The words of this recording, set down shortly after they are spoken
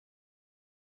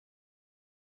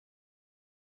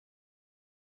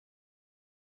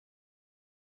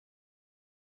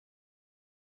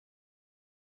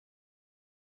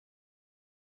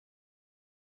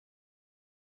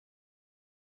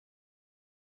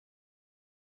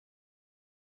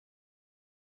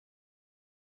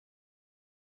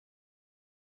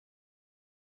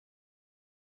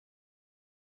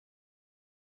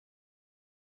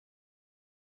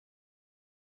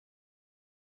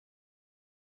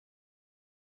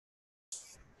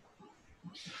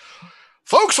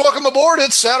Folks, welcome aboard.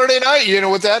 It's Saturday night. You know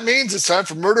what that means. It's time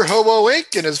for Murder Hobo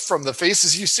Inc. And as from the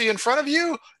faces you see in front of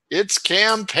you, it's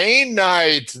campaign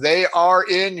night. They are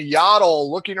in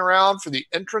Yottle looking around for the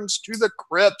entrance to the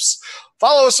crypts.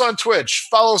 Follow us on Twitch.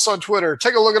 Follow us on Twitter.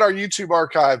 Take a look at our YouTube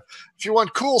archive. If you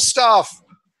want cool stuff,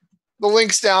 the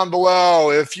link's down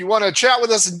below. If you want to chat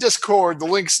with us in Discord, the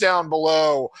link's down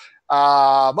below.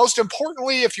 Most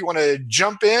importantly, if you want to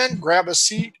jump in, grab a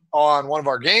seat on one of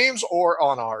our games or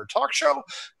on our talk show,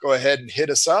 go ahead and hit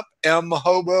us up,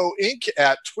 mhobo inc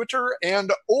at Twitter and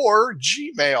or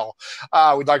Gmail.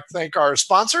 We'd like to thank our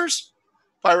sponsors,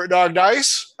 Pirate Dog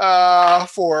Dice,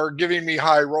 for giving me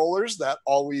high rollers. That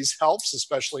always helps,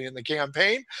 especially in the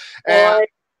campaign. And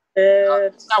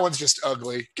that one's just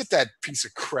ugly. Get that piece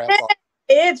of crap off.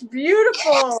 It's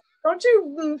beautiful.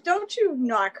 Don't you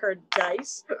knock her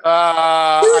dice?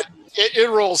 It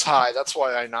rolls high. That's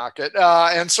why I knock it.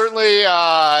 And certainly,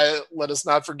 let us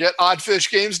not forget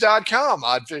oddfishgames.com.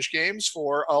 Oddfish Games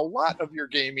for a lot of your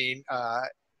gaming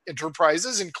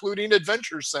enterprises, including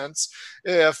Adventure Sense.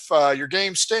 If your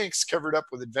game stinks, covered up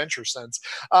with Adventure Sense.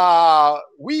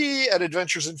 We at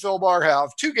Adventures in Philbar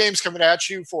have two games coming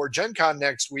at you for Gen Con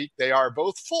next week. They are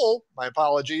both full. My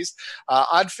apologies.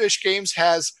 Oddfish Games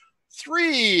has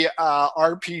 3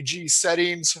 RPG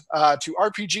settings to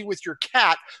RPG with your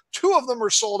cat. 2 of them are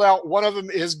sold out. 1 of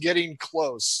them is getting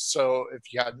close. So if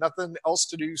you had nothing else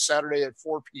to do Saturday at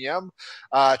 4 p.m.,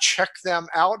 check them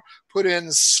out. Put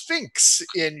in Sphinx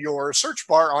in your search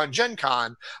bar on Gen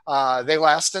Con. They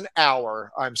last an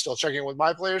hour. I'm still checking with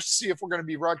my players to see if we're going to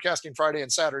be broadcasting Friday and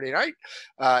Saturday night.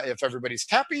 If everybody's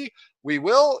happy, we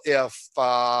will. If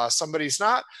somebody's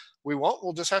not, we won't.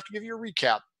 We'll just have to give you a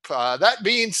recap. That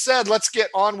being said, let's get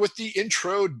on with the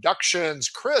introductions.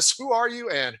 Chris, who are you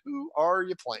and who are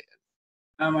you playing?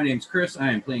 My name's Chris.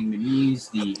 I am playing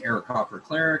Maniz, the Aarakocra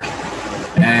cleric.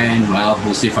 And, well,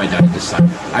 we'll see if I die this time.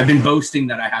 I've been boasting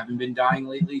that I haven't been dying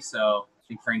lately, so I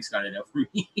think Frank's got it out for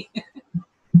me.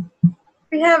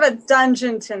 We have a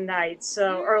dungeon tonight,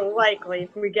 or likely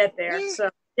if we get there.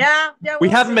 So, yeah. We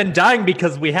haven't been dying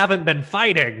because we haven't been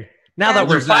fighting. Now that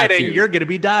we're fighting, you're going to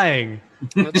be dying.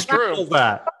 That's true.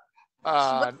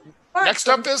 Next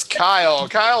up is Kyle.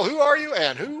 Kyle, who are you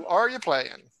and who are you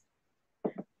playing?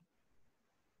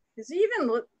 Is he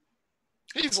even?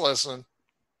 He's listening.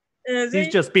 He's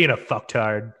just being a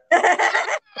fucktard.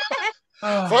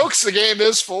 Folks, the game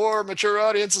is for mature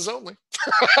audiences only.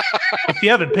 If you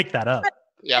haven't picked that up.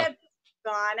 Yeah.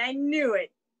 Gone. I knew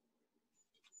it.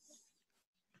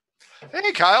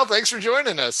 Hey, Kyle, thanks for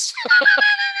joining us.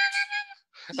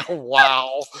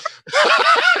 Wow.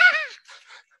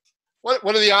 What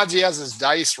are the odds he has his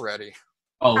dice ready?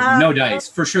 Oh, no dice.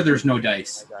 For sure there's no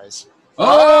dice. No dice.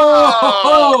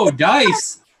 Oh,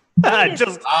 dice.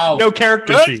 Just no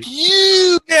character sheet.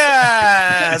 You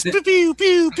guys. Pew, pew,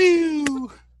 pew,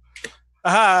 pew.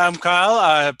 Hi, I'm Kyle.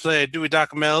 I play Dewey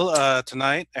Docamel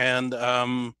tonight, and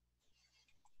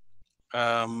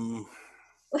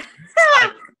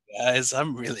guys,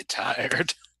 I'm really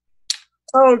tired.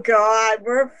 Oh God,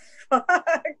 we're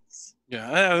fucked.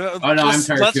 Yeah. Oh no, I'm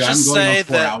tired too. I'm going on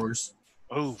 4 hours.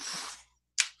 Oh.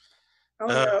 Oh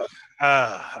no.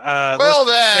 Well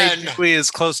then, Dewey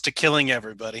is close to killing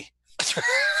everybody.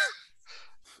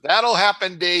 That'll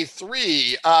happen day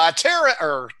 3.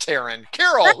 Taryn,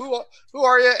 Carol, who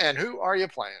are you and who are you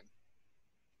playing?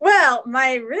 Well,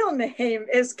 my real name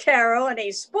is Carol, and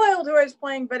he spoiled who I was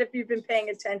playing. But if you've been paying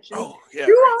attention, you all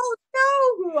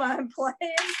know who I'm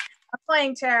playing. I'm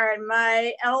playing Taryn,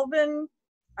 my elven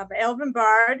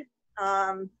bard,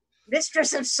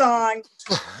 mistress of song,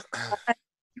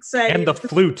 and the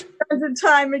flute.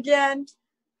 Time again.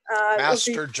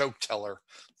 Master joke teller.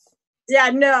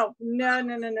 Yeah, no.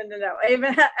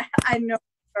 Even I know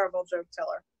terrible joke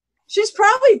teller. She's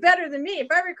probably better than me. If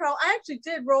I recall, I actually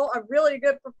did roll a really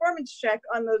good performance check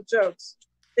on those jokes.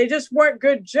 They just weren't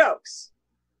good jokes.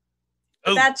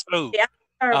 A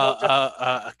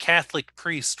Catholic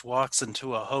priest walks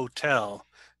into a hotel,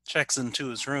 checks into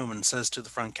his room, and says to the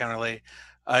front counter lady,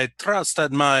 "I trust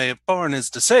that my porn is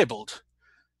disabled."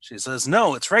 She says,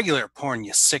 "No, it's regular porn,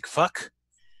 you sick fuck."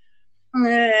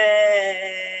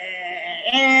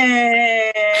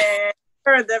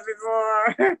 Heard that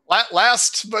before.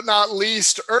 Last but not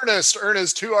least, Ernest.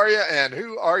 Ernest, who are you and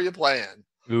who are you playing?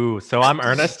 Ooh, so I'm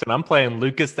Ernest and I'm playing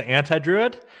Lucas the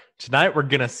Anti-Druid. Tonight we're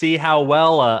going to see how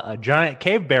well a giant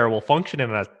cave bear will function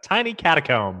in a tiny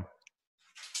catacomb.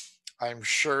 I'm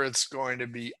sure it's going to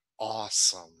be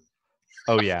awesome.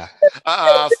 Oh, yeah.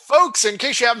 Folks, in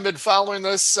case you haven't been following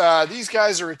this, these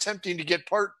guys are attempting to get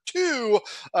part 2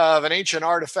 of an ancient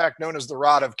artifact known as the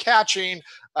Rod of Catching.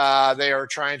 They are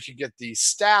trying to get the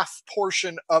staff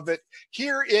portion of it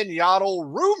here in Yottle,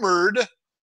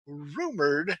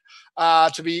 rumored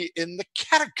to be in the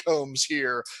catacombs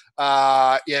here.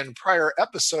 In prior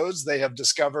episodes, they have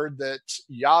discovered that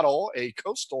Yottle, a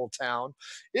coastal town,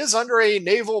 is under a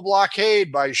naval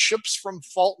blockade by ships from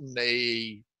Fulton,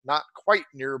 a not quite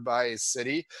nearby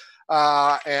city.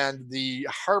 And the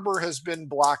harbor has been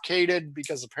blockaded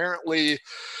because apparently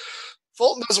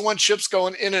Fulton doesn't want ships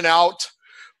going in and out,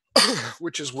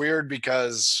 which is weird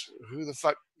because who the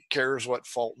fuck cares what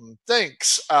Fulton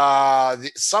thinks?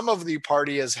 Some of the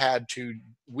party has had to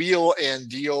wheel and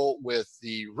deal with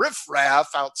the riffraff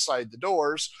outside the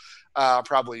doors,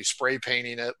 probably spray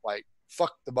painting it like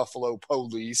fuck the Buffalo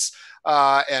Police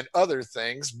and other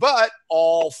things. But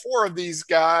all 4 of these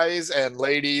guys and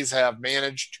ladies have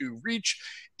managed to reach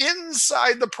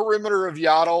inside the perimeter of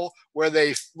Yottle, where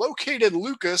they located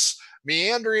Lucas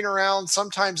meandering around,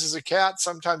 sometimes as a cat,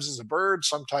 sometimes as a bird,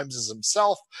 sometimes as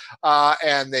himself.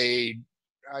 And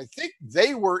I think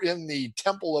they were in the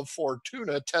Temple of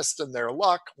Fortuna testing their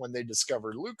luck when they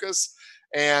discovered Lucas.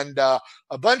 And a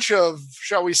bunch of,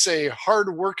 shall we say,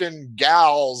 hardworking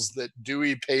gals that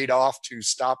Dewey paid off to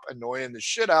stop annoying the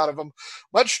shit out of him,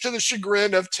 much to the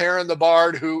chagrin of Taryn the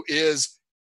Bard, who is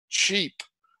cheap.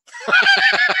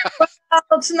 Well,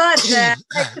 it's not that.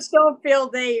 I just don't feel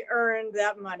they earned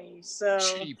that money. So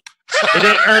Cheap. They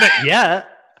didn't earn it yet.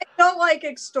 I don't like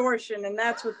extortion, and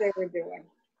that's what they were doing.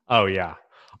 Oh, yeah.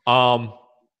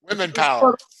 Women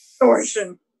power.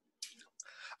 Extortion.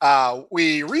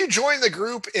 We rejoin the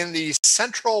group in the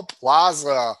central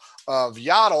plaza of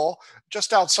Yottle,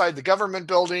 just outside the government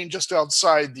building, just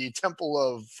outside the Temple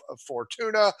of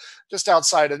Fortuna, just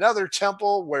outside another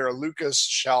temple where Lucas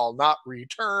shall not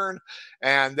return.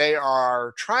 And they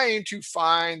are trying to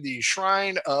find the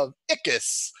shrine of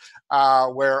Yikes,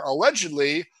 where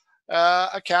allegedly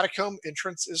a catacomb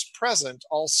entrance is present.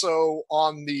 Also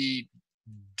on the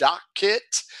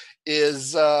docket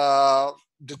is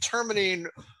determining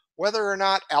whether or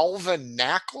not Alvin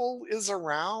Knackle is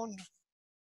around.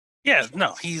 Yeah,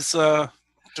 no, he's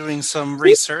doing some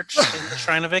research in the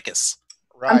Shrine of Yikes.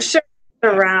 Right. I'm sure it's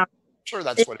around. I'm sure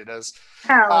that's what it is.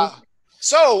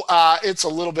 So it's a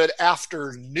little bit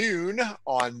after noon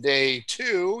on day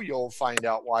 2. You'll find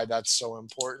out why that's so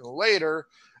important later.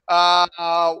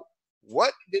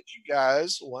 What did you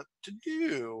guys want to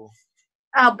do?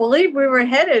 I believe we were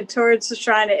headed towards the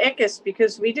Shrine of Yikes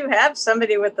because we do have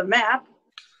somebody with the map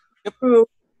who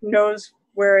knows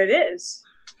where it is.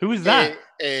 Who is that?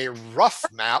 A rough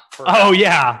map. Oh,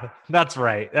 yeah. That's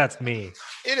right. That's me.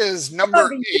 It is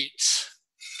number 8.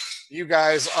 You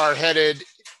guys are headed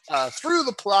through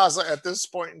the plaza at this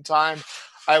point in time.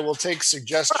 I will take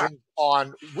suggestions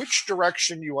on which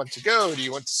direction you want to go. Do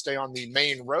you want to stay on the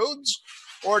main roads,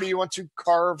 or do you want to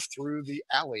carve through the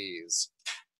alleys?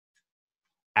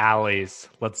 Alleys.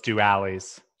 Let's do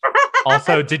alleys.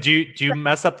 Also, do you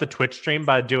mess up the Twitch stream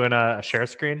by doing a share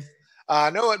screen?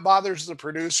 No, it bothers the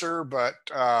producer, but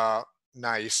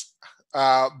nice.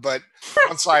 But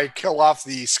once I kill off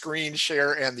the screen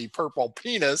share and the purple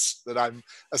penis that I'm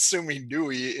assuming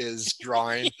Dewey is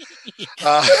drawing,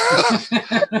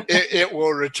 it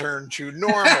will return to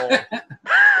normal.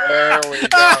 There we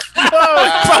go.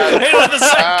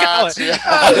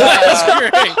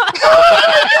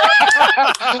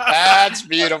 That's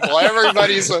beautiful.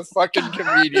 Everybody's a fucking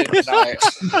comedian tonight.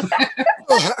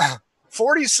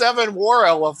 47 war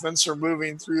elephants are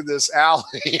moving through this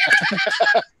alley.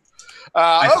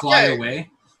 I fly away.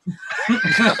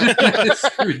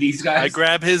 Screw these guys. I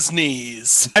grab his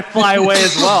knees. I fly away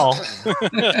as well.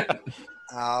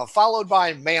 Followed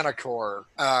by Manicore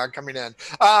coming in.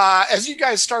 As you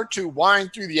guys start to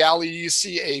wind through the alley, you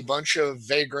see a bunch of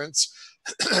vagrants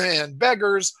and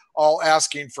beggars all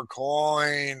asking for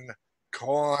coin.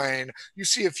 You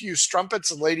see a few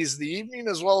strumpets and ladies of the evening,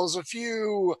 as well as a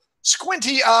few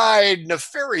squinty-eyed,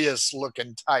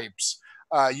 nefarious-looking types.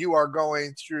 You are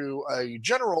going through a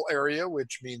general area,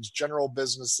 which means general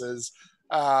businesses,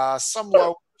 some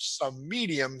low, some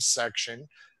medium section.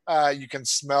 You can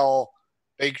smell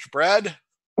baked bread,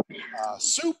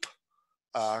 soup,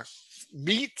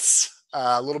 meats,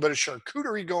 a little bit of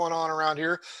charcuterie going on around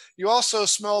here. You also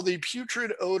smell the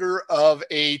putrid odor of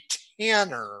a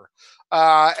tanner.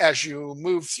 As you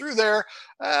move through there,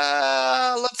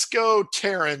 let's go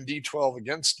Taryn, D12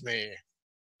 against me.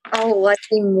 Oh,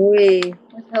 lucky me.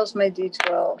 What the hell's my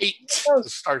D12? 8 to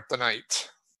start the night.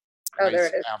 Oh, Nice there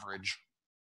it is. average.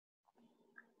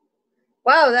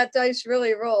 Wow, that dice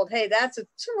really rolled. Hey, that's a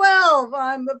 12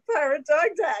 on the pirate dog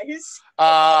dice.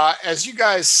 As you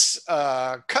guys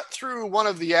cut through one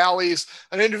of the alleys,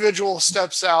 an individual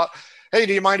steps out. Hey,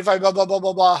 do you mind if I blah, blah, blah,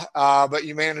 blah, blah? But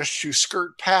you manage to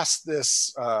skirt past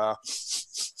this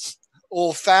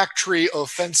olfactory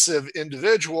offensive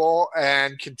individual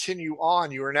and continue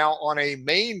on. You are now on a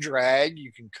main drag.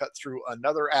 You can cut through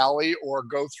another alley or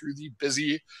go through the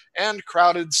busy and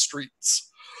crowded streets.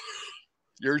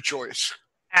 Your choice.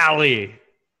 Alley.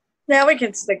 Yeah, we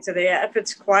can stick to the, if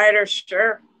it's quieter,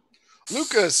 sure.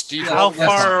 Lucas, do you How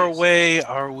far away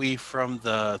are we from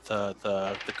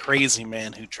the crazy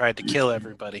man who tried to kill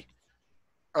everybody?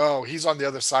 Oh, he's on the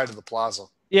other side of the plaza.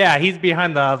 Yeah, he's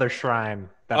behind the other shrine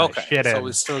that I shit in. So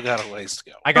we still got a ways to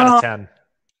go. I got a 10.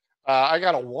 I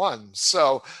got a 1.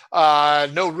 So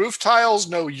no roof tiles,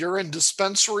 no urine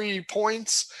dispensary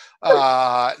points,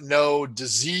 no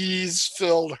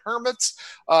disease-filled hermits.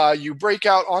 You break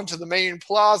out onto the main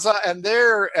plaza, and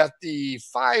there at the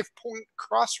 5-point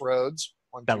crossroads.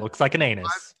 That looks like an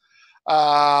anus.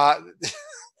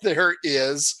 There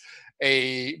is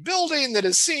a building that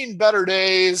has seen better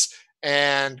days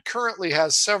and currently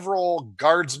has several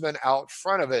guardsmen out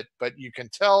front of it, but you can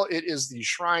tell it is the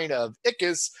Shrine of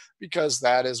Yikes because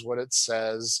that is what it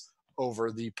says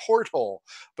over the portal.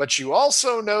 But you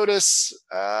also notice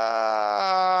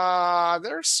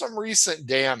there's some recent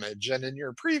damage, and in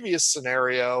your previous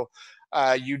scenario,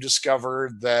 you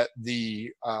discovered that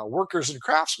the Workers and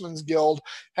Craftsmen's Guild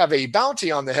have a bounty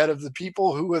on the head of the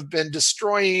people who have been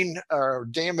destroying or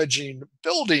damaging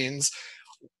buildings,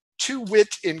 to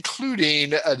wit,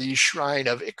 including the Shrine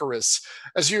of Icarus.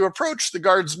 As you approach, the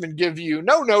guardsmen give you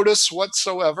no notice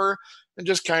whatsoever and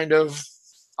just kind of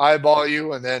eyeball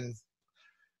you and then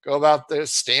go about there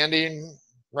standing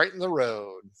right in the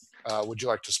road. Would you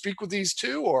like to speak with these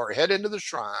two or head into the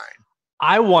shrine?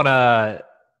 I want to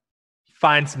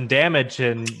find some damage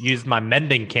and use my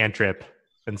mending cantrip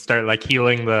and start like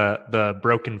healing the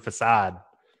broken facade.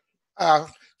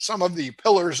 Some of the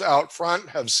pillars out front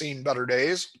have seen better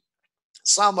days.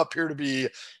 Some appear to be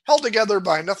held together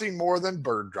by nothing more than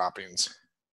bird droppings.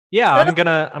 Yeah, I'm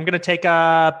gonna take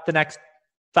the next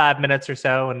 5 minutes or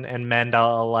so and mend.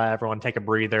 I'll let everyone take a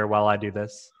breather while I do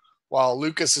this. While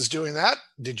Lucas is doing that,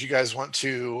 did you guys want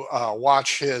to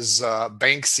watch his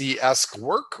Banksy-esque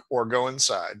work or go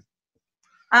inside?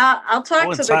 I'll talk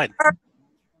Go to inside. the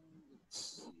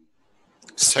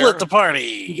Split the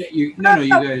party. You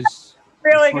guys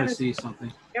really want gonna to see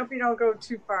something. hope you don't go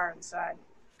too far inside.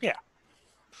 Yeah.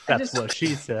 That's what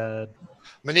she said.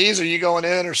 Maniz, are you going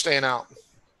in or staying out?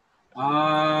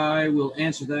 I will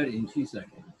answer that in 2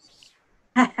 seconds.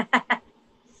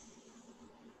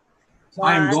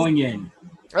 I'm going in.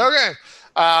 Okay.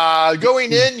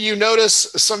 Going in, you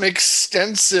notice some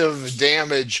extensive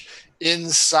damage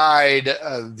inside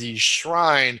the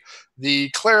shrine. The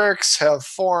clerics have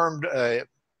formed a,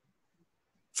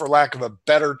 for lack of a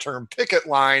better term, picket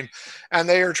line, and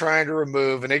they are trying to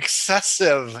remove an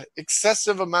excessive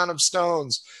amount of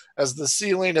stones as the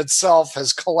ceiling itself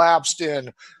has collapsed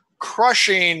in,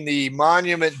 crushing the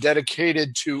monument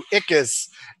dedicated to Yikes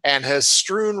and has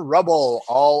strewn rubble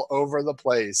all over the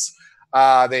place.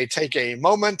 They take a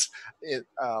moment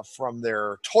from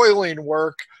their toiling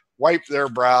work, wipe their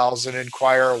brows, and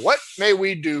inquire, "What may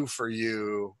we do for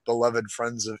you, beloved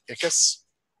friends of Yikes?"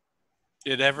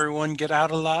 Did everyone get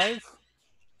out alive?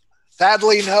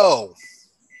 Sadly, no.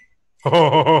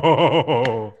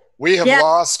 We have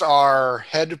lost our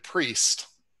head priest.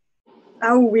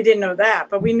 Oh, we didn't know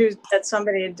that, but we knew that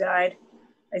somebody had died,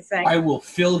 I think. I will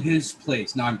fill his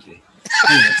place. No, I'm kidding.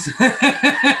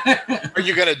 Are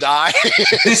you going to die?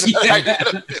 Is that how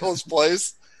you're going to fill his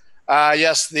place?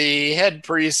 Yes, the head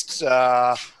priest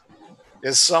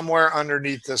is somewhere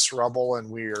underneath this rubble,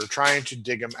 and we are trying to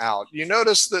dig him out. You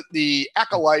notice that the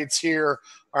acolytes here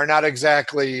are not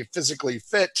exactly physically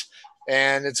fit,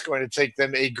 and it's going to take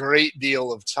them a great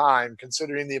deal of time.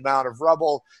 Considering the amount of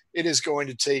rubble, it is going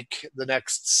to take the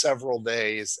next several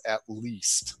days at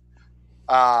least.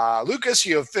 Lucas,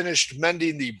 you have finished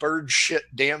mending the bird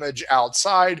shit damage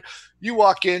outside. You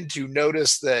walk in to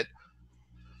notice that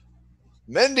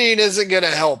mending isn't going to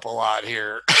help a lot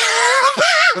here.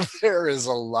 There is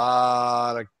a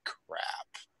lot of crap.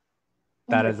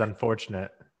 That is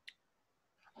unfortunate.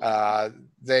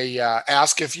 They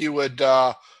ask if you would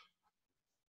want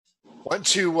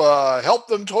to help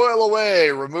them toil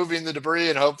away, removing the debris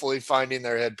and hopefully finding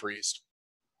their head priest.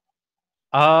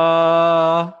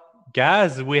 Guys,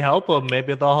 if we help them,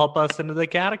 maybe they'll help us into the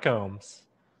catacombs.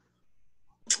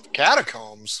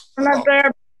 Catacombs? I'm not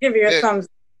there. Give you a thumbs.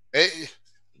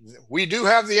 We do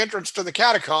have the entrance to the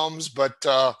catacombs, but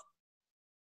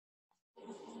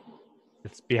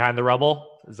It's behind the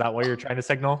rubble. Is that what you're trying to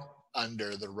signal?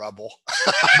 Under the rubble.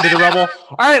 Under the rubble.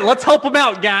 All right, let's help them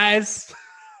out, guys.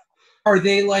 Are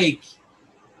they like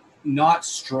not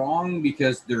strong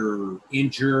because they're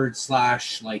injured /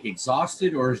 like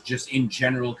exhausted, or is just in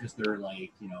general because they're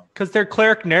like, you know? Because they're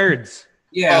cleric nerds.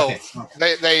 Yeah. Oh,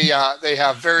 okay. They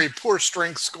have very poor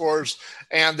strength scores,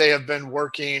 and they have been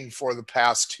working for the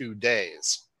past 2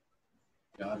 days.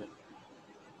 Got it.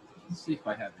 Let's see if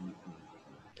I have anything.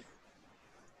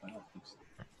 I don't think so.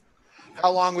 How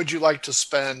long would you like to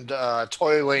spend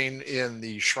toiling in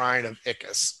the Shrine of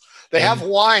Icus? They have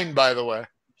wine, by the way.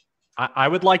 I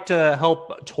would like to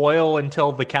help toil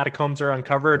until the catacombs are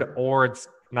uncovered, or it's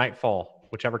nightfall,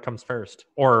 whichever comes first,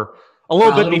 or a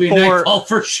little bit before. Nightfall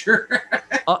for sure.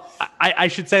 I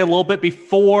should say a little bit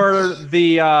before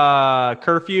the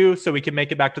curfew, so we can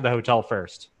make it back to the hotel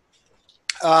first.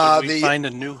 Did we find a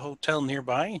new hotel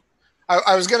nearby?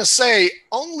 I was going to say,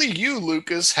 only you,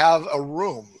 Lucas, have a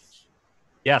room.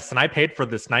 Yes, and I paid for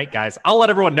this night, guys. I'll let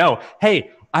everyone know.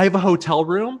 Hey, I have a hotel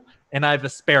room, and I have a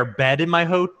spare bed in my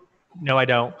No, I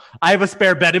don't. I have a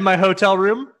spare bed in my hotel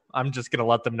room. I'm just going to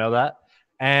let them know that.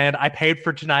 And I paid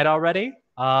for tonight already.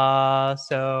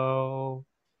 So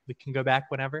we can go back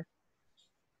whenever.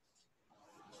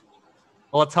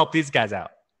 Well, let's help these guys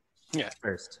out. Yeah.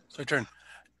 First. So turn.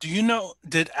 Do you know,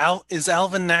 is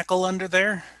Alvin Knackle under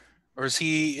there? Or is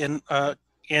he in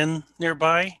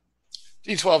nearby?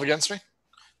 D12 against me.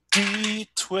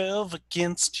 D12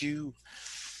 against you.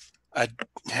 I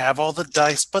have all the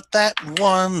dice, but that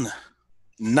one.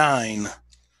 9.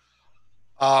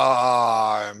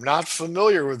 I'm not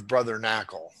familiar with Brother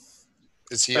Knackle.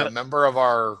 Is he a member of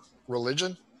our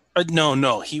religion?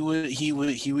 No.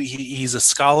 He's a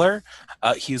scholar.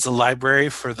 He's a library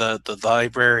for the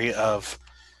library of.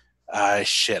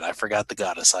 Shit! I forgot the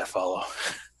goddess I follow.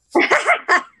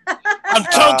 I'm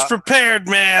totes prepared,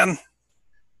 man.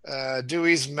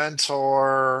 Dewey's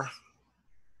mentor,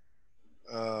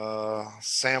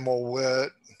 Samuel Witt.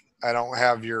 I don't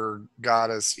have your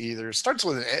goddess either. Starts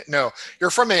with an no.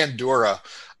 You're from Andorra.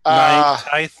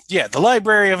 The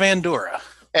Library of Andorra.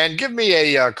 And give me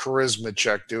a charisma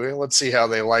check, Dewey. Let's see how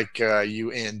they like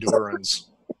you Andorrans.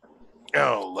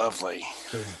 Oh, lovely.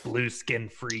 Those blue skin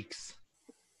freaks.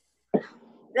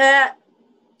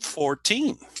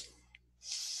 14.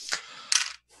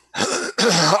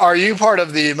 Are you part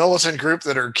of the militant group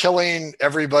that are killing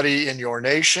everybody in your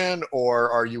nation,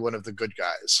 or are you one of the good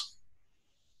guys?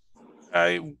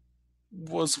 I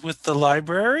was with the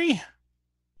library.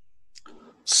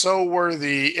 So were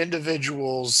the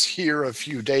individuals here a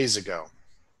few days ago.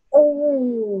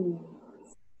 Oh.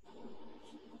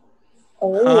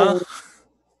 Huh?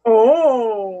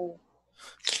 Oh.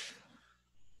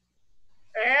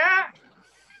 Yeah.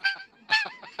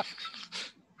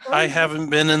 I haven't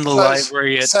been in the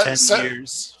library at 10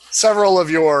 years. Several of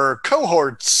your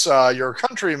cohorts, your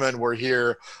countrymen, were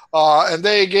here, and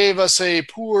they gave us a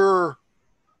poor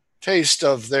taste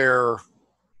of their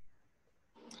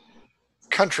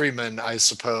countrymen, I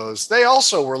suppose. They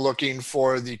also were looking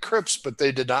for the crypts, but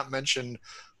they did not mention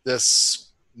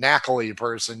this knackly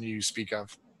person you speak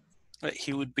of.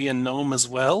 He would be a gnome as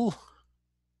well?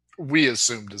 We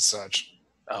assumed as such.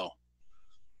 Oh.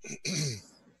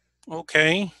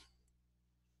 Okay.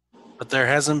 But there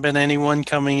hasn't been anyone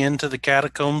coming into the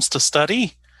catacombs to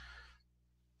study?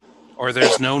 Or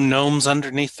there's no gnomes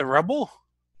underneath the rubble?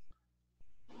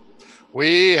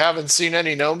 We haven't seen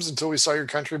any gnomes until we saw your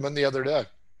countrymen the other day.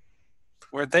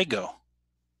 Where'd they go?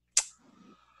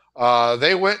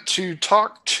 They went to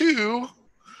talk to...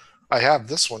 I have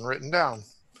this one written down.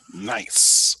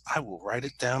 Nice. I will write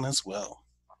it down as well.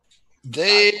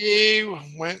 They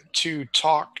went to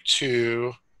talk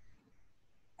to...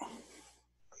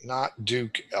 not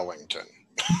Duke Ellington.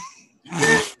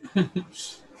 Well,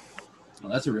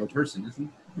 that's a real person,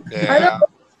 isn't it? Yeah.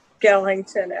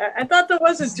 Ellington. I thought there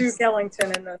was a Duke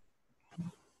Ellington in this.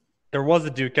 There was a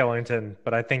Duke Ellington,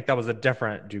 but I think that was a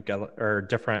different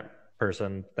different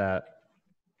person that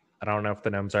I don't know if the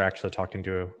gnomes are actually talking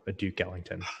to a Duke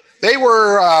Ellington. They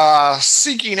were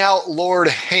seeking out Lord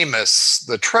Hamus,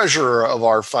 the treasurer of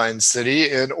our fine city,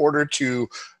 in order to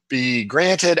be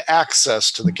granted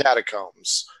access to the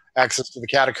catacombs. Access to the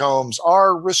catacombs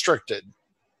are restricted.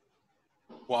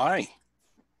 Why?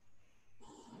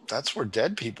 That's where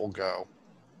dead people go.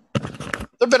 There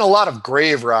have been a lot of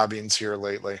grave robbings here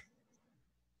lately.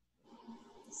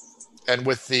 And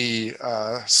with the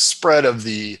spread of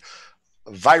the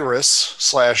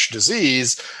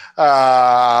virus/disease,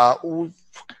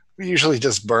 we usually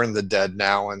just burn the dead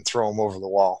now and throw them over the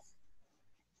wall.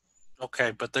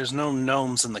 Okay, but there's no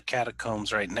gnomes in the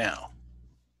catacombs right now.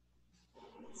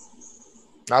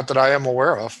 Not that I am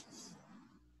aware of.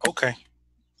 Okay.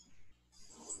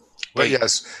 But Wait.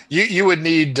 yes, you would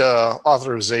need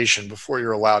authorization before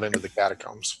you're allowed into the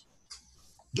catacombs.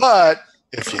 But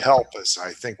if you help us,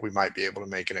 I think we might be able to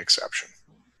make an exception.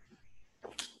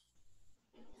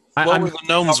 What were the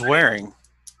gnomes wearing?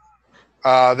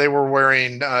 They were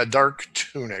wearing dark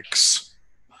tunics.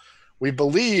 We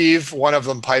believe one of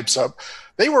them pipes up.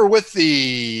 They were with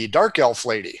the dark elf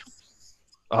lady.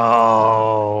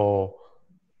 Oh,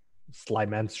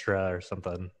 Slimenstra or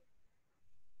something.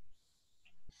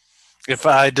 If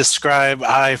I describe,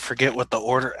 I forget what the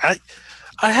order.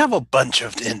 I have a bunch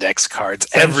of index cards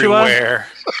Sentua? everywhere.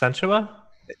 Sentua?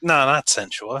 No, not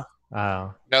Sentua.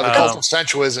 Oh. No, the cult of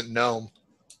Sentua isn't gnome.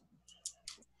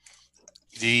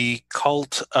 The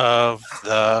cult of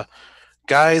the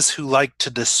guys who like to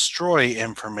destroy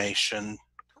information.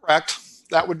 Correct.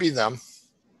 That would be them.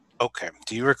 Okay.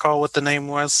 Do you recall what the name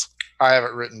was? I have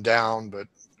it written down, but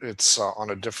it's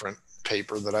on a different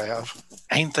paper that I have.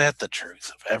 Ain't that the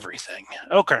truth of everything?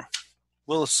 Okay.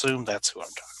 We'll assume that's who I'm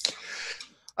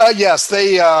talking. Yes,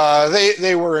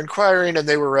 they were inquiring, and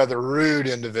they were rather rude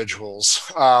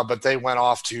individuals. But they went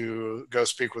off to go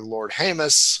speak with Lord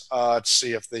Hamus to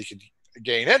see if they could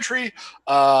gain entry,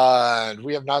 and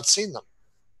we have not seen them.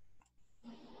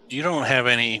 You don't have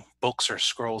any books or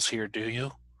scrolls here, do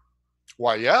you?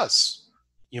 Why, yes.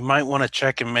 You might want to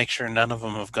check and make sure none of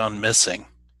them have gone missing.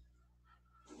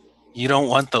 You don't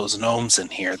want those gnomes in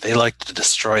here. They like to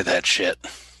destroy that shit.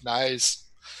 Nice.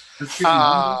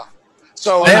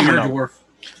 So I am you're a a dwarf.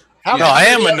 I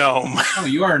am a gnome. Oh,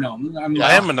 you are a gnome.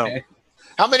 I am a gnome. Okay.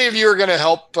 How many of you are going to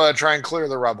help try and clear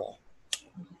the rebel?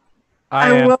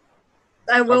 I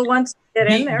will once get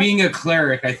in there. Being a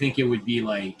cleric, I think it would be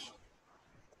like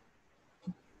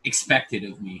expected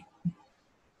of me.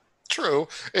 True.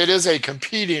 It is a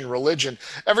competing religion.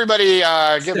 Everybody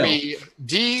give me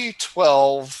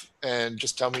D12 and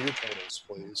just tell me your totals,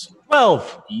 please.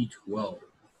 12. D12.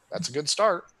 That's a good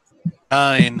start.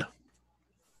 9.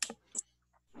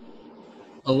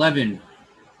 11.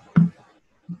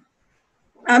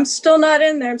 I'm still not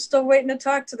in there. I'm still waiting to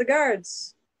talk to the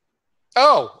guards.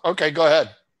 Oh, okay. Go ahead.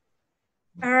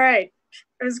 All right.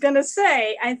 I was going to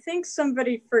say, I think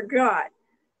somebody forgot.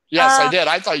 Yes, I did.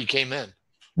 I thought you came in.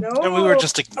 No. And we were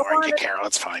just ignoring you, Carol.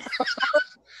 It's fine.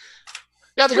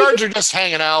 Yeah, the guards are just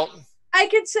hanging out. I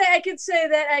could say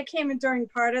that I came in during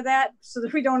part of that, so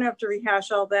that we don't have to rehash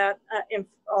all that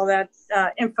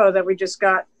info that we just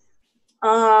got.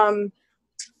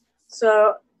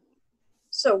 So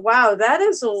wow, that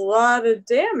is a lot of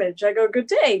damage. I go, good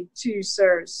day to you,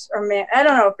 sirs, or man. I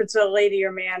don't know if it's a lady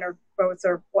or man or both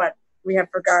or what we have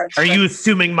for guards. Are you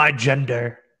assuming my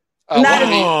gender? One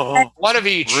of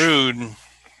each. Rude.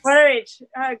 One of each.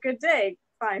 Good day,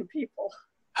 fine people.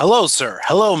 Hello, sir.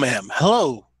 Hello, ma'am.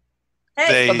 Hello.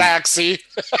 Hey, The maxi.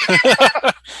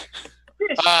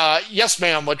 Yes,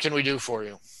 ma'am. What can we do for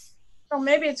you? well,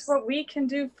 maybe it's what we can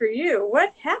do for you.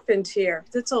 What happened here?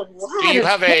 That's a lot. Do you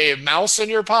have a mouse in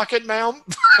your pocket, ma'am?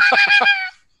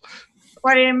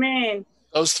 What do you mean?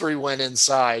 Those three went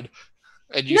inside,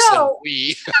 and you No. said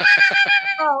we.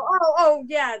 Oh,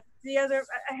 yeah. The other,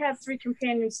 I have 3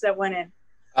 companions that went in.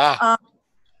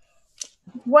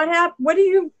 What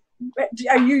happened?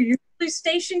 Are you usually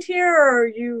stationed here, or are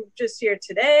you just here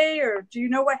today, or do you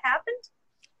know what happened?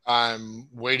 I'm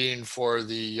waiting for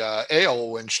the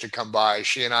ale winch to come by.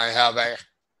 She and I have a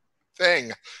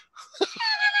thing.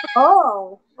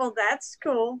 Oh, well, that's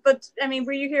cool. But I mean,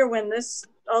 were you here when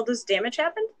all this damage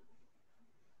happened?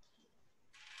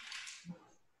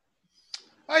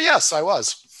 Yes, I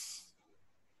was.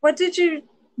 What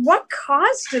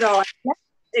caused it all? That's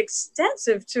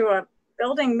extensive to a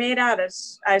building made out of,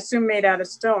 I assume, made out of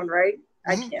stone, right?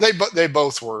 I can't. They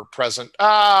both were present.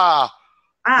 Wow.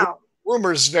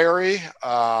 Rumors vary.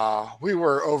 We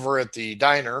were over at the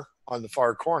diner on the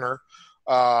far corner,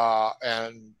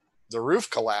 and the roof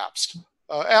collapsed.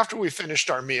 After we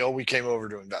finished our meal, we came over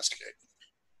to investigate.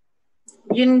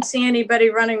 You didn't see anybody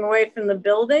running away from the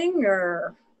building,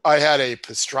 or? I had a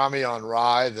pastrami on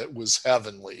rye that was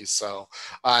heavenly, so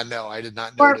no, I did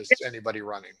not notice anybody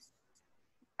running.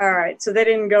 All right, so they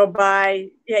didn't go by.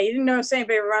 Yeah, you didn't notice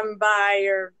anybody run by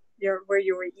or where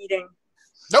you were eating.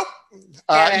 Nope.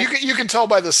 You can tell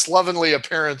by the slovenly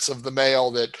appearance of the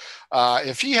male that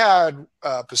if he had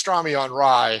pastrami on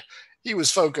rye, he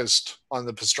was focused on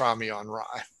the pastrami on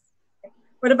rye.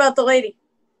 What about the lady?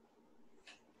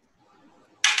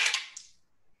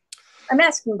 I'm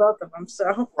asking both of them,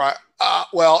 so. Right.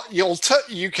 Well,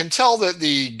 you can tell that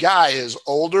the guy is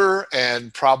older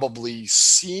and probably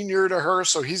senior to her,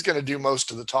 so he's going to do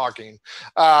most of the talking.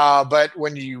 But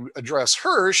when you address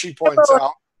her, she points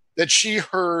out that she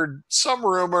heard some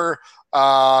rumor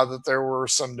that there were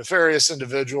some nefarious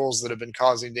individuals that have been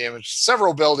causing damage to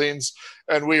several buildings,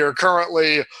 and we are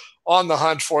currently on the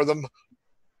hunt for them.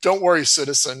 Don't worry,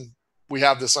 citizen. We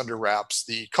have this under wraps.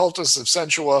 The cultists of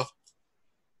Sentua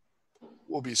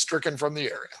will be stricken from the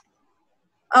area.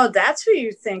 Oh, that's who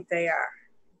you think they are.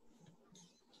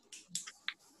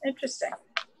 Interesting.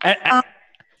 Yeah.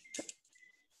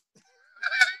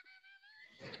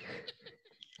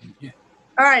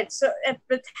 All right. So,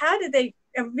 but how did they?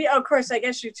 Of course, I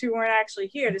guess you two weren't actually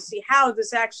here to see how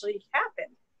this actually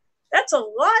happened. That's a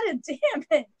lot of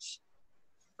damage.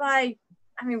 By,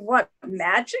 I mean, what,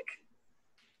 magic?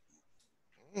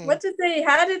 What did they?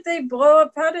 How did they blow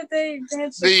up? How did they?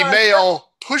 The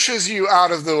male pushes you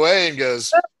out of the way and goes,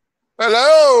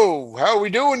 "Hello, how are we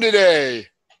doing today?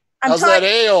 How's that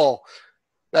ale?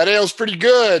 That ale's pretty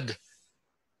good."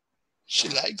 She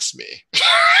likes me.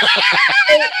 I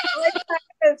kind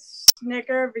of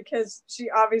snicker because she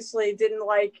obviously didn't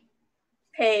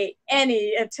pay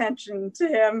any attention to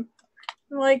him.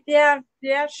 I'm like, yeah,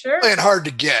 sure. Playing hard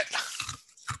to get.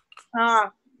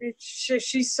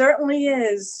 She certainly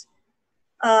is.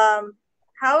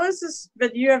 How is this?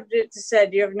 But you have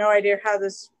said you have no idea how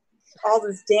all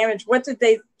this damage. What did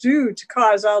they do to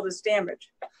cause all this damage?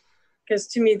 Because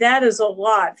to me, that is a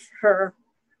lot for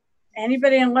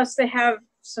anybody, unless they have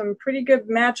some pretty good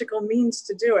magical means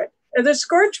to do it. Are there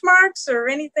scorch marks or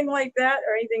anything like that,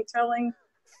 or anything telling?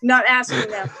 Not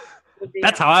asking them.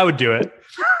 That's how I would do it.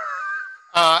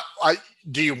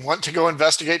 Do you want to go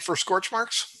investigate for scorch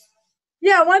marks?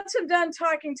 Yeah, once I'm done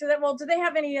talking to them, well, do they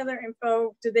have any other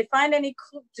info? Did they find any?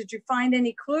 Did you find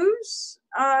any clues?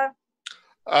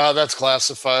 That's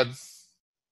classified.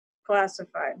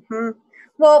 Classified.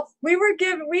 Well, we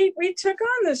took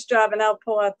on this job, and I'll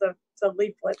pull out the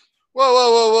leaflet.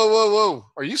 Whoa!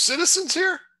 Are you citizens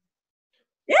here?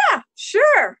 Yeah,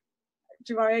 sure.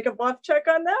 Do you want to make a bluff check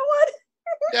on that one?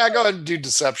 Yeah, go ahead and do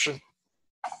deception.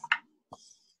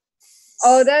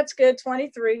 Oh, that's good.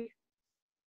 23.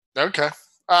 Okay.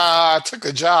 Took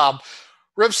the job.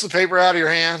 Rips the paper out of your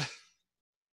hand.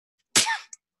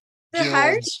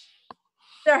 They're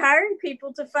hiring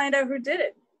people to find out who did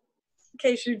it. In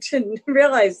case you didn't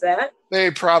realize that.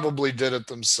 They probably did it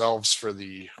themselves for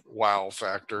the wow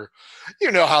factor.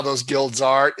 You know how those guilds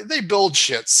are. They build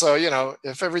shit. So,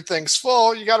 if everything's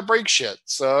full, you got to break shit.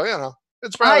 So,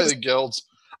 it's probably the guilds.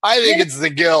 I think it's the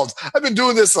guilds. I've been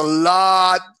doing this a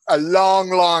long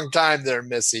time there,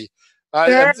 Missy.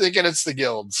 I'm thinking it's the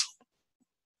guilds.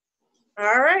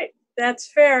 All right.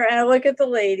 That's fair. And I look at the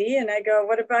lady and I go,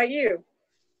 what about you?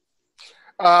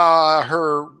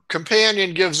 Her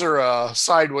companion gives her a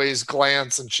sideways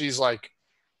glance and she's like,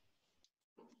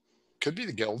 could be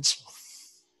the guilds.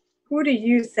 Who do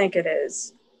you think it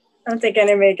is? I don't think I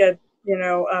make a,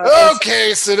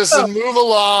 okay, citizen, move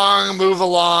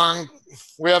along.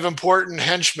 We have important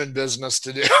henchman business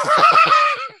to do.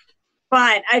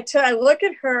 Fine. I look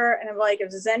at her and I'm like,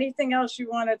 if there's anything else you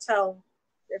want to tell,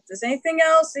 if there's anything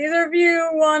else either of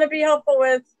you want to be helpful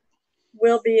with,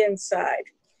 we'll be inside.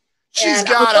 She's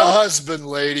got a husband,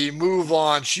 lady. Move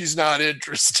on. She's not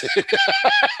interested.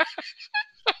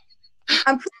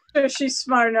 I'm pretty sure she's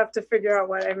smart enough to figure out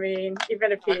what I mean,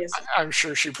 even if he isn't. I'm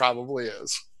sure she probably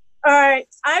is. All right.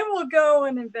 I will go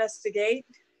and investigate.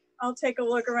 I'll take a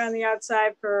look around the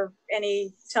outside for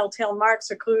any telltale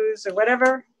marks or clues or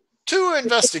whatever. 2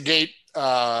 investigate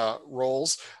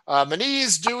rolls.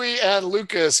 Manise, Dewey, and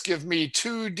Lucas give me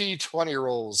 2 D20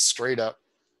 rolls straight up.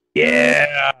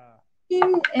 Yeah.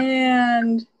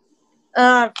 And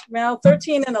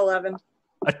 13 and 11.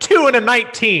 A 2 and a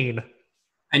 19.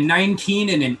 A 19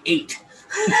 and an 8.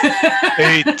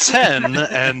 A 10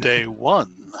 and a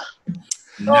 1.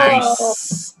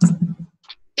 Nice.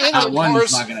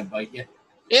 One's not going to bite you.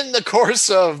 In the course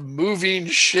of moving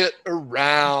shit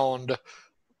around,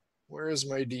 where is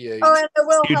my D8?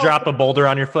 You drop a boulder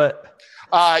on your foot?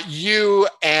 You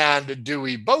and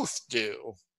Dewey both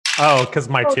do. Oh, because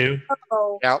my 2?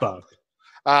 Yep.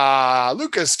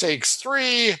 Lucas takes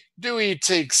 3. Dewey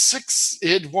takes 6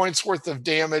 hit points worth of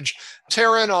damage.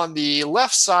 Taryn on the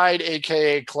left side,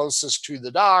 aka closest to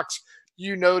the docks,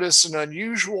 you notice an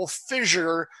unusual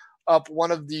fissure up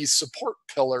one of the support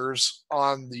pillars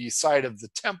on the side of the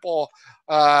temple.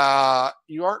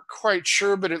 You aren't quite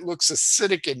sure, but it looks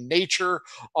acidic in nature.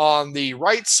 On the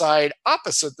right side,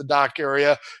 opposite the dock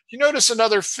area, you notice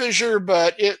another fissure,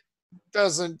 but it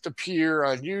doesn't appear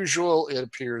unusual. It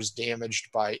appears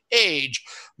damaged by age.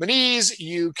 Maniz,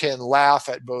 you can laugh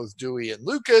at both Dewey and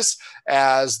Lucas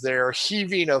as their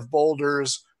heaving of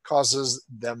boulders causes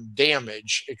them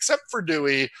damage. Except for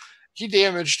Dewey, he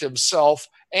damaged himself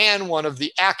and one of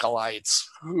the acolytes,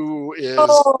 who is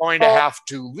going to have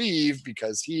to leave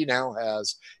because he now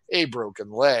has a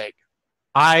broken leg.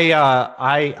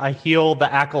 I heal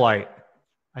the acolyte.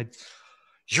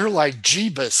 You're like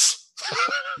Jeebus.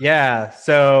 Yeah.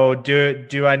 So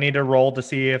do I need to roll to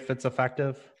see if it's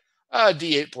effective?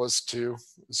 D8 plus 2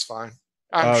 is fine.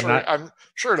 I'm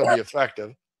sure it'll be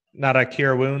effective. Not a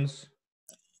cure wounds?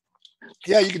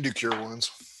 Yeah, you can do cure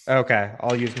wounds. Okay,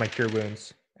 I'll use my cure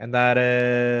wounds. And that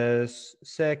is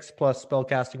 6 plus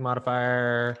spellcasting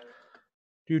modifier.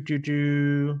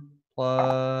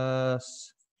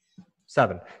 Plus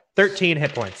 7. 13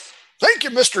 hit points. Thank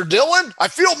you, Mr. Dillon. I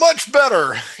feel much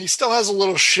better. He still has a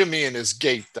little shimmy in his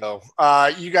gait, though.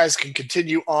 You guys can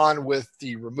continue on with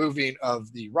the removing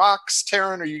of the rocks.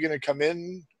 Taryn, are you going to come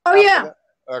in? Oh, yeah.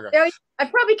 Okay. Yeah, I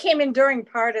probably came in during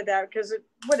part of that because it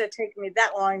would have taken me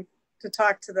that long to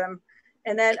talk to them.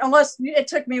 And then, unless it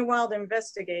took me a while to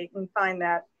investigate and find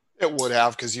that. It would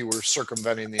have, because you were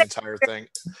circumventing the entire thing.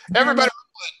 Everybody,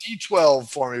 roll a D12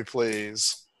 for me,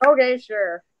 please. Okay,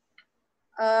 sure.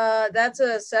 That's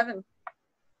a 7.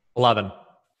 11.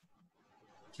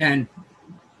 10.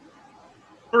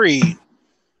 3.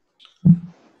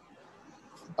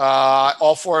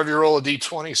 All 4 of you roll a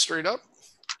D20 straight up.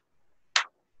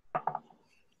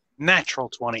 Natural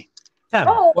 20. 10.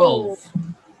 Oh, 12.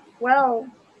 well.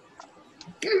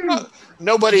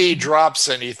 Nobody drops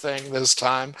anything this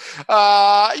time.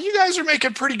 You guys are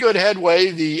making pretty good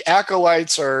headway. The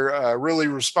acolytes are really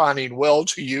responding well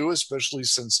to you, especially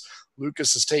since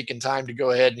Lucas has taken time to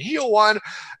go ahead and heal one.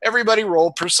 Everybody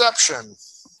roll perception.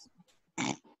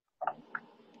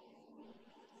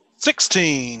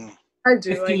 16. I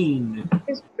do. 15.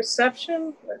 Is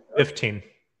perception? 15.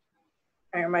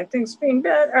 My thing's being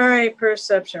bad. All right,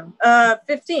 perception.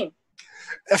 15.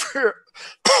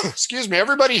 Excuse me.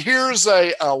 Everybody hears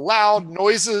a loud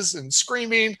noises and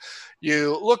screaming.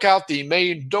 You look out the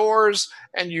main doors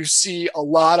and you see a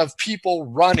lot of people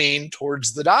running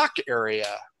towards the dock area.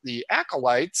 The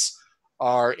acolytes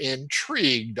are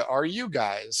intrigued. Are you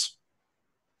guys?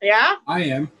 Yeah? I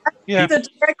am. Yeah.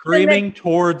 Screaming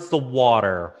towards the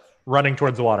water. Running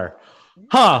towards the water.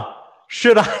 Huh.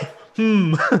 Should I?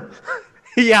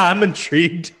 Yeah, I'm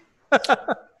intrigued.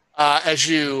 As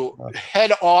you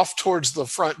head off towards the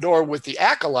front door with the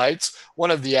acolytes,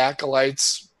 one of the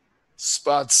acolytes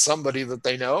spots somebody that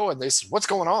they know, and they say, "What's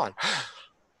going on?"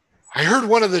 "I heard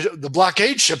one of the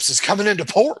blockade ships is coming into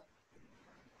port."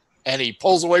 And he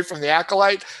pulls away from the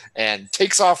acolyte and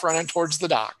takes off running towards the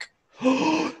dock.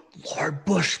 Lord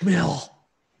Bushmill.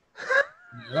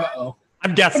 Uh-oh.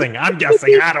 I'm guessing. I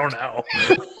don't know.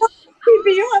 He'd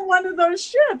be on one of those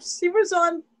ships. He was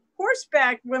on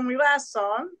horseback when we last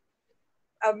saw him.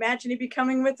 I imagine he'd be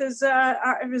coming with his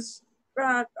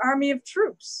army of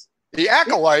troops. The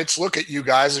acolytes look at you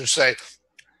guys and say,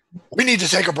 "We need to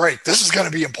take a break. This is going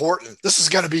to be important. This is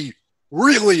going to be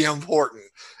really important."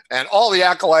 And all the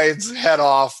acolytes head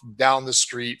off down the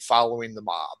street following the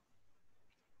mob.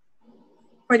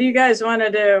 What do you guys want to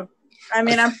do? I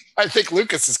mean, I think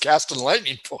Lucas is casting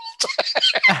lightning bolt.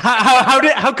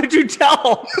 How could you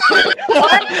tell?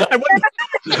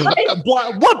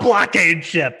 What blockade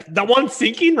ship? The one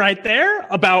sinking right there,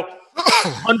 about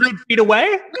 100 feet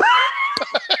away?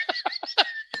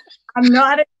 I'm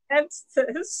not against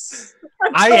this.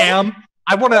 I am.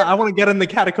 I want to get in the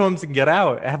catacombs and get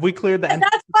out. Have we cleared the? And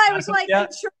that's why I was like,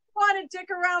 yet? I sure want to dick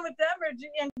around with them,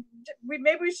 and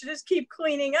maybe we should just keep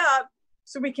cleaning up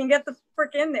so we can get the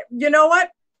frick in there. You know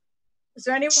what? Is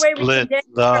there any way we can get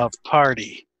the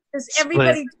party? Is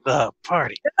everybody the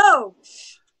party? No,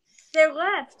 they're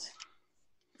left.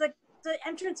 The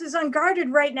entrance is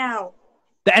unguarded right now.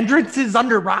 The entrance is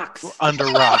under rocks. Under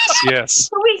rocks, yes.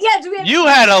 Do we have You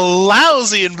had a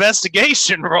lousy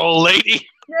investigation roll, lady.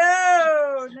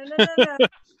 No.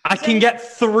 I can get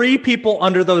 3 people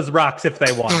under those rocks if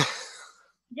they want.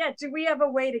 Yeah, do we have a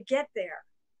way to get there?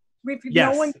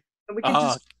 Yes. No one. We can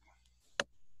just.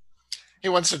 He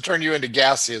wants to turn you into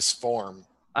gaseous form.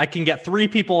 I can get 3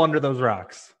 people under those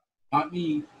rocks. Not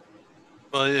me.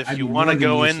 Well, if I'd you be want to more than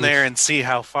go in useless. there and see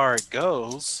how far it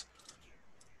goes.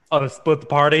 I'll split the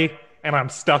party, and I'm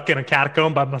stuck in a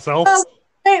catacomb by myself. Oh,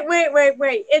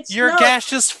 wait. It's Your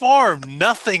gaseous form.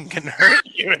 Nothing can hurt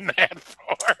you in that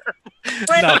form.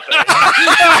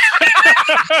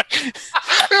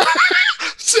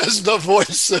 Says the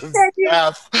voice of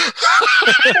death.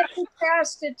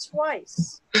 cast it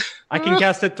twice. I can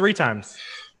cast it 3 times.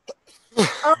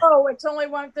 Oh, it's only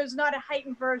one. There's not a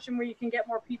heightened version where you can get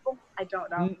more people. I don't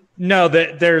know. No,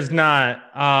 there's not.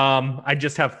 I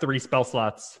just have 3 spell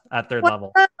slots at their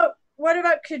level. What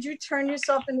about, could you turn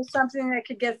yourself into something that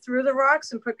could get through the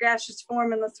rocks and put gaseous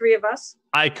form in the 3 of us?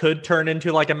 I could turn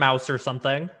into like a mouse or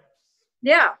something.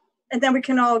 Yeah, and then we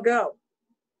can all go.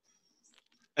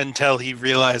 Until he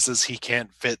realizes he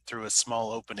can't fit through a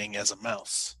small opening as a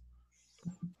mouse.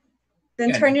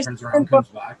 Then turn yourself turns around, comes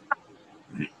back.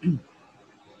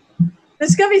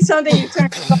 There's going to be something you turn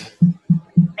yourself.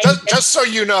 Just so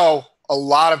you know, a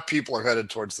lot of people are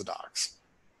headed towards the docks.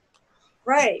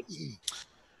 Right.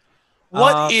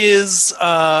 What is the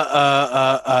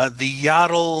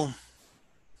Yottle,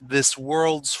 this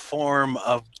world's form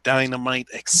of dynamite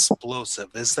explosive?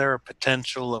 Is there a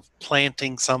potential of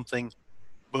planting something,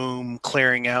 boom,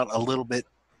 clearing out a little bit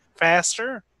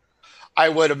faster? I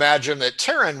would imagine that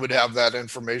Taryn would have that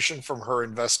information from her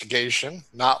investigation,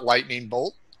 not lightning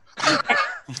bolt.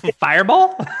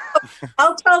 Fireball?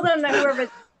 I'll tell them that whoever.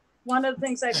 One of the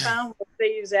things I found was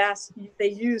they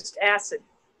used acid.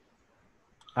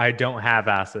 I don't have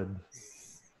acid.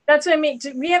 That's what I mean.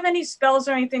 Do we have any spells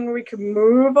or anything where we could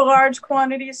move a large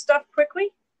quantity of stuff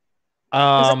quickly?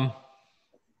 No.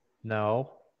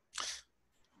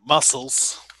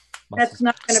 Muscles. That's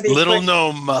not going to be Little quick.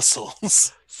 known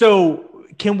muscles. So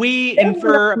can we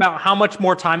infer about how much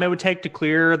more time it would take to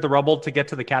clear the rubble to get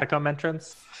to the catacomb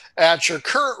entrance? At your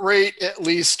current rate, at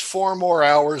least 4 more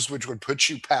hours, which would put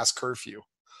you past curfew.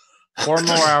 4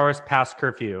 more hours past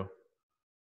curfew.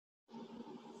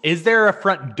 Is there a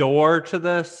front door to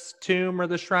this tomb or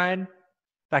the shrine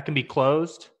that can be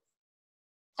closed?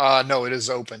 No, it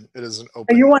is open. It is an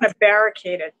open. You want to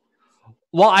barricade it.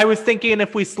 Well, I was thinking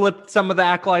if we slipped some of the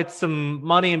acolytes some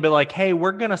money and be like, hey,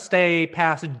 we're going to stay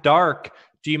past dark.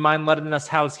 Do you mind letting us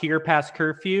house here past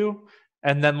curfew?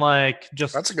 And then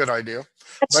just... That's a good idea.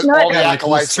 That's But not, all the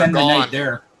acolytes are spend the gone. night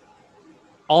there.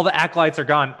 All the acolytes are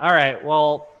gone. All right,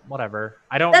 well, whatever.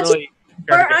 I don't That's really...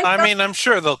 care to get- I mean, I'm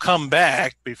sure they'll come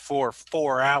back before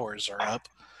 4 hours are up.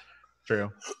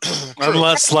 True.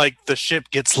 Unless, the ship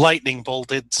gets lightning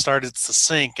bolted, started to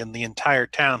sink, and the entire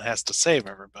town has to save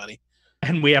everybody.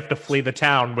 And we have to flee the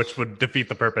town, which would defeat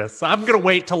the purpose. I'm going to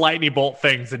wait to lightning bolt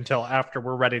things until after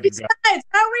we're ready to go. Besides,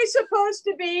 are we supposed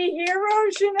to be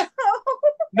heroes, you know?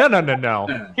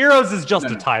 No. Heroes is just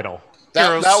a title.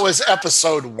 That was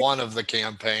episode 1 of the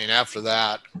campaign. After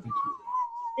that,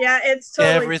 Yeah, it's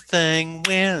totally... Everything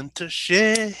went to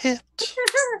shit.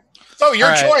 so your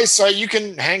All right. choice. You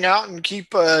can hang out and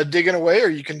keep digging away, or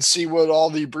you can see what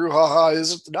all the brouhaha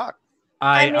is at the dock,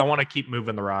 I want to keep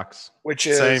moving the rocks. which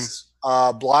is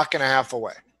a block and a half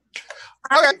away.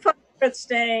 I'm fine with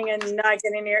staying and not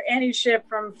getting near any ship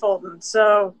from Fulton,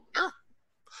 so...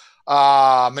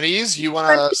 Maniz, you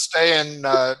want to stay and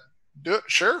do it?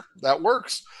 Sure, that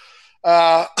works.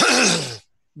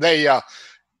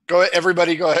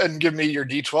 Everybody go ahead and give me your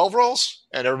D12 rolls,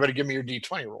 and everybody give me your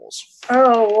D20 rolls.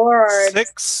 Oh, Lord.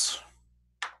 6,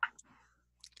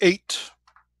 8,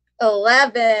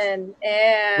 11,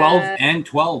 and... 12 and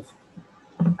 12.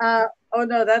 Oh,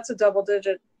 no, that's a double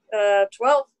digit.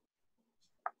 12.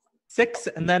 6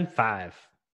 and then 5.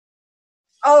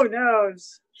 Oh, no.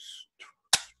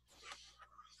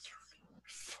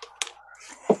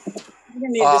 You're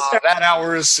gonna need to start. That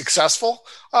hour is successful.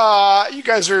 You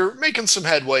guys are making some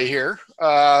headway here.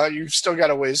 You've still got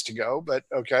a ways to go, but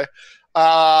okay.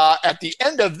 At the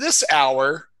end of this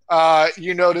hour,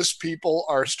 you notice people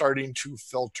are starting to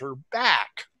filter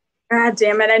back. God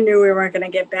damn it, I knew we weren't going to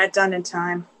get that done in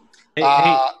time. Hey,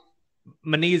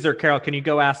 Maniz or Carol, can you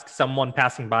go ask someone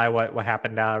passing by what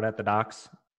happened out at the docks?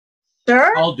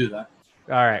 Sure? I'll do that.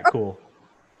 All right, cool.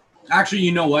 Actually,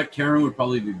 you know what? Karen would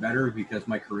probably be better because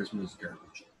my charisma is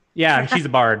garbage. Yeah, and she's a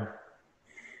bard.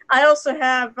 I also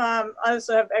have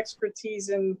expertise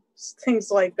in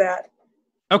things like that.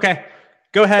 Okay,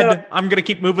 go ahead. I'm going to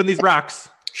keep moving these rocks.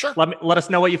 Sure. Let us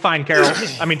know what you find, Carol.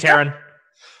 I mean, Taryn.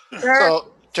 Sure.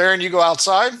 So, Taryn, you go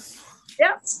outside.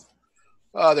 Yes.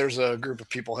 There's a group of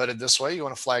people headed this way. You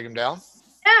want to flag them down?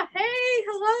 Yeah. Hey,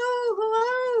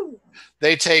 hello.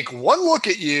 They take one look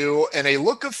at you, and a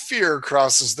look of fear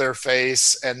crosses their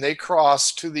face, and they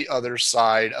cross to the other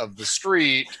side of the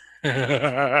street.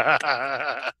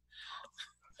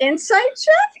 Insight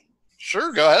check?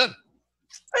 Sure, go ahead.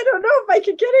 I don't know if I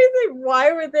could get anything.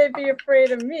 Why would they be afraid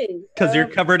of me? Because you're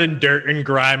covered in dirt and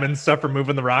grime and stuff for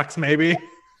moving the rocks, maybe? Maybe?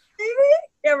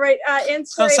 Yeah, right.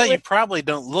 Insight. So you probably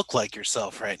don't look like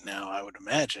yourself right now, I would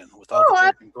imagine, with all the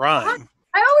dirt and grime.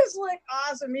 I always look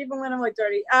awesome, even when I'm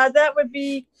dirty. That would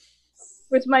be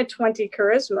with my 20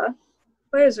 charisma.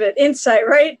 What is it? Insight,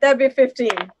 right? That'd be 15.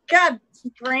 God,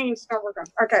 brains not working.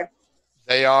 Okay.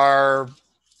 They are.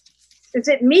 Is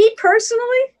it me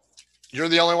personally? You're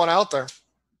the only one out there.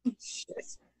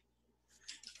 Shit.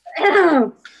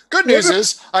 Good news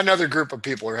is another group of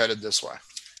people are headed this way.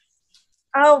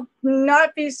 I'll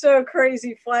not be so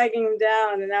crazy flagging them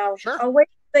down, and I'll wait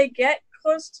till they get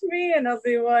close to me, and I'll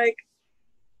be like,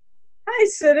 "Hi,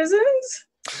 citizens,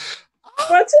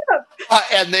 what's up?"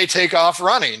 And they take off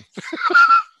running.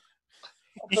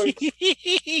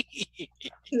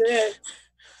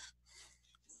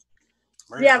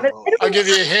 Yeah, but I'll give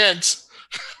you a hint.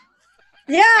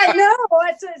 Yeah, I know.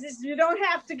 You don't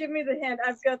have to give me the hint.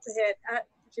 I've got the hint,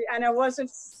 and I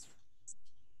wasn't.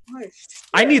 Oh,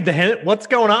 I need the hint. What's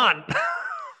going on?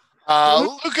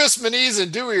 Lucas, Maniz,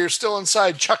 and Dewey are still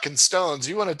inside chucking stones.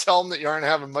 You want to tell them that you aren't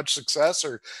having much success,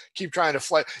 or keep trying to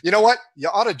fly? You know what? You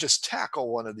ought to just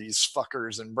tackle one of these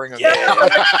fuckers and bring them down.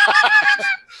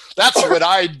 That's what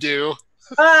I'd do.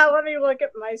 Let me look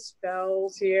at my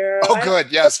spells here. Oh,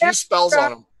 good. Yes, use spells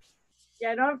on them.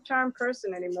 Yeah, I don't have Charm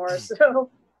Person anymore, so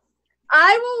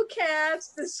I will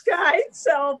cast the sky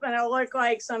itself, and I'll look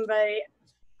like somebody.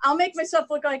 I'll make myself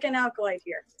look like an alkalite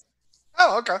here.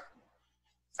 Oh, okay.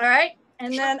 All right,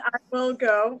 and then I will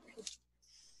go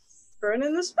burn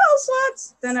in the spell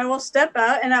slots. Then I will step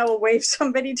out, and I will wave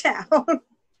somebody down.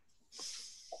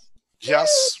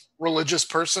 Yes, religious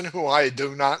person who I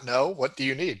do not know. What do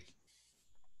you need?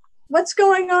 What's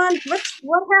going on?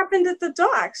 What happened at the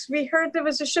docks? We heard there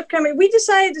was a ship coming. We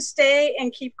decided to stay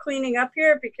and keep cleaning up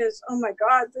here because, oh my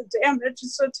God, the damage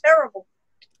is so terrible.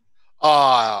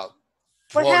 Well,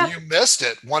 happened? You missed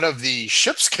it. One of the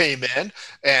ships came in,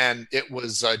 and it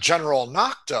was General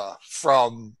Nocta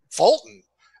from Fulton,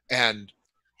 and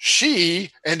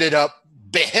she ended up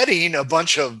beheading a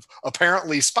bunch of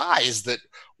apparently spies that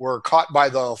were caught by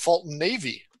the Fulton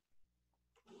Navy.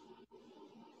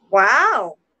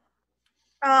 Wow.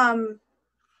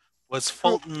 Was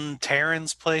Fulton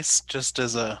Terran's place just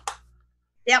as a?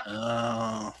 Yep.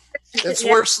 It's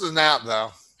worse than that,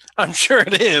 though. I'm sure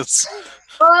it is.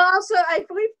 Well, also, I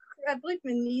believe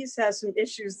Maniz has some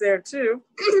issues there too.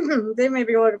 They may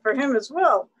be looking for him as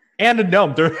well. And a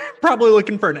gnome. They're probably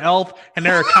looking for an elf, an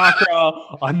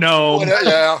Arakakra, a gnome.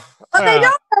 Yeah. But they don't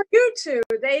know you two.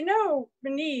 They know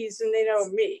Maniz and they know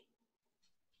me.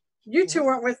 You two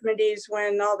weren't with Maniz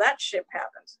when all that shit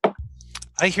happened.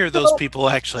 I hear those people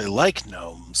actually like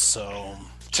gnomes, so...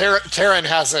 Terran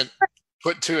hasn't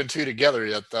put two and two together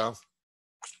yet, though.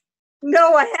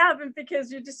 No, I haven't,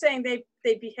 because you're just saying they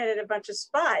beheaded a bunch of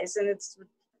spies, and I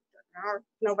don't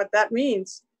know what that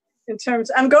means. In terms,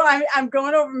 I'm going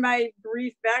over my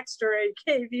brief backstory I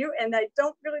gave you, and I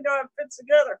don't really know how it fits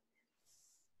together.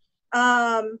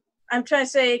 I'm trying to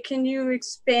say, can you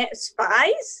expand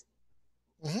spies?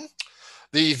 Mm-hmm.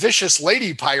 The vicious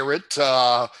lady pirate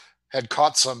had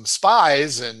caught some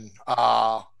spies, and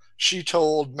she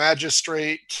told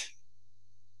Magistrate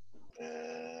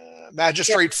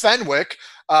Fenwick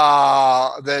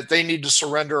that they need to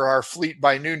surrender our fleet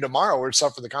by noon tomorrow or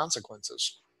suffer the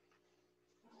consequences.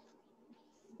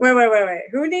 Wait.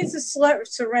 Who needs to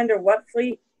surrender what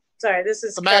fleet? Sorry, this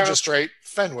is the Magistrate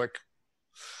Fenwick.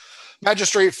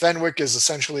 Magistrate Fenwick is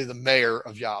essentially the mayor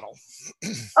of Yottle.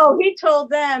 Oh, he told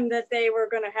them that they were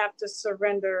going to have to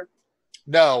surrender.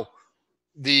 No,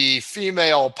 the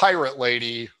female pirate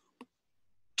lady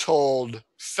told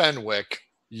Fenwick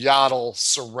Yottle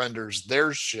surrenders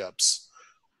their ships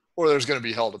or there's going to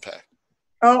be hell to pay.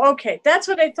 Oh, okay. That's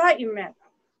what I thought you meant.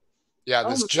 Yeah,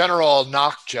 this General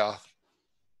Nocta.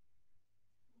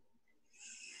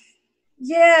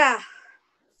 Yeah.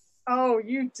 Oh,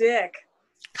 you dick.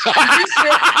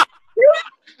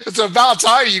 It's about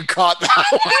time you caught that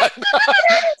one.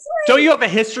 Don't you have a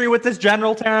history with this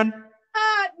General, Taryn?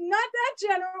 Not that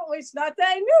general, at least not that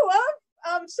I knew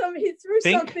of. He threw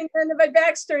something into my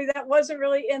backstory that wasn't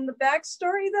really in the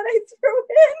backstory that I threw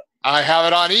in. I have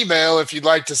it on email if you'd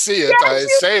like to see it. Yes, I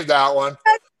saved that one.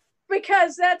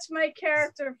 Because that's my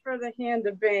character for the Hand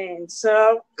of Bane.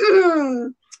 So,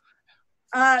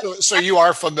 so you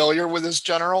are familiar with this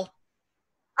general?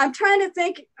 I'm trying to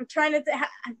think.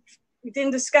 We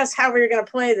didn't discuss how we were going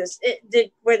to play this.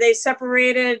 Were they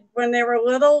separated when they were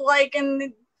little, like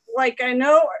I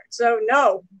know? So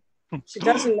no, she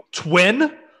doesn't.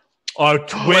 Twin? Oh,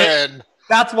 twin.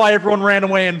 That's why everyone ran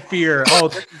away in fear. Oh,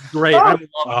 this is great. Nope.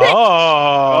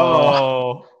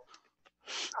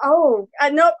 So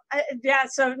nope.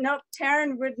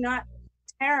 Taryn would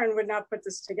not put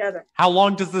this together. How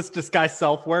long does this disguise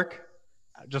self work?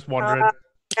 Just wondering.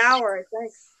 Hour, I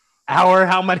think. Hour?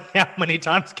 How many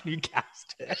times can you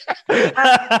cast it?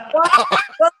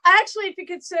 Well, actually, if you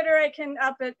consider I can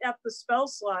up the spell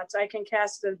slots, I can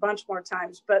cast it a bunch more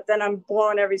times, but then I'm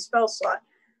blowing every spell slot.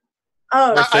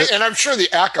 Oh, and I'm sure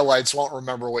the acolytes won't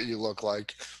remember what you look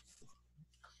like.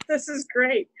 This is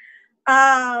great.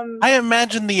 I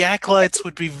imagine the acolytes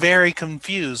would be very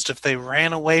confused if they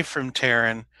ran away from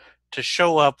Taryn to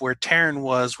show up where Taryn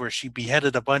was, where she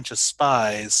beheaded a bunch of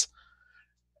spies,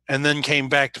 and then came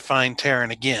back to find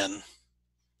Taryn again.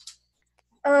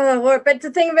 Oh, Lord. But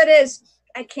the thing of it is,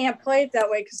 I can't play it that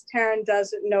way because Taryn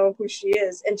doesn't know who she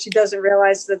is, and she doesn't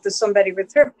realize that there's somebody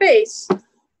with her face.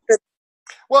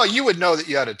 Well, you would know that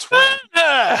you had a twin.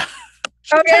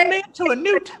 She turned me into a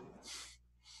newt.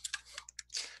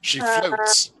 She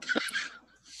floats.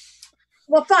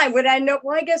 Well, fine. Would I know?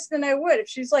 Well, I guess then I would. If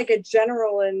she's like a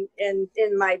general in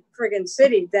my friggin'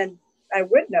 city, then I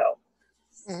would know.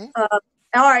 Mm-hmm.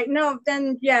 All right. No,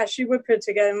 then, yeah, she would put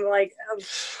together and like, oh,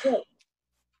 shit.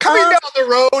 Coming down the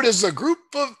road is a group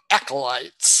of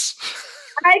acolytes.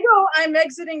 I'm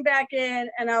exiting back in,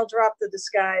 and I'll drop the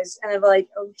disguise, and I'm like,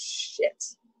 oh,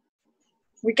 shit.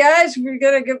 We gotta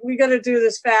do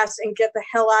this fast and get the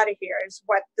hell out of here is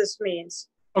what this means.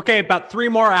 Okay, about 3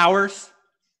 more hours.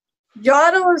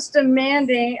 Yottle is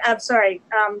demanding,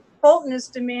 Fulton is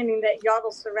demanding that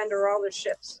Yottle surrender all the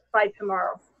ships by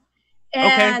tomorrow.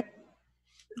 And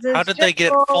okay. How did they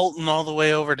get Fulton all the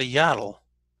way over to Yottle?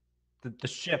 The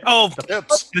ship. Oh,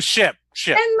 the ship.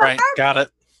 Right, got it.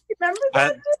 Remember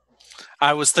that?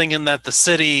 I was thinking that the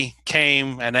city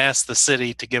came and asked the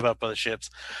city to give up the ships.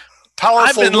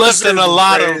 Powerful. I've been lifting a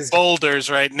lot of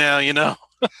boulders right now, you know.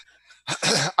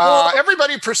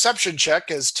 Everybody perception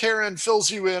check as Taryn fills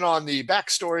you in on the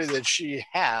backstory that she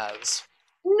has.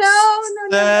 No.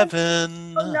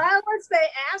 7. Not unless they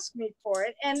ask me for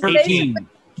it. And 13. basically,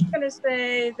 I'm going to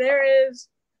say there is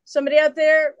somebody out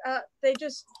there. They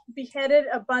just beheaded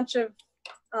a bunch of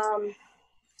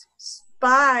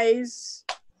spies.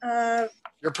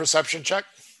 Your perception check?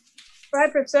 My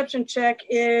perception check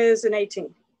is an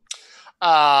 18.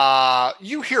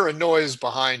 You hear a noise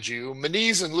behind you.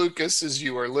 Maniz and Lucas, as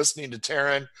you are listening to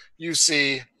Taryn, you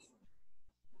see...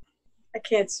 I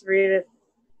can't read it.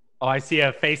 Oh, I see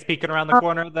a face peeking around the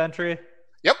corner of the entry.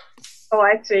 Yep. Oh,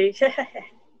 I see.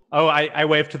 Oh, I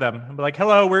wave to them. I'm like,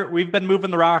 hello, we've been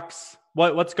moving the rocks.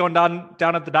 What's going down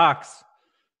at the docks?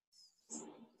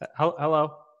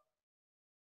 Hello?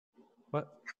 What?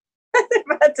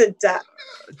 About to die.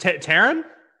 Taryn?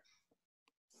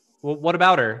 Well, what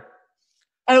about her?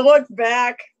 I looked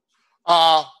back.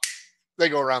 They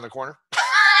go around the corner.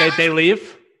 They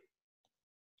leave?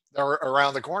 They're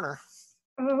around the corner.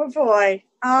 Oh, boy.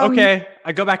 Okay,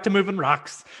 I go back to moving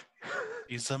rocks.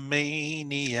 He's a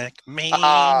maniac,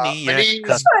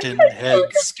 Maniz, cutting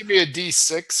heads. give me a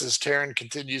D6 as Taryn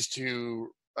continues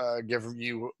to give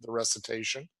you the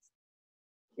recitation.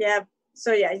 Yeah.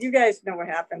 So, yeah, you guys know what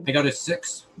happened. I got a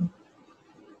 6.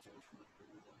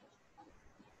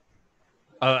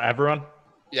 Everyone?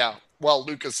 Yeah. Well,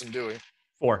 Lucas and Dewey.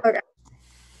 4. Okay.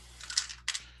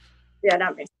 Yeah,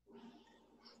 not me.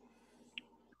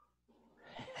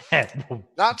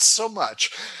 Not so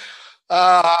much.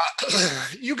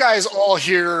 You guys all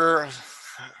hear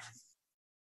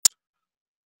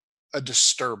a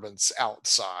disturbance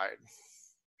outside.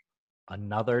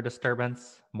 Another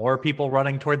disturbance? More people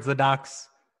running towards the docks?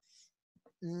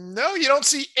 No, you don't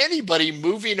see anybody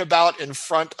moving about in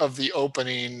front of the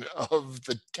opening of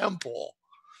the temple.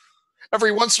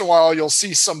 Every once in a while, you'll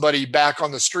see somebody back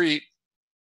on the street.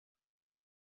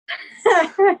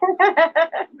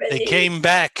 They came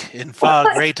back in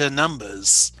far greater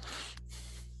numbers.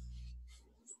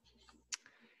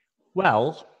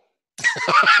 Well,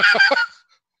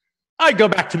 I go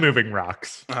back to moving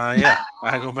rocks. Yeah,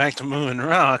 I go back to moving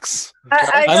rocks.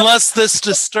 Unless this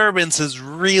disturbance is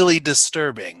really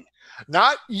disturbing.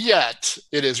 Not yet.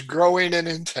 It is growing in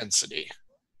intensity.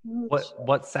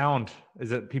 What sound?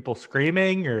 Is it people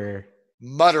screaming or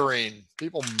muttering?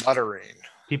 People muttering.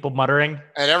 People muttering.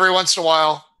 And every once in a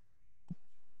while.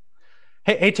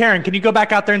 Hey, Taryn, can you go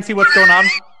back out there and see what's going on?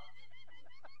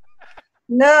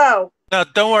 No. No,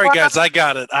 don't worry, guys. I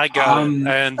got it.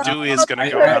 And Dewey is going to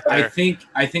go out there.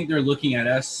 I think they're looking at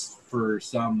us for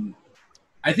some.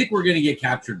 I think we're going to get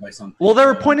captured by something. Well, they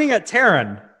were pointing at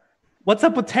Taryn. What's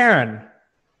up with Taryn?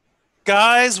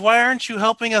 Guys, why aren't you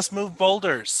helping us move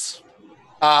boulders?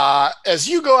 As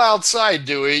you go outside,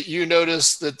 Dewey, you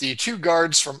notice that the 2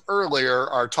 guards from earlier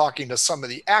are talking to some of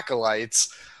the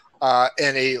acolytes,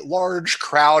 and a large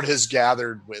crowd has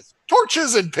gathered with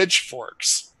torches and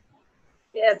pitchforks.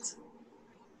 Yes.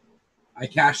 I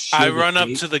cast. I run up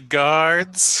to the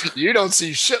guards. You don't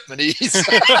see shit, Maniz.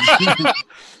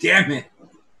 Damn it!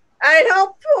 I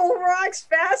help pull rocks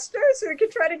faster so we can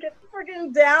try to get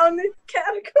friggin' down the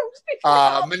catacombs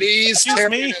before. Maniz,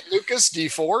 Terran, and Lucas,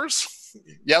 D4s.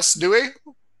 Yes, Dewey?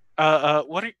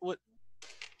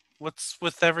 What's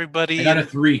with everybody? I got a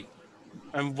 3.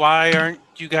 And why aren't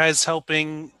you guys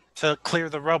helping to clear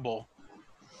the rubble?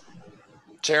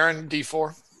 Terran,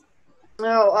 D4.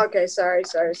 Oh, okay. Sorry.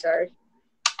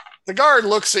 The guard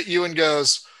looks at you and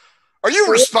goes, "Are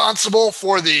you responsible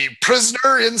for the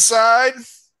prisoner inside?"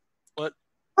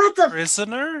 What the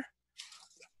prisoner?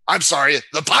 I'm sorry,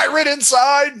 the pirate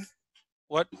inside?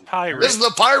 What pirate? Is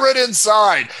the pirate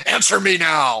inside? Answer me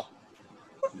now.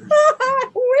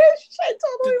 I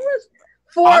totally wish.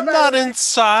 I'm not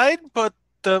inside, but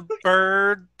the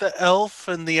bird, the elf,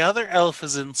 and the other elf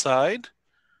is inside.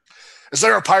 Is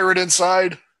there a pirate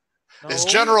inside? No. Is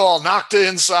General Nocta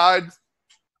inside?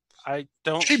 I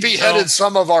don't. She beheaded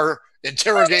some of our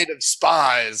interrogative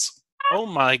spies. Oh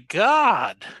my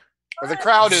god. The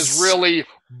crowd is really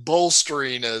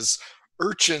bolstering as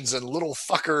urchins and little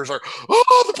fuckers are,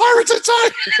 "Oh, the pirate's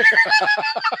inside!"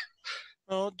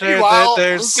 Oh,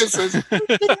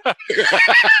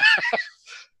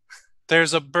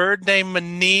 there's a bird named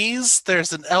Maniz,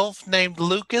 there's an elf named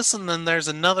Lucas, and then there's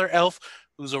another elf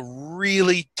who's a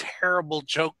really terrible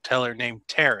joke teller named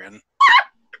Terran.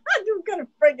 I'm gonna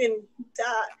friggin'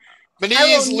 die.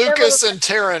 Maniz, Lucas, and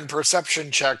Terran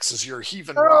perception checks as you're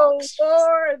heaving rocks.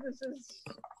 Lord, this is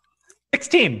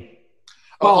 16.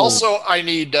 Also, I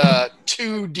need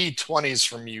 2 D20s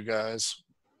from you guys.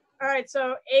 all right.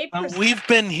 So 8%. We've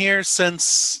been here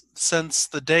since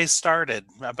the day started,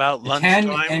 about lunchtime.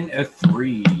 10 and a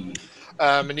 3.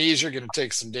 Maniz, you're going to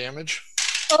take some damage.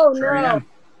 Oh Sure no! am.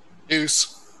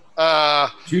 Deuce.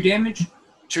 2 damage.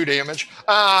 2 damage.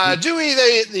 Dewey,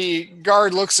 the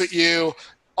guard looks at you.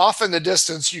 Off in the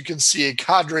distance, you can see a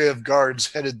cadre of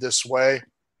guards headed this way.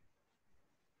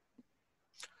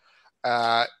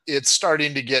 It's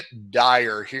starting to get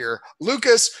dire here.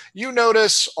 Lucas, you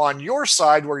notice on your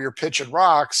side where you're pitching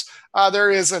rocks, there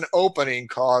is an opening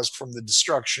caused from the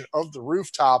destruction of the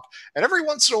rooftop. And every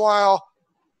once in a while,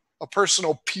 a person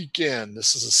will peek in.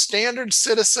 This is a standard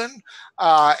citizen.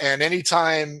 And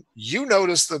anytime you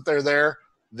notice that they're there,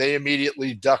 they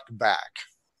immediately duck back.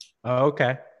 Oh,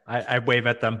 okay. I wave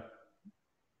at them.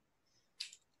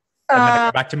 And then I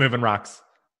go back to moving rocks.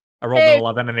 I rolled an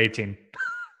 11 and 18.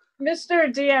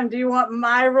 Mr. DM, do you want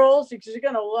my rolls? Because you're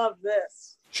gonna love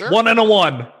this. Sure. 1 and a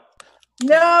 1.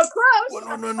 No, close.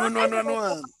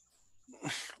 No.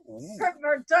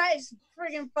 Her dice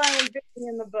friggin' finally bit me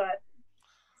in the butt.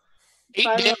 8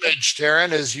 damage,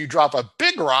 Terran, as you drop a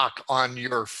big rock on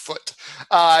your foot.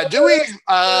 Dewey,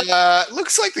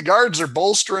 looks like the guards are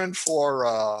bolstering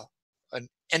for an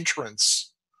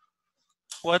entrance.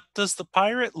 What does the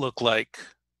pirate look like?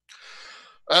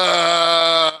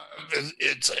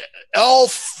 It's an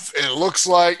elf, it looks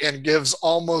like, and gives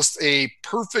almost a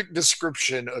perfect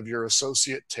description of your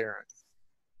associate Terran.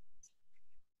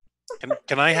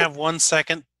 Can I have 1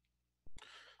 second?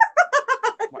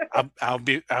 I'll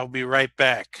be right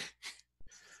back,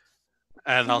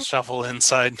 and I'll shuffle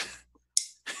inside.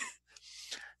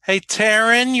 Hey,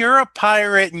 Terran, you're a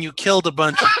pirate, and you killed a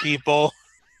bunch of people.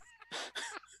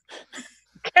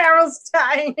 Carol's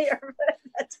dying here.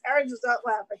 Terran just not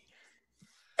laughing.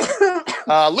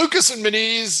 Lucas and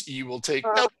Maniz, you will take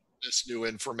note of this new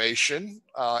information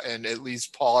and at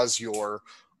least pause your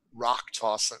rock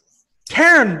tossing.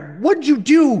 Terran, what'd you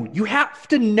do? You have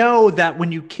to know that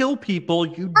when you kill people,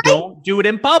 you don't do it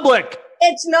in public.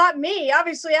 It's not me.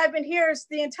 Obviously, I've been here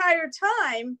the entire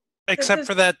time. Except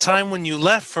for that time when you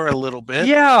left for a little bit.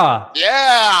 Yeah.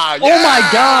 Yeah. Oh my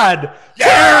God.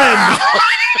 Yeah. Terran.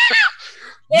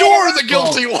 You're the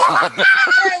guilty one.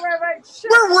 Right.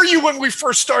 Where were you when we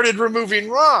first started removing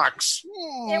rocks?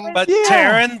 But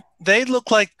Terran, they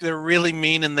look like they're really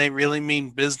mean and they really mean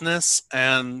business,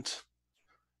 and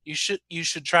you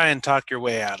should try and talk your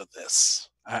way out of this.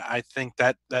 I think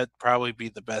that'd probably be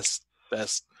the best.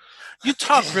 You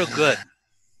talk real good.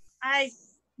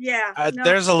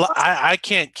 There's a lot. I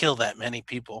can't kill that many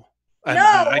people. And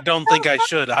I don't think I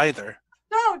should either.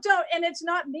 No, don't. And it's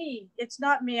not me. It's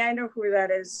not me. I know who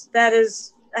that is.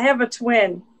 I have a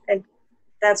twin, and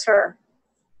that's her.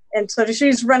 And so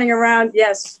she's running around.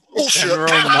 Yes.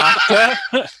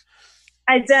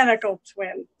 Identical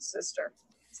twin sister.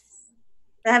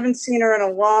 I haven't seen her in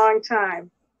a long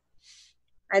time.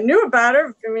 I knew about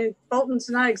her. I mean, Bolton's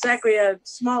not exactly a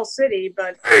small city,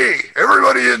 but... Hey,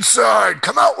 everybody inside,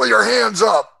 come out with your hands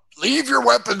up. Leave your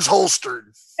weapons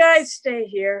holstered. Guys, stay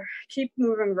here. Keep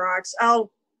moving rocks.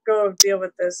 I'll go deal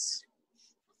with this.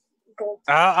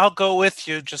 I'll go with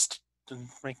you just to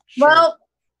make sure. Well,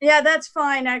 Yeah, that's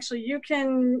fine. Actually, you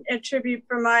can attribute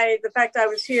for the fact I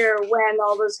was here when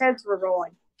all those heads were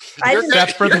rolling.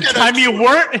 Except for the time you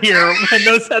weren't here when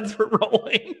those heads were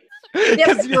rolling,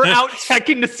 because you were out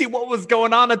checking to see what was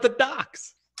going on at the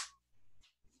docks.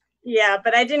 Yeah,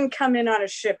 but I didn't come in on a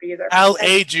ship either. I'll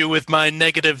aid you with my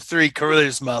 -3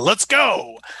 charisma. Let's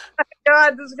go. Oh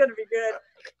God, this is gonna be good.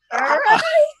 All right.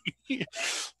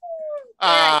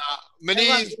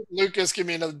 Mini, Lucas, give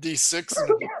me another D6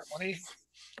 and a D20.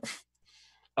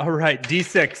 All right,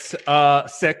 D6,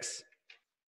 6,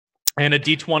 and a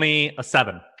D20, a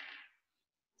 7.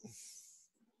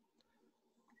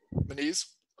 Minis?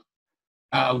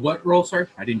 What roll, sir?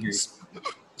 I didn't hear you.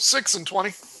 6 and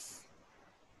 20.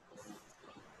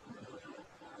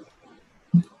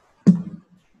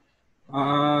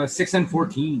 Uh, 6 and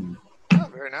 14. Oh,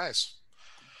 very nice.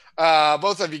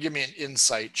 Both of you give me an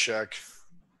insight check,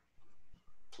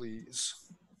 please.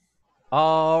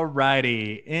 All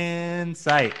righty,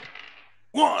 insight.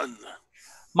 1.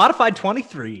 Modified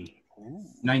 23. Ooh.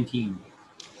 19.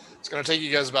 It's going to take you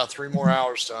guys about 3 more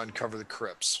hours to uncover the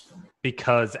crypts.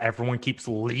 Because everyone keeps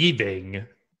leaving.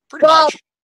 Pretty much.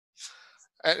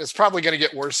 And it's probably going to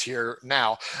get worse here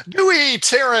now. Dewey,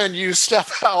 Taryn, you step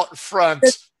out front,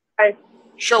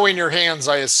 showing your hands,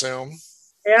 I assume.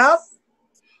 Yep.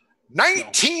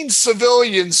 19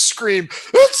 civilians scream,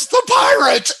 "It's the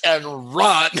pirate!" and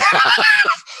run.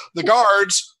 The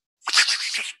guards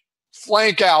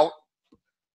flank out,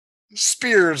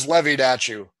 spears levied at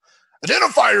you.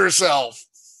 Identify yourself.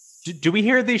 Do we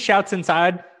hear these shouts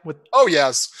inside? Oh,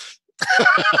 yes.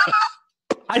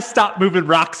 I stop moving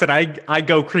rocks and I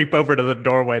go creep over to the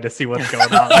doorway to see what's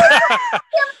going on.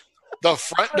 The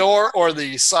front door or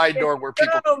the side door where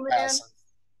people can pass?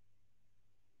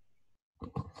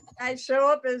 I show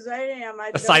up as I am.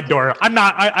 The side door. I'm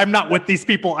not with these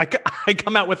people. I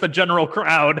come out with a general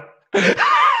crowd, and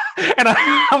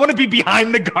I want to be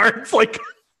behind the guards. Like,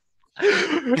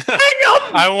 hang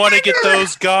up! I want to get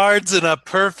those guards in a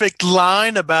perfect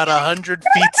line, about 100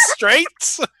 feet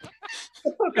straight.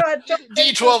 Oh God!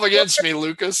 D12 against me,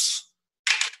 Lucas.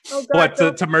 Oh God!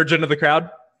 What to merge into the crowd?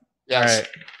 Yes. All right.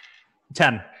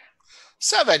 10.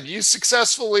 7. You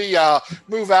successfully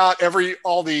move out.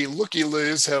 All the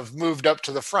looky-loos have moved up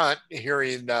to the front,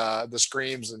 hearing the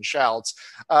screams and shouts.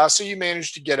 So you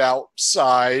manage to get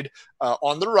outside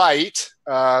on the right.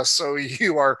 So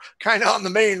you are kind of on the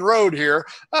main road here,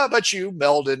 but you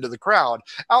meld into the crowd.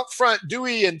 Out front,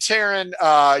 Dewey and Taryn,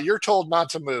 you're told not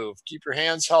to move. Keep your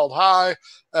hands held high.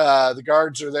 The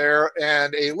guards are there,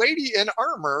 and a lady in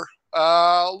armor,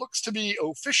 looks to be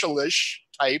officialish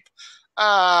type,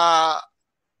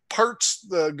 parts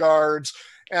the guards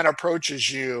and approaches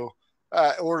you,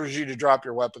 orders you to drop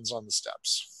your weapons on the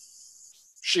steps.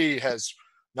 She has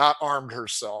not armed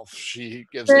herself. She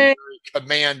gives a very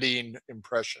commanding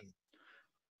impression.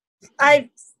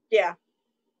 Yeah,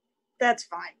 that's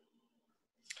fine.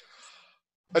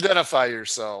 Identify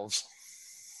yourselves.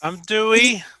 I'm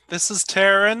Dewey. This is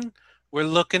Taryn. We're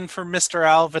looking for Mr.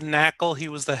 Alvin Knackle. He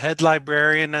was the head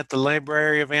librarian at the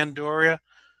Library of Andoria.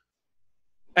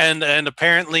 And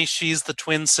apparently she's the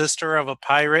twin sister of a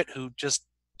pirate who just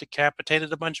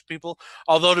decapitated a bunch of people.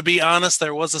 Although, to be honest,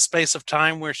 there was a space of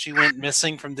time where she went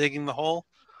missing from digging the hole.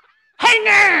 Hey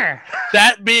there!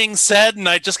 That being said, and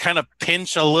I just kind of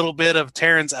pinch a little bit of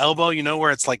Taryn's elbow, you know,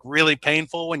 where it's like really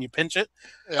painful when you pinch it.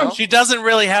 Yeah. She doesn't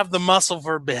really have the muscle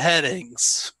for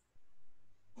beheadings.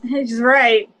 He's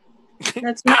right.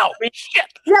 That's Ow! Shit!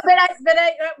 Yeah, but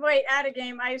I wait, out of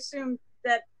game. I assumed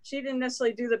that she didn't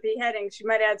necessarily do the beheading. She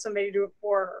might have had somebody do it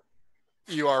for her.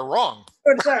 You are wrong.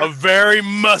 A very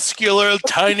muscular,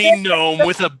 tiny gnome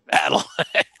with a battle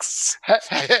axe.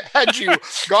 Had you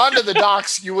gone to the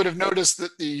docks, you would have noticed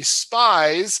that the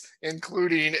spies,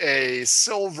 including a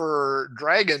silver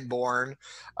dragonborn,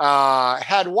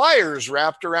 had wires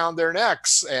wrapped around their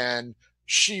necks, and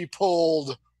she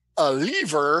pulled a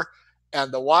lever,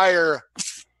 and the wire...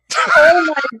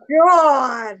 Oh my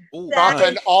God!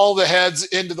 Dropping all the heads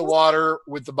into the water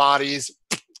with the bodies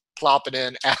plopping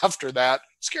in after that,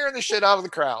 scaring the shit out of the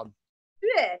crowd.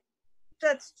 Shit.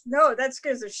 That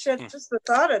scares the shit. Just the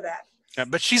thought of that. Yeah,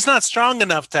 but she's not strong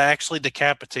enough to actually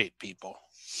decapitate people.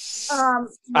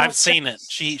 I've seen it.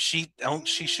 She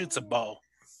shoots a bow.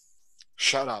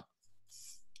 Shut up.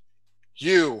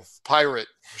 You, pirate,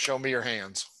 show me your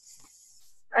hands.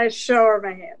 I show her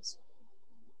my hands.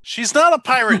 She's not a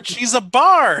pirate. She's a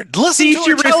bard. Listen See, to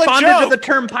she her tell a responded joke. to the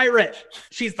term pirate.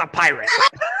 She's the pirate.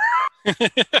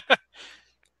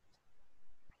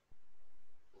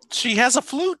 She has a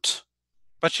flute,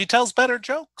 but she tells better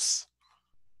jokes.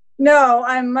 No,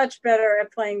 I'm much better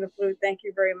at playing the flute. Thank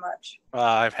you very much.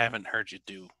 I haven't heard you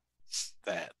do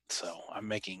that, so I'm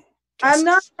making guesses. I'm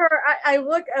not her. I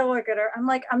look at her. I'm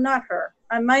like, I'm not her.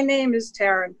 My name is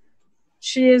Taryn.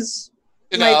 She is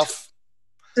Enough.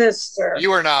 My sister.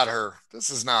 You are not her. This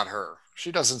is not her.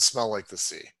 She doesn't smell like the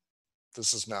sea.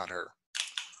 This is not her.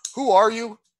 Who are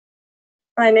you?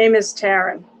 My name is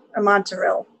Taryn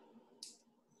Amonteril.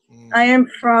 I am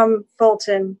from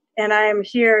Fulton, and I am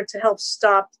here to help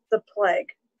stop the plague.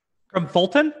 From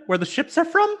Fulton, where the ships are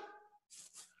from?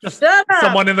 Just Shut up.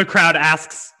 Someone in the crowd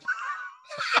asks.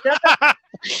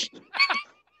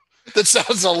 That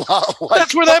sounds a lot like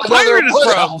That's where that pirate is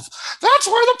from. That's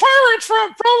where the pirate's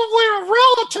from. Probably a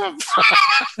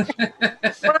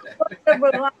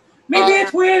relative. Maybe a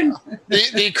twin.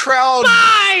 The crowd.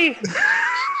 Bye!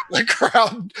 The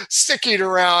crowd sticking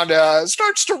around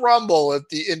starts to rumble at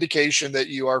the indication that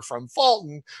you are from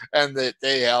Fulton and that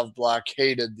they have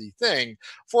blockaded the thing.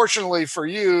 Fortunately for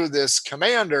you, this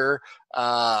commander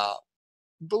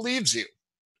believes you.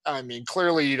 I mean,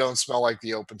 clearly you don't smell like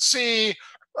the open sea.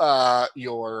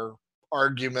 Your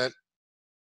argument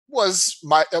was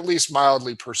at least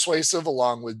mildly persuasive,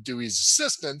 along with Dewey's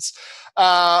assistance.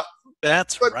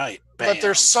 That's right. Bam. But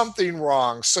there's something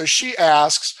wrong. So she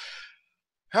asks,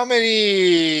 how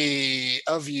many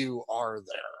of you are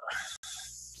there?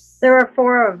 There are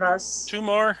 4 of us. 2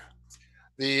 more?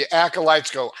 The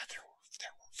acolytes go,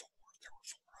 there were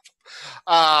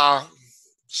 4 of them.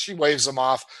 She waves them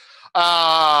off.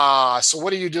 So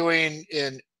what are you doing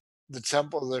in the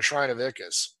temple of the Shrine of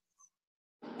Ickes?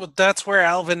 Well, that's where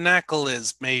Alvin Knackle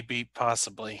is, maybe,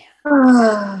 possibly.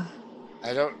 I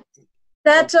don't...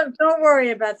 Don't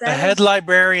worry about that. The head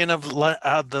librarian of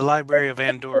the Library of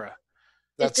Andorra.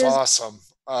 That's awesome.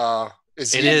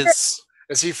 Is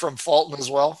he from Fulton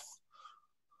as well?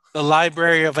 The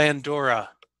Library of Andorra.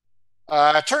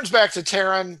 Turns back to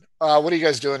Taryn. What are you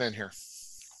guys doing in here?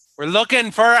 We're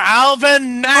looking for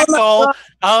Alvin Knackle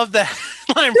of the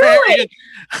librarian.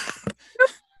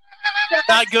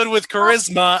 Not good with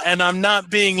charisma, and I'm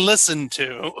not being listened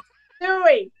to.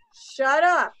 Dewey, shut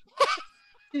up.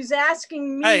 She's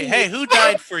asking me. Hey, who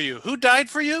died for you? Who died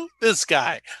for you? This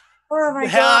guy. Oh my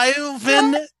God.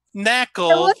 Alvin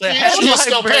Knackle, the head She's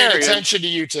still paying librarian. attention to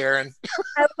you, Taryn.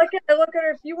 I look at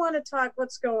her. If you want to talk,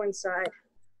 let's go inside.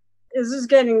 This is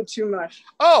getting too much.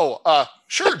 Oh,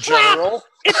 sure, General.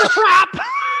 It's a trap!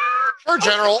 Sure,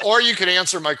 General. Or you could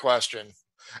answer my question.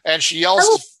 And she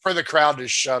yells for the crowd to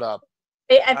shut up.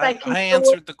 I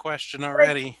answered the question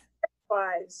already.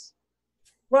 Wise.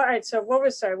 Well, all right. So what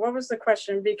was the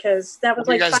question? Because that was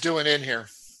what are like you guys doing in here?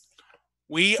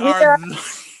 We are.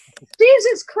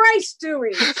 Jesus Christ,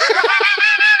 Dewey.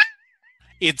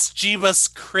 It's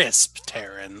Jeebus Crisp,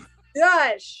 Taryn.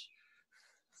 Gosh.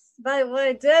 By the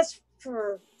way, that's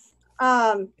for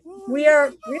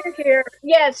we're here.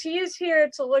 Yes, he is here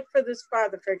to look for this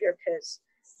father figure of his.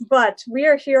 But we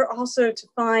are here also to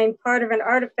find part of an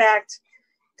artifact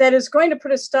that is going to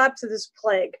put a stop to this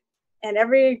plague and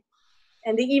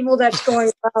the evil that's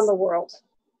going around the world.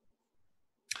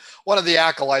 One of the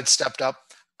acolytes stepped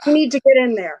up. We need to get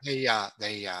in there. They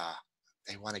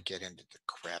want to get into the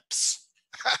crypts.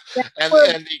 and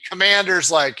the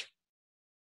commander's like,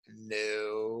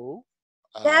 no.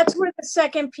 That's where the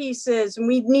second piece is, and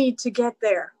we need to get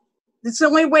there. It's the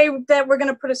only way that we're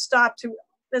going to put a stop to,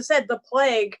 as I said, the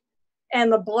plague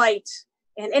and the blight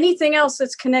and anything else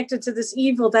that's connected to this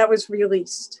evil that was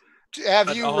released.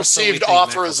 Have you received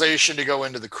authorization to go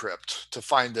into the crypt to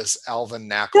find this Alvin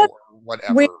Knackle or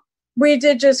whatever? We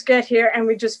did just get here, and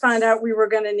we just found out we were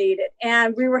going to need it.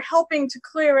 And we were helping to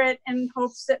clear it in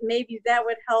hopes that maybe that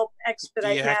would help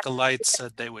expedite. The acolytes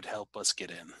said they would help us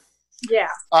get in. Yeah.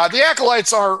 The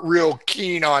acolytes aren't real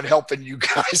keen on helping you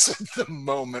guys at the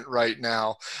moment right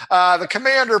now. The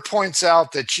commander points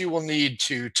out that you will need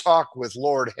to talk with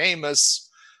Lord Hamus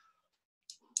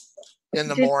in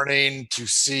the morning to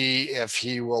see if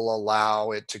he will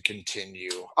allow it to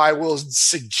continue. I will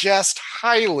suggest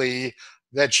highly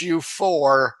that you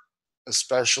 4,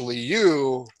 especially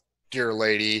you, dear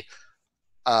lady,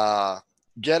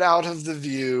 get out of the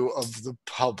view of the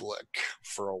public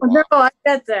for a while. No, I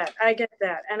get that.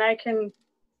 And I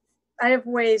have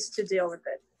ways to deal with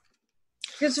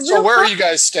it. So where are you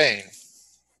guys staying?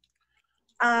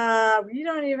 We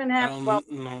don't even have.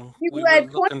 No. Do I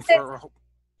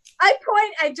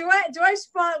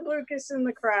spot Lucas in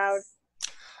the crowd?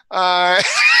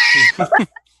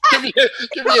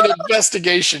 Give me an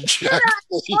investigation check,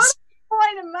 please.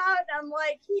 Point him out. I'm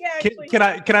like, he actually.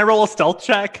 Can I roll a stealth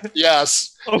check?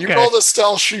 Yes. Okay. You roll the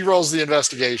stealth. She rolls the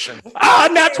investigation.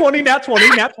 Nat 20. You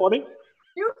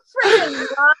freaking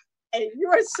lie. Hey, you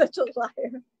are such a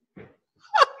liar.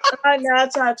 No,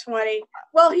 it's not 20.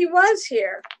 Well, he was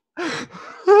here. He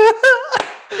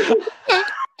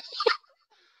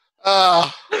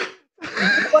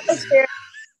was here.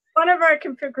 One of our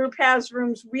group has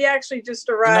rooms. We actually just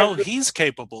arrived. No, he's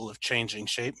capable of changing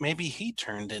shape. Maybe he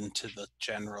turned into the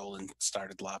general and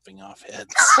started lopping off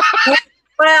heads.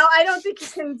 Well, I don't think you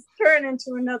can turn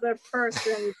into another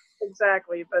person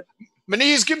exactly, but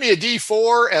Maniz, give me a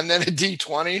D4 and then a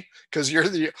D20 because you're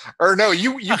the. Or no,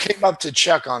 you came up to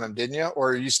check on him, didn't you?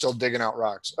 Or are you still digging out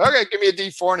rocks? Okay, give me a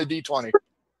D4 and a D20.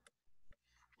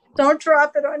 don't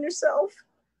drop it on yourself.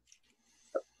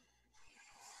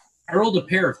 I rolled a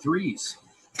pair of 3s.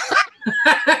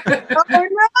 Oh, no!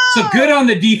 So good on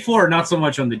the D4, not so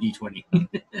much on the D20.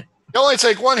 You only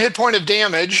take 1 hit point of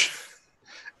damage,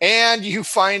 and you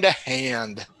find a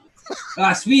hand.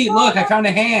 Ah, sweet! Look, I found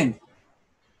a hand.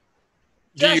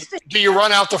 Do you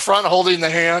run out the front holding the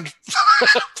hand?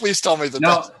 Please tell me that.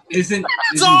 No, isn't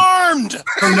armed.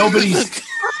 For nobody's.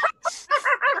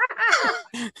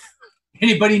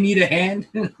 Anybody need a hand?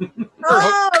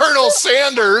 Colonel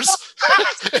Sanders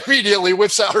immediately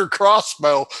whips out her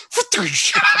crossbow.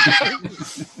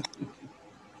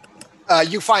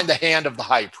 You find the hand of the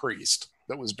high priest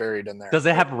that was buried in there. Does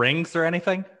it have rings or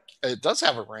anything? It does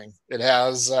have a ring. It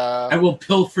has. I will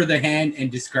pilfer the hand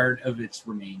and discard of its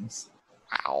remains.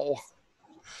 Ow.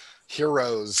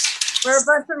 Heroes. We're a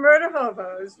bunch of murder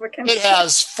hobos. What can It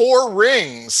has 4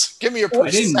 rings. Give me a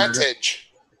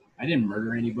percentage. I didn't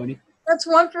murder anybody. That's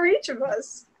 1 for each of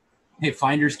us. Hey,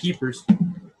 finders keepers.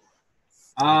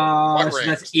 So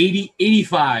that's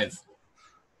 85.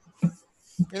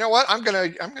 You know what? I'm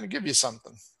gonna give you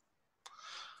something.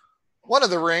 One of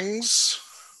the rings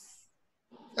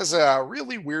has a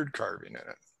really weird carving in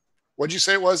it. What'd you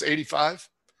say it was? 85?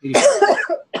 85.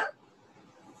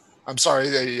 I'm sorry,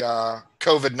 the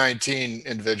COVID-19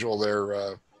 individual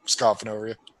there scoffing over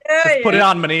you. Just put it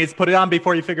on, Maniz. Put it on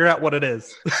before you figure out what it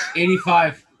is.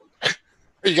 85.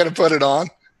 Are you gonna put it on?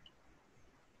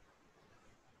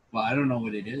 Well, I don't know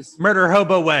what it is. Murder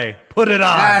hobo way. Put it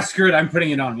on. Screw it. I'm putting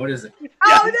it on. What is it?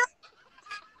 Oh, no.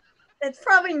 It's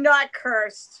probably not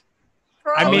cursed.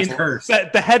 I mean, cursed.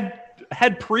 the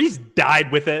head priest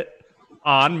died with it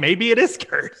on. Maybe it is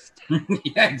cursed.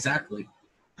 Yeah, exactly.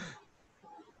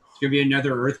 It's gonna be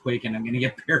another earthquake, and I'm gonna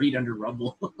get buried under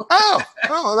rubble.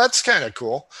 oh, that's kind of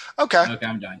cool. Okay. Okay,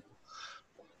 I'm done.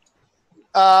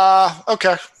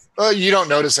 Okay. You don't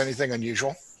notice anything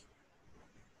unusual.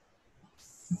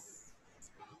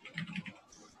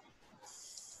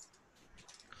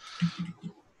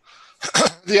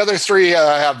 The other 3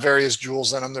 have various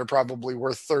jewels in them. They're probably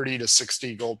worth 30 to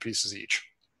 60 gold pieces each.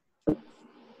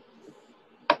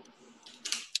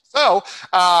 So,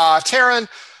 Taryn,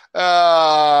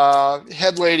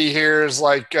 head lady here is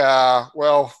like,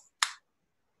 well,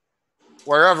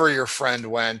 wherever your friend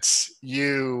went,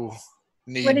 you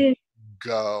need to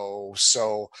go.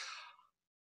 So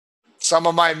some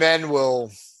of my men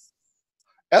will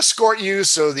escort you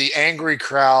so the angry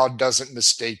crowd doesn't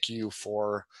mistake you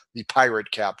for the pirate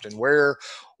captain.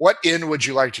 What inn would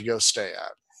you like to go stay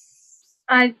at?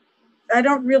 I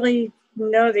don't really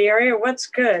know the area. What's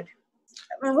good?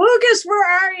 Lucas, where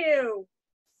are you?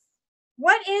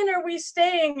 What inn are we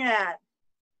staying at?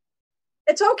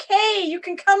 It's okay. You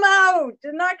can come out.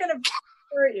 They're not going to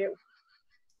hurt you.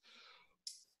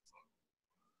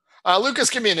 Lucas,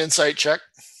 give me an insight check.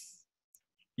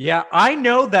 Yeah, I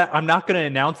know that I'm not going to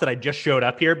announce that I just showed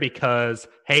up here because,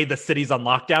 hey, the city's on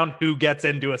lockdown. Who gets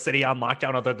into a city on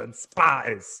lockdown other than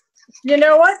spies? You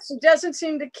know what? She doesn't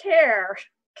seem to care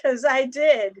because I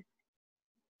did.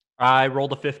 I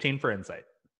rolled a 15 for insight.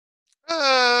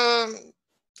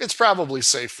 It's probably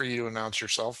safe for you to announce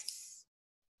yourself.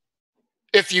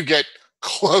 If you get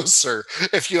closer,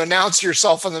 if you announce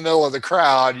yourself in the middle of the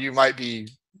crowd, you might be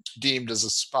deemed as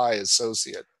a spy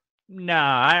associate.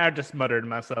 Nah, I just muttered to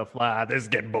myself, this is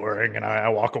getting boring, and I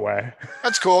walk away.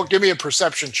 That's cool. Give me a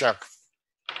perception check.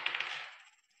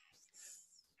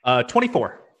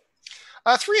 24.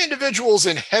 3 individuals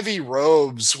in heavy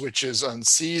robes, which is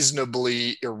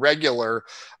unseasonably irregular,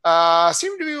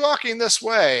 seem to be walking this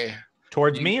way.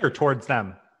 Towards me or towards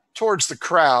them? Towards the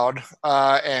crowd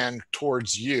and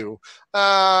towards you.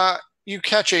 You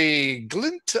catch a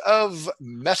glint of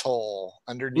metal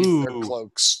underneath their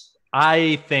cloaks.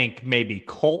 I think maybe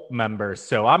cult members,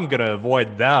 so I'm going to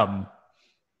avoid them.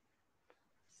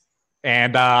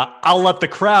 And I'll let the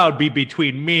crowd be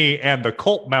between me and the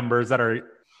cult members that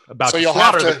are about to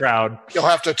slaughter the crowd. You'll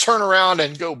have to turn around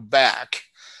and go back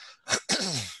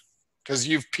because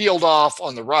you've peeled off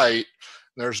on the right.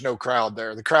 There's no crowd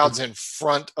there. The crowd's in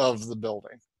front of the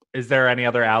building. Is there any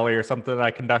other alley or something that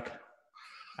I can duck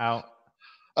out?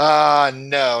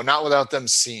 No, not without them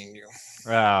seeing you.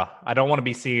 I don't want to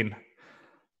be seen.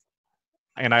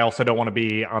 And I also don't want to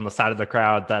be on the side of the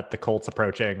crowd that the cult's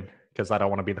approaching because I don't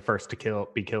want to be the first to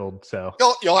be killed. So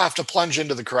you'll have to plunge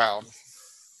into the crowd.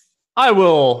 I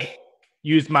will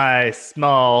use my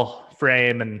small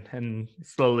frame and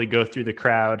slowly go through the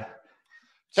crowd.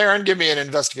 Taryn, give me an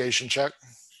investigation check.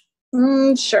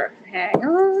 Sure. Hang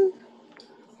on.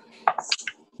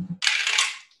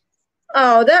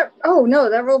 Oh no,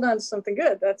 that rolled on something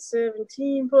good. That's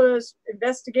 17 plus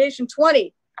investigation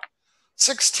 20.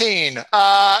 16.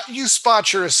 You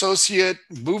spot your associate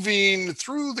moving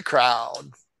through the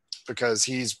crowd because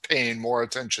he's paying more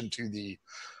attention to the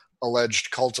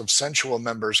alleged cult of sensual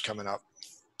members coming up.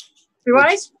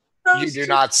 You do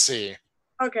not see.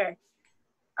 Okay.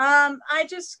 I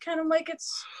just kind of like I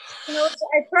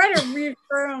try to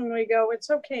reassure him when we go, it's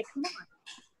okay, come on.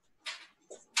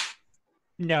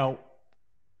 No.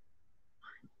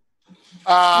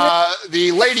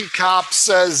 The lady cop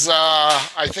says,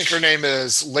 I think her name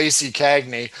is Lacey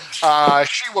Cagney.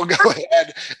 She will go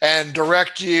ahead and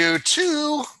direct you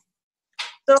to...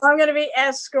 So I'm going to be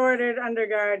escorted under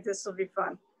guard. This will be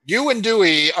fun. You and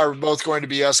Dewey are both going to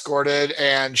be escorted,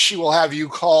 and she will have you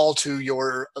call to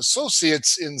your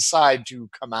associates inside to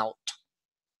come out.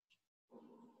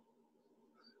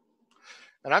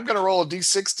 And I'm going to roll a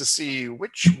d6 to see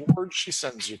which ward she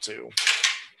sends you to.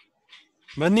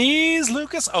 Manise,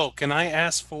 Lucas. Oh, can I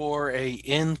ask for a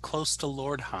inn close to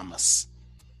Lord Hamas?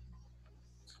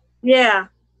 Yeah,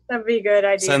 that'd be a good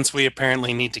idea. Since we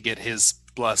apparently need to get his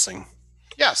blessing.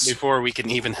 Yes. Before we can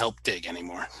even help dig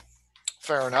anymore.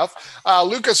 Fair enough.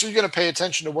 Lucas, are you going to pay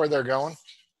attention to where they're going?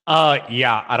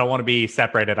 Yeah, I don't want to be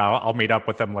separated. I'll meet up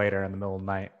with them later in the middle of the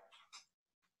night.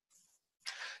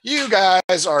 You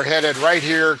guys are headed right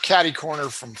here, catty corner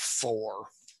from 4.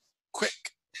 Quick.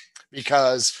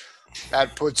 Because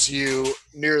that puts you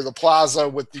near the plaza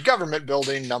with the government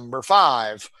building number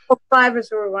 5. Oh, 5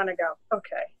 is where we want to go.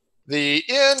 Okay. The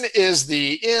inn is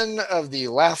the Inn of the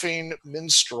Laughing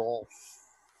Minstrel.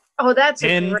 Oh, that's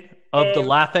Inn of the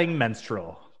Laughing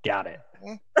Minstrel. Got it.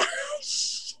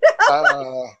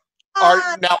 Are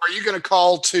you going to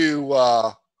call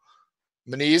to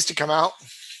Manise to come out?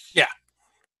 Yeah.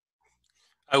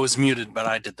 I was muted, but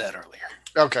I did that earlier.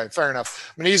 Okay, fair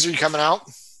enough. Manise, are you coming out?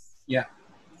 Yeah.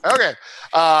 Okay.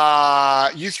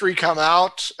 You 3 come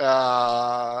out.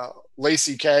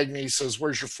 Lacey Cagney says,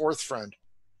 where's your 4th friend?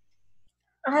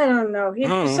 I don't know.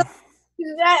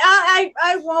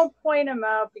 I won't point him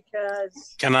out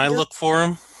because... Can I look for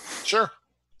him? Sure.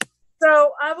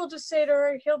 So I will just say to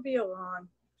her, he'll be along.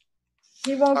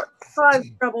 He won't cause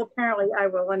trouble. Apparently, I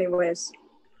will anyways.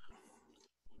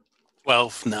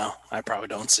 Well, no. I probably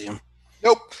don't see him.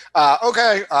 Nope.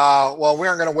 Okay. Well, we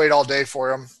aren't going to wait all day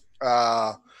for him.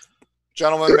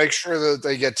 Gentlemen, make sure that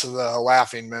they get to the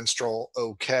Laughing Minstrel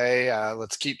okay.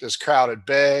 Let's keep this crowd at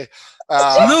bay.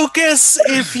 Lucas,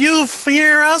 if you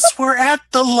fear us, we're at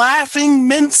the Laughing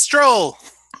Minstrel.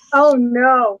 Oh,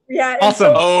 no. Yeah.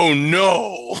 Awesome. Oh,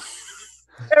 no.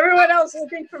 Everyone else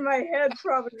looking for my head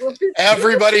probably will be.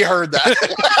 Everybody heard that.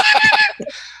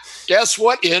 Guess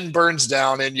what inn burns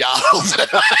down in Yottle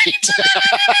tonight?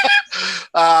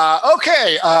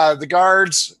 Okay, the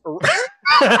guards.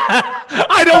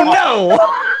 I don't know.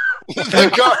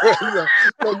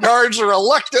 The guards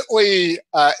reluctantly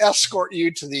escort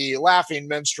you to the Laughing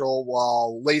Minstrel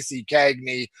while Lacey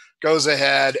Cagney goes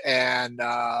ahead and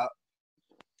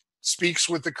speaks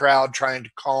with the crowd, trying to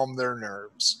calm their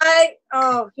nerves.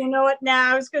 You know what?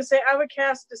 Now I was going to say I would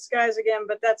cast disguise again,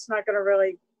 but that's not going to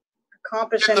really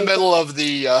accomplish anything. In the middle of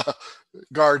the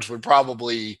guards would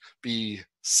probably be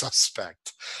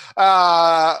suspect.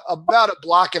 About a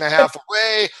block and a half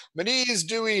away, Manise,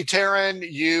 Dewey,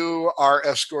 Taryn, you are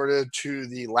escorted to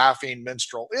the Laughing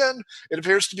Minstrel Inn. It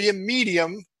appears to be a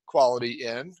medium quality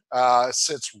inn.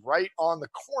 Sits right on the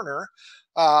corner,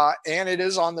 and it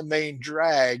is on the main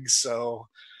drag. So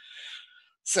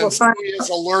since Dewey has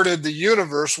alerted the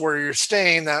universe where you're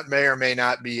staying, that may or may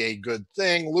not be a good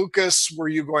thing. Lucas, were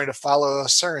you going to follow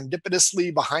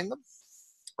serendipitously behind them?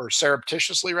 Or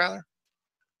surreptitiously, rather?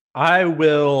 I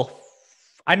will.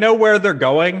 I know where they're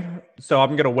going, so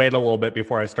I'm going to wait a little bit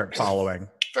before I start following.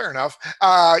 Fair enough.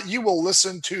 You will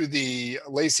listen to the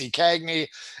Lacey Cagney,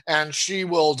 and she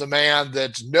will demand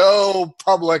that no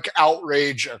public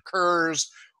outrage occurs,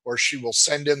 or she will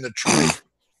send in the truth.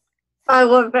 I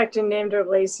love the fact you named her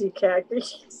Lacey Cagney.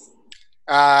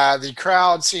 The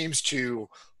crowd seems to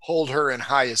hold her in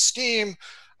high esteem,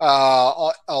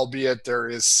 albeit there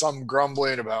is some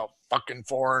grumbling about fucking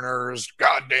foreigners,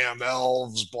 goddamn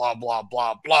elves, blah, blah,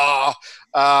 blah, blah.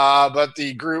 But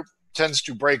the group tends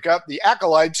to break up. The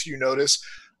acolytes, you notice,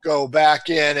 go back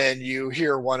in, and you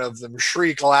hear one of them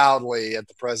shriek loudly at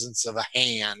the presence of a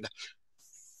hand.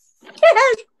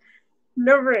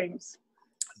 No rings.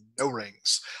 No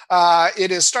rings.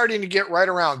 It is starting to get right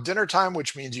around dinner time,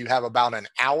 which means you have about an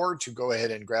hour to go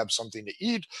ahead and grab something to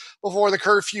eat before the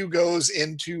curfew goes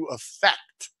into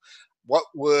effect. What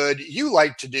would you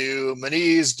like to do,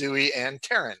 Maniz, Dewey, and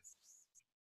Taryn?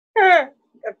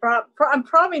 I'm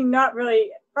probably not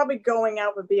really. Probably going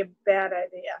out would be a bad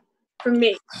idea for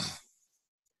me.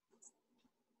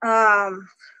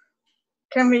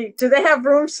 Can we? Do they have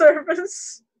room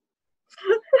service?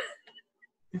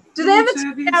 Do they have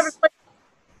a?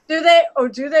 Do they? Oh,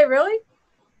 do they really?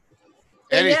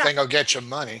 Anything will get you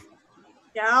money.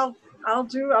 Yeah, I'll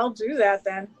do that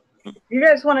then. If you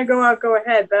guys want to go out, go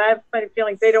ahead. But I have a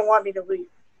feeling they don't want me to leave.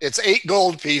 It's 8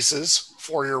 gold pieces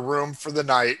for your room for the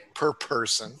night per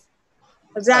person.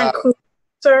 Does that include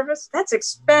service? That's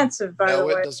expensive, by the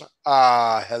way. No, it doesn't.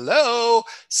 Hello,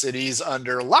 city's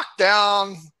under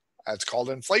lockdown. That's called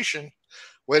inflation.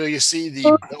 Wait till you see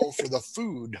the bill for the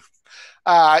food.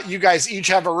 You guys each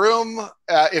have a room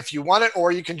if you want it,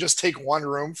 or you can just take one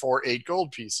room for 8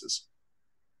 gold pieces.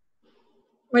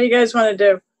 What do you guys want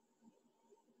to do?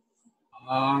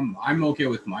 I'm okay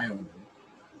with my own room.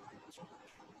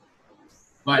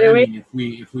 But I mean,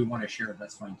 if we want to share it,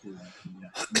 that's fine too.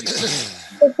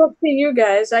 It's up to you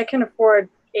guys. I can afford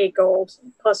 8 gold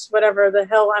plus whatever the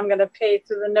hell I'm going to pay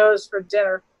through the nose for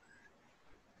dinner.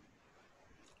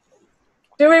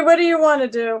 Dewey, what do you want to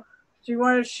do? Do you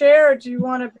want to share, or do you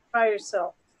want to be by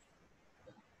yourself?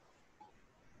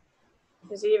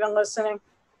 Is he even listening?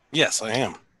 Yes, I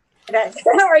am.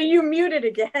 Are you muted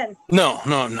again? No,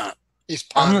 I'm not. He's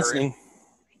pondering. I'm listening.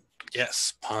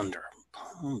 Yes, ponder.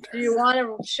 Do you want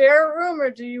to share a room,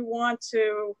 or do you want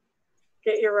to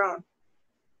get your own?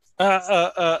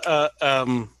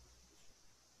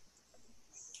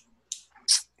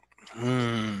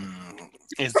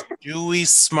 Is Dewey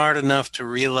smart enough to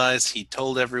realize he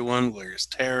told everyone where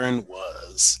Taryn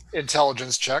was?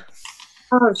 Intelligence check.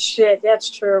 Oh shit, that's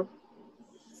true.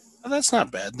 Oh, that's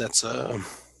not bad. That's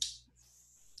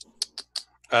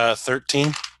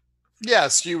 13.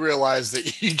 Yes, you realize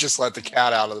that you just let the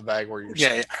cat out of the bag where you're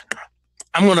yeah.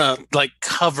 I'm gonna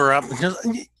cover up.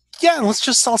 Yeah, let's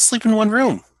just all sleep in one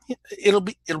room. It'll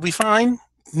be fine.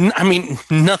 I mean,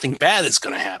 nothing bad is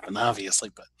gonna happen, obviously,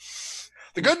 but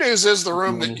the good news is the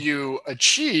room that you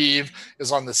achieve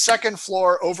is on the 2nd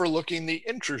floor overlooking the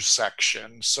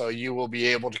intersection. So you will be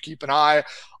able to keep an eye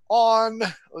on,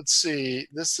 let's see,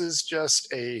 this is just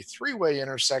a 3-way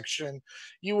intersection.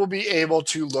 You will be able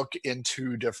to look in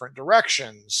 2 different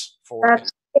directions for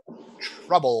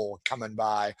trouble coming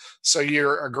by. So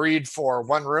you're agreed for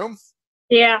 1 room?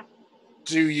 Yeah.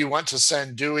 Do you want to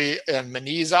send Dewey and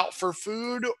Maniz out for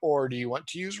food, or do you want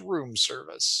to use room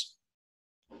service?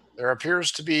 There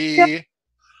appears to be...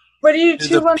 What do you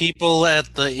do the people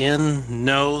at the inn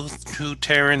know who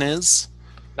Taryn is?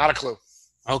 Not a clue.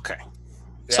 Okay.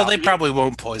 Yeah. So they probably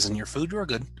won't poison your food. You're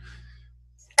good.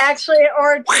 Actually,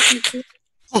 or...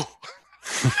 yeah,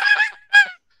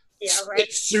 right.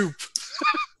 It's soup.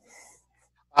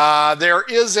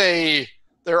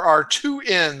 There are 2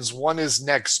 inns. One is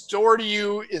next door to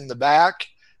you in the back,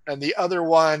 and the other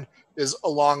one is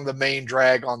along the main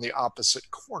drag on the opposite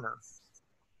corner.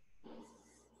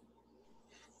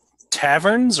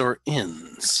 Taverns or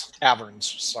inns?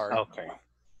 Taverns, sorry. Okay.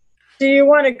 Do you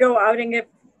want to go outing it?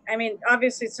 I mean,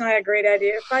 obviously it's not a great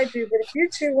idea if I do, but if you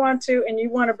 2 want to and you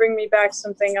want to bring me back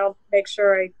something, I'll make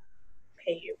sure I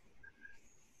pay you.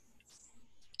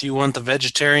 Do you want the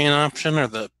vegetarian option or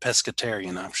the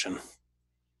pescatarian option?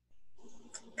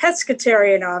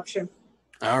 Pescatarian option.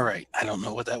 All right. I don't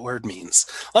know what that word means.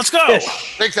 Let's go. I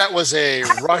think that was a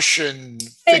Russian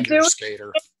figure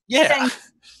skater. Yeah.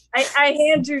 I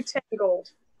hand you 10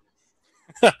 gold.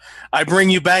 I bring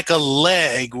you back a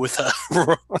leg with a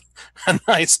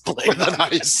nice blade. With a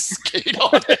nice skate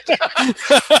on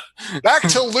it. Back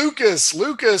to Lucas.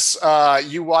 Lucas,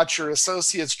 you watch your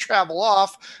associates travel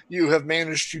off. You have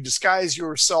managed to disguise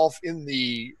yourself in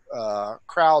the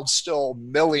crowd still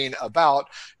milling about.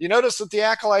 You notice that the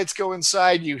acolytes go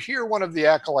inside. You hear one of the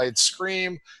acolytes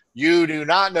scream. You do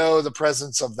not know the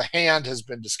presence of the hand has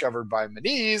been discovered by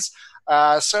Maniz,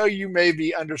 so you may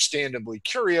be understandably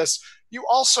curious. You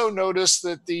also notice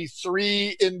that the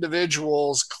 3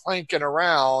 individuals clanking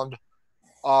around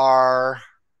are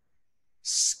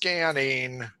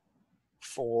scanning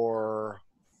for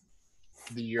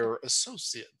your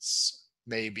associates,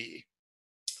 maybe.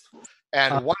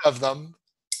 And one of them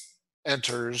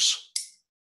enters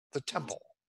the temple.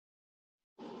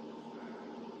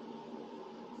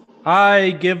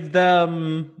 I give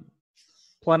them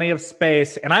plenty of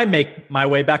space, and I make my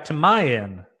way back to my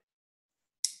inn.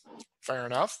 Fair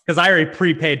enough. Because I already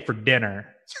prepaid for dinner.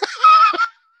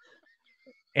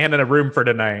 And in a room for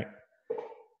tonight.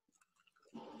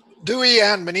 Dewey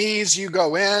and Manise, you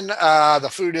go in. The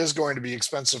food is going to be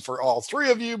expensive for all three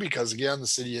of you because, again, the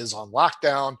city is on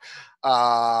lockdown.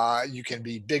 You can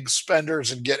be big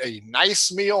spenders and get a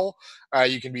nice meal.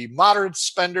 You can be moderate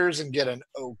spenders and get an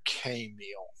okay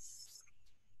meal.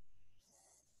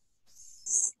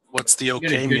 What's the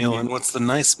okay meal and what's the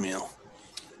nice meal?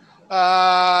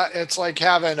 It's like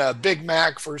having a Big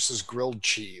Mac versus grilled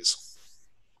cheese.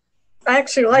 I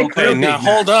actually like grilled now Big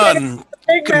hold Mac. on.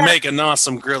 You can make an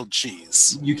awesome grilled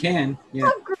cheese. You can. Yeah. I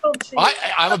love grilled cheese.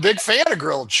 I'm a big fan of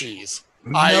grilled cheese.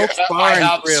 Milk I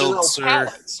have grilled, sir.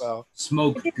 Palate, so.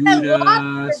 Smoked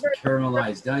Gouda,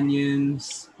 caramelized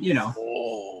onions, you know.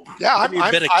 Oh. Yeah, Maybe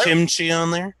a bit of kimchi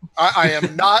on there. I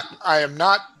am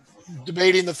not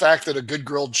debating the fact that a good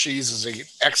grilled cheese is an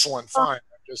excellent find.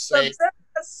 I'm just saying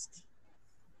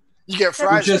you get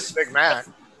fries with Big Mac.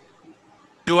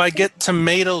 Do I get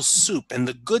tomato soup and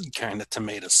the good kind of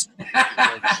tomato soup?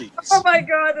 Oh my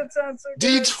god, that sounds so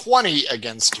good. D20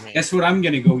 against me. Guess what I'm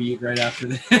going to go eat right after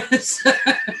this?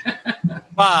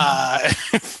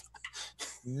 5.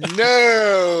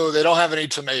 No, they don't have any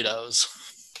tomatoes.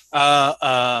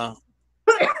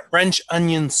 French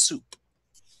onion soup.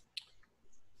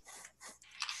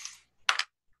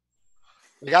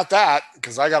 We got that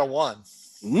because I got a 1.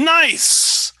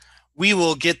 Nice. We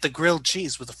will get the grilled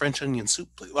cheese with the French onion soup,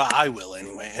 please. Well, I will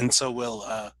anyway, and so will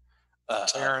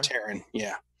Taryn.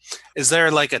 Yeah. Is there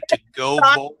like a to-go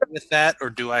bowl with that, or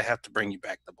do I have to bring you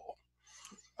back the bowl?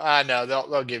 No,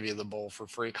 they'll give you the bowl for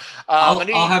free. I'll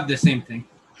have the same thing.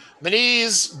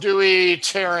 Manise, Dewey,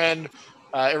 Taryn,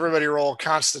 everybody roll a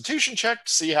Constitution check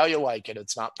to see how you like it.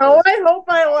 It's not. Oh, I hope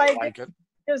I like it.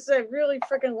 Because I really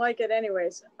freaking like it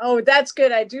anyways. Oh, that's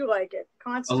good. I do like it.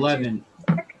 Constitution. 11.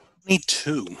 Me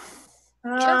too.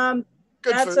 Good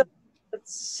that's food.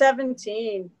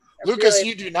 17. Lucas,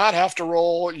 you do not have to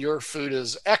roll. Your food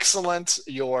is excellent.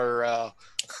 Your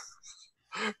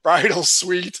bridal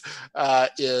suite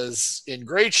is in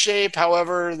great shape.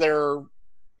 However, there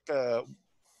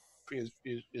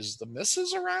is the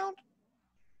missus around?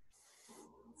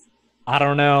 I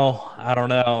don't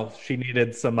know. She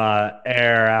needed some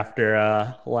air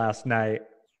after last night.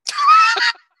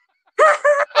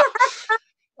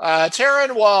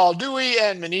 Taryn, while Dewey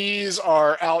and Manise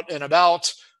are out and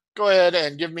about, go ahead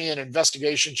and give me an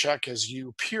investigation check as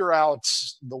you peer out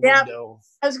the window.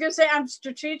 I was going to say, I'm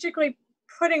strategically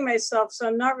putting myself so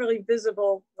I'm not really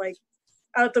visible, like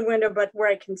out the window, but where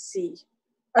I can see.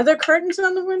 Are there curtains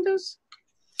on the windows?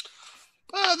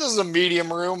 This is a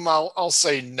medium room. I'll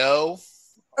say no.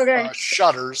 Okay.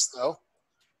 Shutters, though.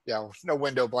 Yeah, no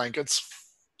window blankets.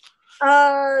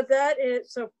 That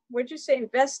is, so what'd you say?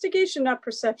 Investigation, not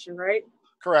perception, right?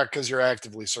 Correct, because you're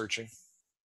actively searching.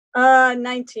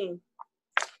 19.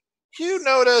 You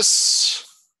notice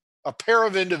a pair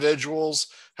of individuals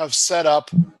have set up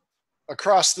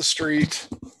across the street,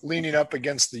 leaning up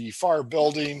against the far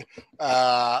building.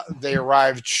 They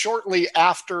arrived shortly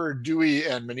after Dewey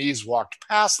and Manise walked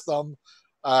past them,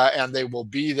 and they will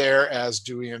be there as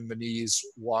Dewey and Manise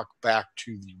walk back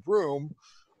to the room.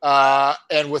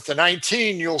 And with the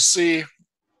 19, you'll see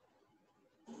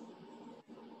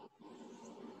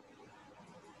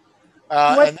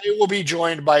and they will be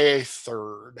joined by a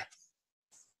third.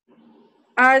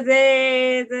 Are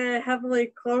they the heavily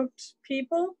cloaked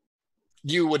people?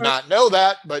 You would not know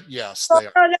that, but yes, they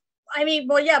are. No. I mean,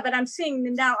 well, yeah, but I'm seeing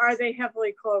them now. Are they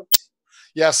heavily cloaked?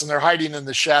 Yes, and they're hiding in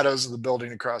the shadows of the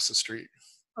building across the street.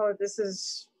 Oh, this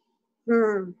is...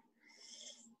 Well,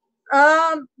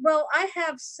 I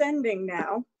have sending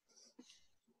now.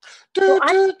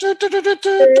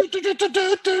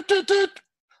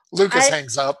 Lucas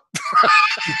hangs up.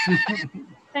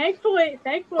 Thankfully.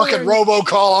 Fucking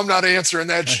robocall. I'm not answering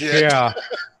that shit. Yeah.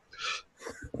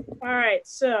 All right,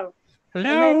 so.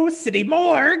 Hello, City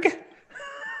Morgue.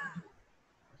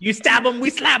 You stab him, we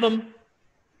slap him.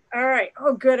 All right.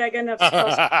 Oh, good. I got enough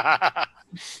spells.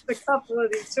 A couple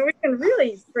of these, so we can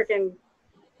really freaking.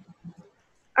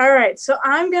 All right, so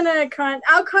I'm gonna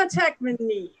I'll contact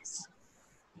Manise,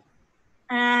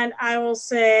 and I will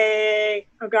say,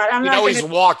 "Oh God, I'm not." He's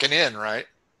walking in, right?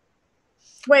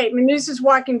 Wait, Manise is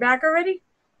walking back already?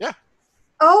 Yeah.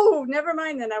 Oh, never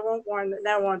mind. Then I won't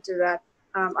I won't do that.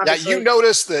 Yeah, you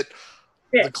notice that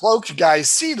the cloaked guys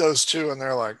see those two, and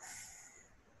they're like,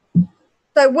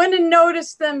 So I wouldn't have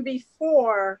noticed them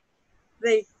before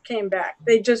they came back.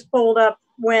 They just pulled up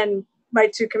when my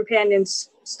two companions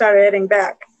started heading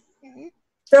back.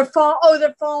 They're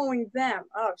following them.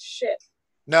 Oh shit.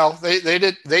 No, they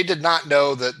did not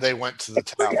know that they went to the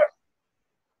tower.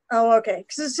 Oh, okay.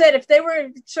 Because it said if they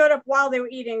showed up while they were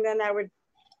eating, then I would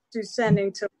do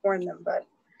sending to warn them. But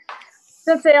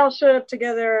since they all showed up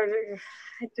together,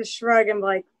 I just shrug and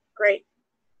like, great.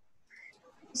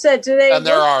 Said, do they? And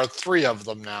there are 3 of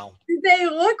them now. Do they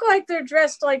look like they're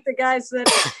dressed like the guys that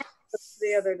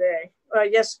the other day?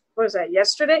 Yes. What was that?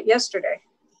 Yesterday? Yesterday.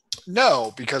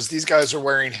 No, because these guys are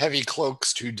wearing heavy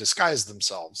cloaks to disguise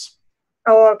themselves.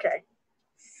 Oh, okay.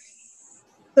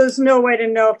 There's no way to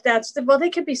know if that's well. They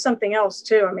could be something else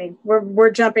too. I mean,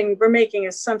 we're making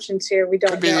assumptions here. We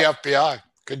don't. Could be know. the FBI.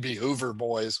 Could be Hoover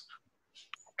boys.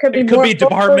 Could be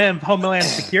Department of Homeland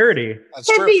Security. That's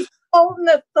could true. be Fulton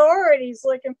authorities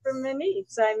looking for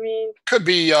Manise. I mean, could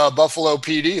be Buffalo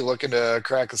PD looking to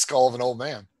crack the skull of an old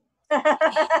man.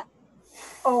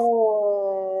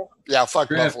 Oh. Yeah, fuck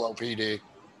Yeah. Buffalo PD.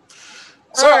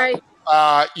 So, All right.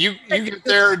 you get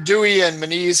there. Dewey and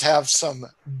Manise have some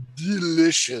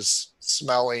delicious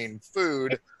smelling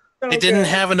food. So They didn't good.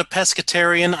 have a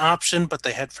pescatarian option, but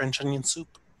they had French onion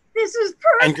soup. This is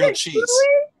and grilled perfect. cheese.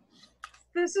 Louis.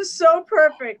 This is so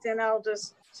perfect, and I'll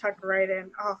just tuck right in.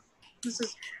 Oh, this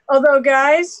is. Although,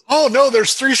 guys, Oh no,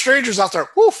 there's 3 strangers out there.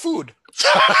 Woo, food.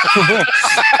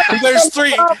 There's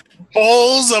 3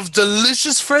 bowls of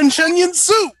delicious French onion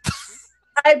soup.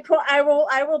 I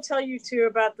will tell you too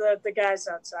about the guys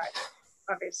outside.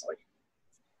 Obviously.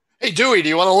 Hey Dewey, do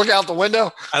you want to look out the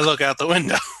window? I look out the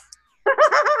window.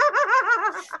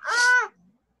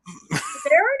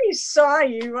 They already saw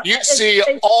you. You see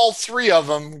all 3 of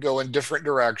them go in different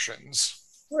directions.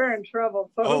 We're in trouble,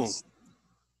 Oh, folks.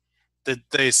 did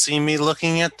they see me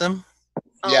looking at them?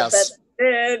 Yes. That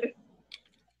did.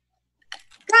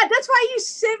 God, that's why you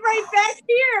sit right back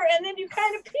here and then you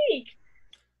kind of peek.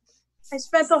 I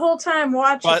spent the whole time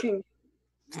watching.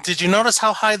 Did you notice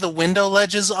how high the window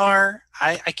ledges are?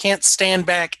 I can't stand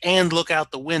back and look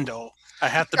out the window. I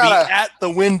have to be at the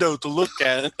window to look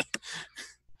at it.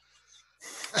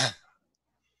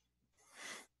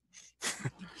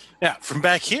 Yeah, from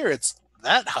back here, it's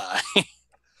that high.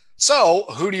 So,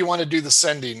 who do you want to do the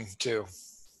sending to?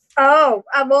 Oh,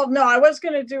 well, no, I was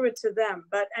going to do it to them,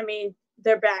 but I mean,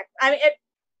 they're back. I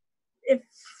mean,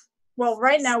 well,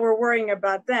 right now we're worrying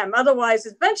about them. Otherwise,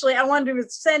 eventually, I want to do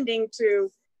sending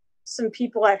to some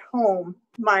people at home,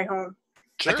 my home.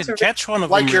 I could catch one of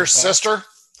them. Like your sister?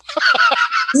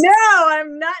 No,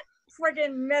 I'm not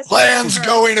friggin' messing. Plans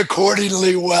going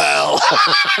accordingly well.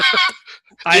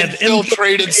 I have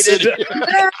infiltrated city. Go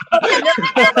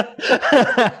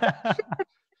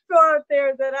out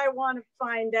there that I want to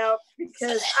find out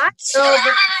because I know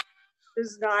that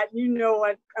is not. You know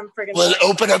what I'm friggin'. We'll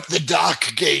open up the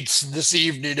dock gates this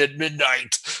evening at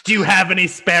midnight. Do you have any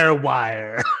spare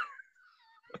wire?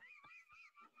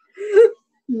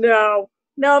 No.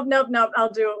 I'll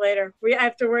do it later. I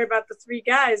have to worry about the 3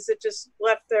 guys that just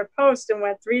left their post and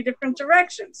went 3 different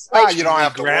directions. You don't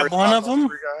have to grab worry one about of them? those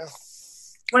 3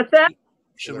 guys. What's that?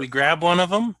 Should we grab one of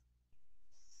them?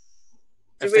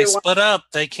 Do If we they want- split up,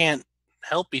 they can't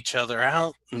help each other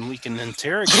out, and we can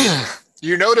interrogate them.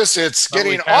 You notice it's But we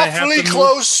getting kinda have awfully to move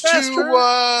close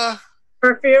faster.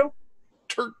 Curfew?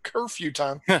 to curfew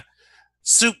time.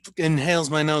 Soup inhales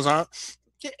my nose out.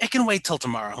 It can wait till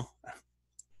tomorrow.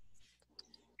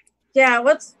 Yeah,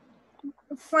 why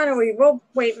don't we'll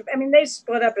wait. I mean, they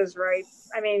split up is right.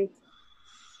 I mean,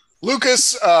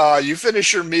 Lucas, you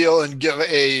finish your meal and give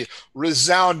a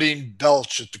resounding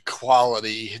belch at the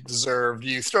quality deserved.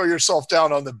 You throw yourself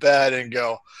down on the bed and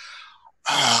go,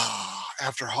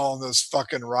 after hauling those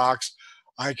fucking rocks,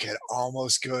 I could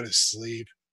almost go to sleep.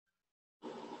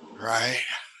 Right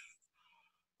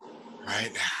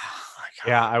now.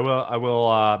 Yeah, I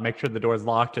will make sure the door's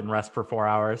locked and rest for 4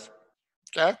 hours.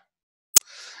 Okay.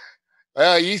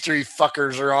 Well, you 3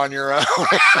 fuckers are on your own.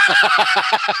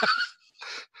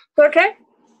 okay.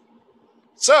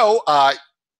 So, By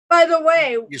the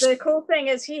way, the cool thing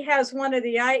is he has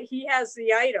the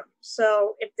item.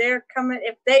 So if they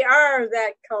are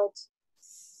that cult,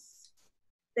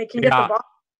 they can get the box,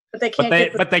 but they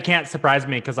can't. But they can't surprise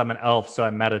me because I'm an elf, so I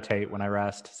meditate when I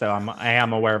rest. So I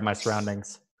am aware of my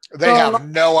surroundings. they have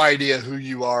no idea who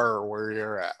you are or where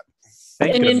you're at.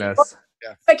 Thank goodness.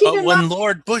 Yeah. But when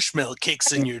Lord Bushmill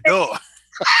kicks in your door,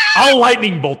 I'll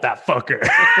lightning bolt that fucker.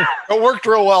 It worked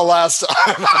real well last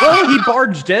time. Well, he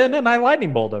barged in and I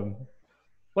lightning bolted him.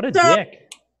 What a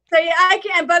dick. So yeah, I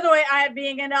can. By the way,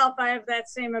 being an elf, I have that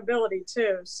same ability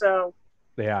too. So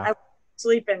yeah, I'm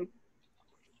sleeping.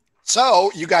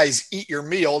 So you guys eat your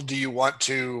meal. Do you want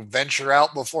to venture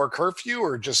out before curfew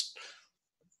or just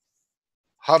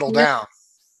huddle down?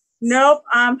 Nope,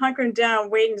 I'm hunkering down,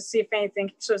 waiting to see if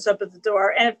anything shows up at the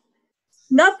door. And if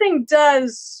nothing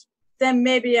does, then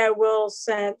maybe I will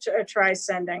try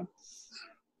sending.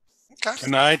 Okay.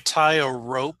 Can I tie a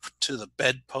rope to the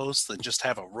bedpost and just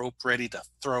have a rope ready to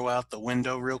throw out the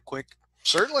window real quick?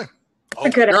 Certainly.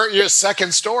 Oh, you're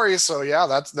second story, so yeah,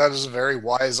 that is a very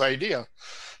wise idea.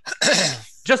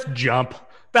 Just jump.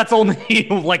 That's only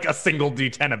like a single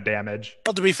D10 of damage.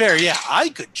 Well, to be fair, yeah, I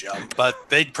could jump, but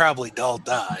they'd probably all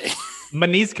die. My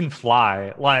knees can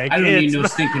fly. Like I don't need no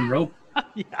stinking rope.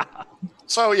 Yeah.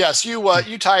 So yes, you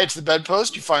tie it to the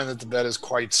bedpost. You find that the bed is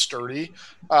quite sturdy.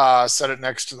 Set it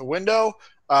next to the window.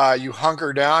 You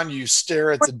hunker down. You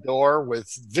stare at the door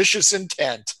with vicious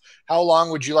intent. How long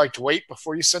would you like to wait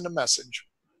before you send a message?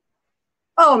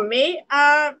 Oh, me?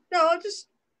 No, just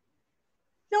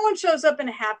no one shows up in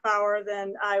a half hour,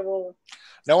 then I will.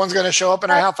 No one's going to show up in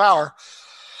a half hour.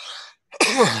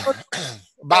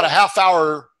 About a half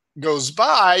hour goes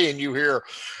by, and you hear,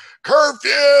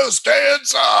 "Curfew, stay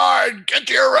inside, get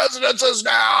to your residences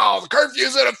now, the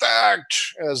curfew's in effect,"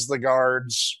 as the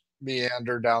guards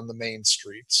meander down the main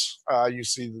streets. You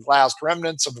see the last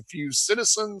remnants of a few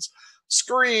citizens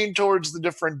scurrying towards the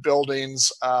different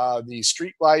buildings. The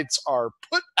street lights are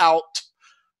put out,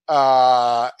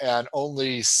 and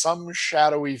only some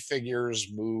shadowy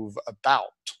figures move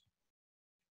about.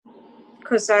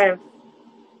 Because where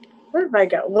have I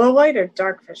got? Low light or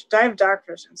dark vision? I have dark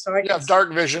vision, so I have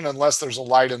dark vision unless there's a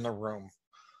light in the room.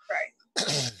 Right.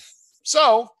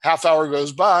 So, half hour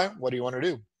goes by. What do you want to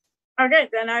do? Okay,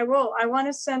 then I will. I want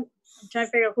to send. I'm trying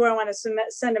to figure out who I want to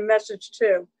send a message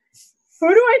to. Who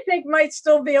do I think might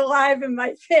still be alive in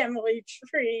my family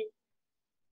tree?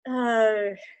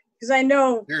 Because I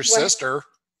know your sister.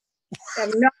 I'm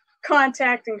not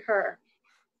contacting her.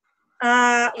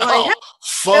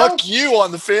 Fuck you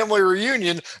on the family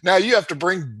reunion. Now you have to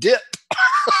bring dip.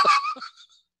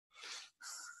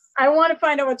 I want to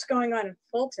find out what's going on in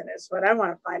Fulton is what I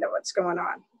want to find out what's going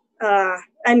on.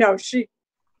 I know she,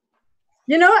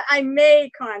 you know what? I may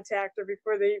contact her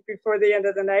before the end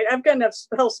of the night. I've got enough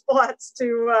spell spots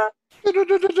to She's gonna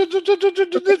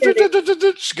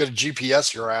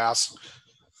GPS your ass.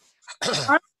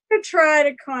 I'm gonna try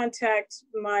to contact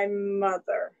my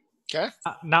mother. Okay.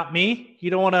 Not me? You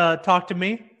don't want to talk to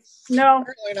me? No.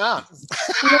 Really not.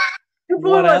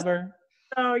 Whatever.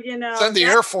 So, you know. Send the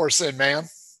Air Force in, man.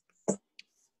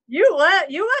 You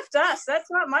left us. That's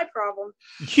not my problem.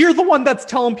 You're the one that's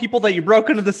telling people that you broke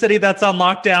into the city that's on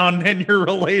lockdown and you're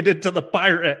related to the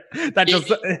pirate. That he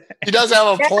does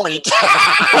have a point.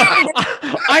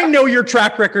 I know your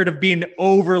track record of being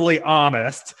overly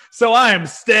honest, so I am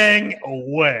staying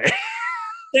away.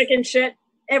 Chicken shit.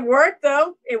 It worked,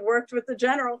 though. It worked with the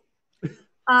general.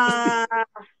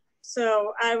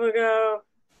 So I will go,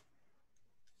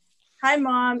 "Hi,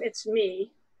 Mom. It's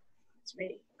me. It's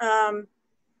me.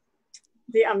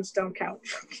 The ums don't count."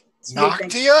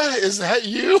 Noctia? Is that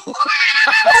you? No.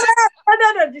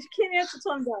 Just can't answer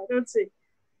till I'm done. Let's see.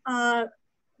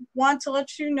 Want to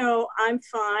let you know I'm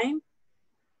fine.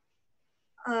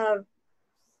 How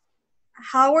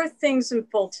are things in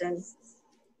Fulton?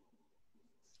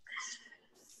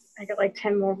 I got like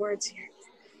 10 more words here.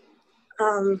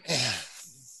 I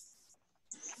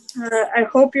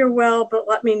hope you're well, but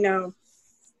let me know.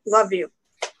 Love you.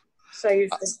 So you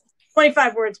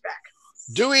 25 words back.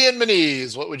 Dewey and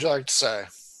Manise, what would you like to say?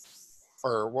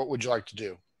 Or what would you like to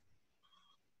do?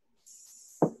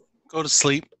 Go to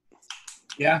sleep.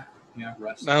 Yeah,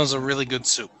 rest. That was a really good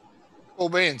soup. Cool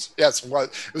beans. Yes, it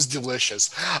was delicious.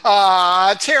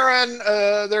 Taryn,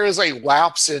 there is a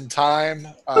lapse in time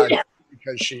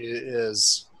because she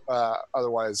is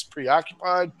otherwise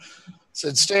preoccupied.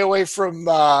 Said, stay away from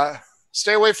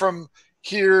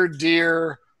here,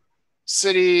 dear.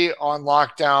 City on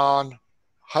lockdown.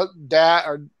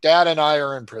 Dad and I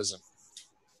are in prison.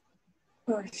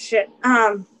 Oh shit.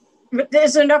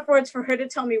 Is there enough words for her to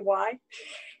tell me why?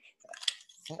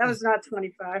 That was not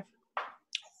 25.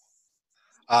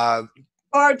 Or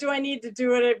do I need to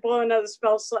do it? Blow another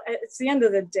spell slot? It's the end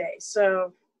of the day,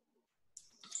 so.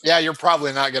 Yeah, you're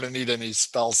probably not going to need any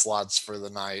spell slots for the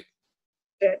night.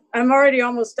 Shit. I'm already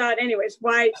almost done. Anyways,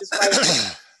 why?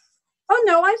 Oh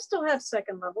no, I still have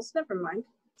second levels. Never mind.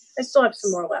 I still have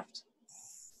some more left.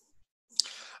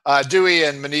 Dewey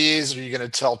and Manise, are you going to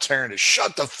tell Taryn to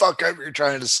shut the fuck up? You're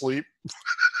trying to sleep.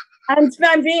 I'm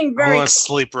being very. I want to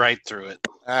sleep right through it.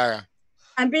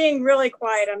 I'm being really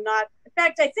quiet. I'm not. In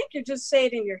fact, I think you just say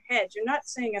it in your head. You're not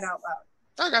saying it out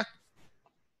loud. Okay.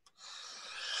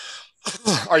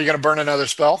 Are you going to burn another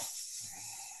spell?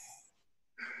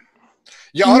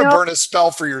 You ought to burn a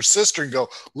spell for your sister and go,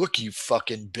 look, you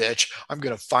fucking bitch. I'm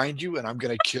going to find you and I'm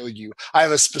going to kill you. I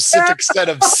have a specific set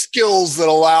of skills that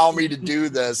allow me to do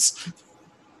this.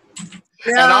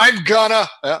 And I'm gonna,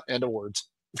 end of words.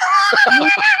 I'm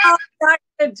not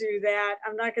going to do that.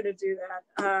 I'm not going to do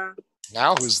that.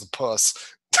 Now who's the puss?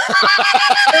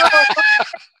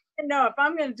 No, if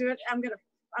I'm going to do it, I'm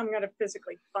going to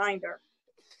physically find her.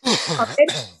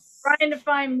 Trying to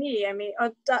find me. I mean,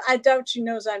 I doubt she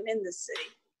knows I'm in the city.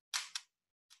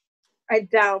 I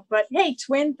doubt, but hey,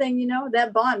 twin thing, you know,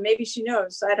 that bond, maybe she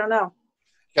knows. I don't know.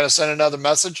 Gotta send another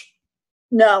message?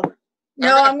 No. Okay.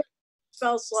 I'm going to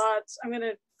spell slots. I'm going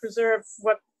to preserve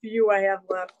what few I have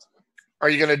left. Are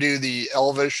you going to do the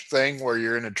elvish thing where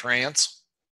you're in a trance?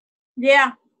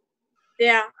 Yeah.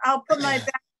 I'll put my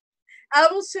back. I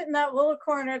will sit in that little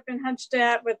corner I've been hunched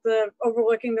at with the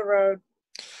overlooking the road.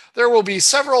 There will be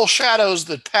several shadows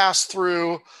that pass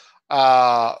through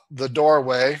the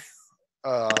doorway,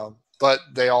 but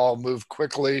they all move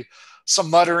quickly. Some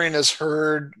muttering is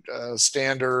heard,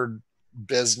 standard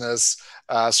business,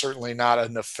 certainly not a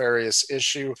nefarious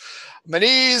issue.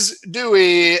 Manise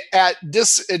Dewey at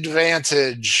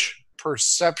disadvantage,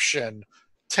 perception.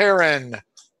 Taryn,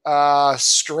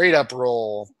 straight up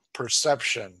roll,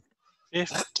 perception.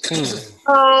 15.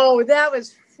 Oh, that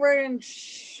was friggin'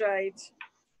 shite.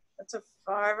 That's a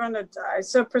 5 on a die.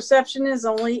 So perception is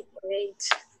only 8.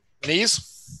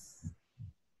 Manise?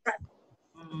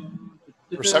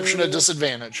 Perception at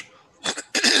disadvantage.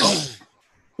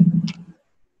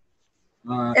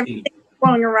 Everything's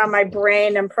going around my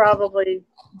brain. I'm probably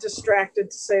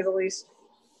distracted, to say the least.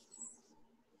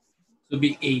 It'll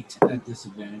be 8 at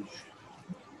disadvantage.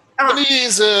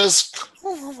 Jesus.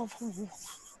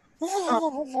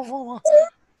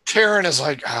 Taryn is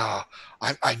like,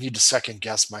 I need to second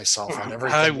guess myself on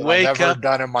everything that I've ever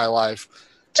done in my life.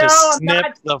 To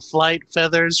snip the flight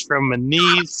feathers from my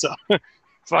knees. So,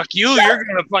 fuck you, you're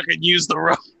going to fucking use the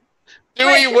rope.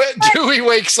 Dewey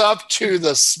wakes up to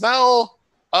the smell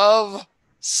of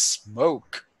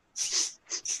smoke.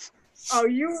 Oh,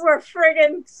 you were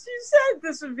friggin'... You said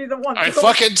this would be the one. I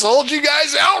fucking told you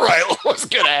guys outright what was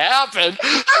going to happen.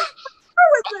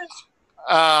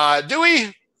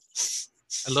 Dewey?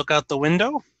 I look out the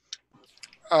window.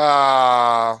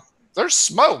 There's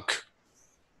smoke.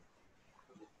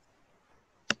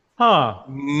 Huh.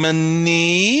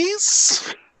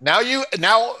 Manise? Now you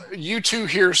two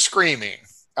hear screaming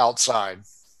outside.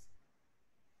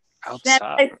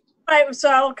 So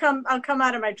I'll come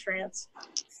out of my trance.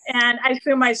 And I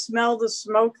assume I smell the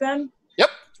smoke then?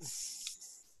 Yep.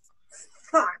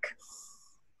 Fuck.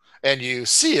 And you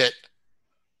see it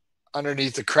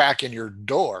underneath the crack in your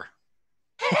door.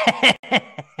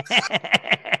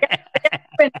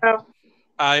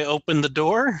 I open the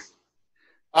door.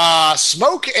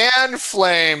 Smoke and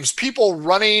flames. People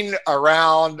running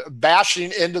around,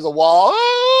 bashing into the wall.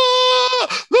 Ah,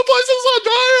 the place is on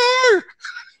fire!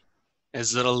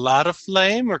 Is it a lot of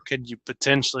flame, or could you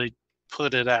potentially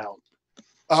put it out?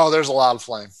 Oh, there's a lot of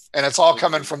flame. And it's all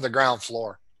coming from the ground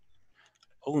floor.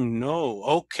 Oh, no.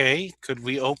 Okay. Could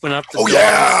we open up the door? Oh,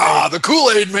 yeah! The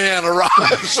Kool-Aid Man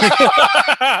arrives!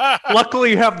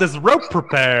 Luckily, you have this rope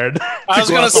prepared. I was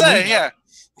going to say, yeah.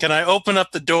 Can I open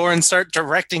up the door and start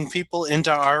directing people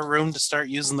into our room to start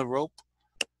using the rope?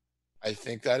 I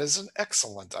think that is an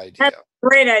excellent idea. That's a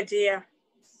great idea.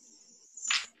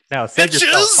 Now, save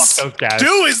yourself. Fuck those guys.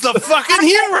 Dewey's the fucking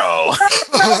hero!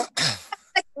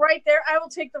 Right there. I will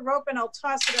take the rope and I'll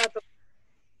toss it out the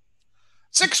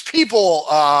 6 people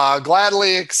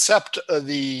gladly accept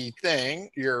the thing,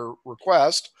 your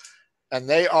request, and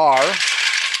they are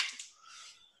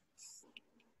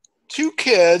 2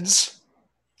 kids,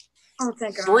 Oh,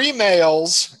 thank God. 3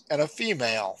 males, and a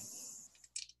female.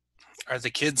 Are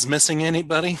the kids missing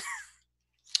anybody?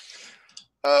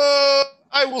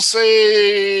 I will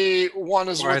say one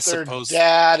is with their suppose-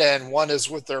 dad and one is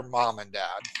with their mom and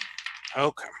dad.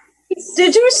 Okay.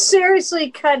 Did you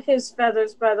seriously cut his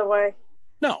feathers, by the way?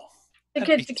 No. He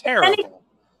That'd be could, terrible.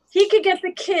 he could get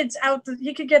the kids out.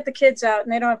 He could get the kids out,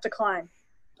 and they don't have to climb.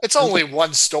 It's only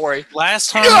one story.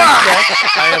 Last time I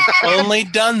checked, I have only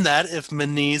done that if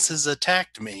Manise has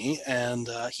attacked me, and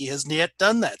he hasn't yet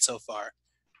done that so far.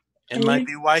 It might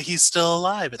be why he's still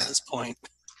alive at this point.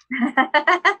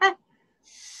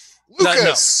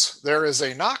 Lucas, there is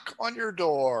a knock on your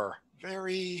door.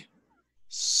 Very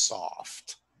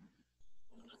soft.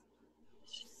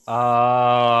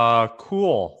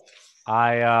 Cool.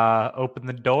 I open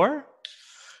the door.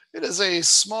 It is a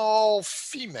small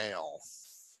female.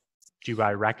 Do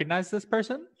I recognize this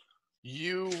person?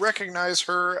 You recognize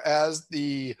her as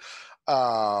the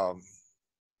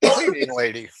cleaning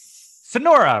lady.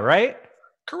 Sonora, right?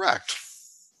 Correct.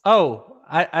 Oh,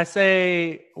 I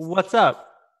say, what's up?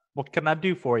 What can I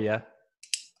do for you?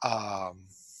 I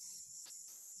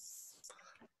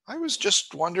was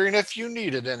just wondering if you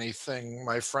needed anything,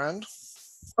 my friend.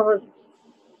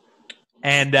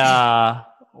 And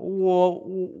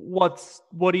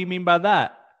what do you mean by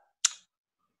that?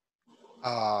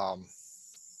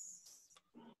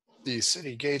 The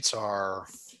city gates are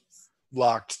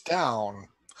locked down,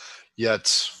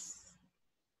 yet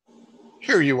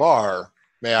here you are.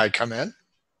 May I come in?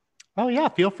 Oh yeah,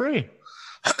 feel free.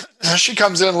 She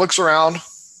comes in, looks around.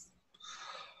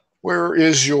 Where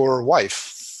is your wife?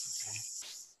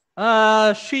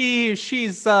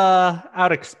 She's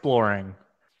out exploring.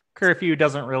 Curfew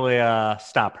doesn't really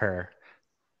stop her.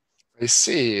 I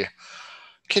see.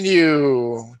 Can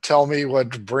you tell me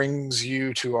what brings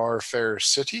you to our fair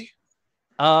city?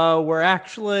 We're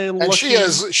actually looking.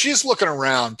 And she's looking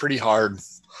around pretty hard.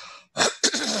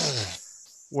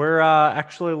 We're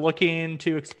actually looking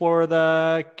to explore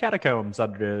the catacombs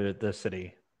under the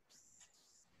city.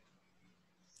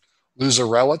 Lose a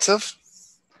relative?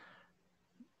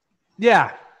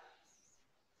 Yeah.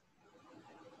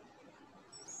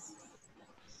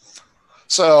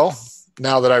 So,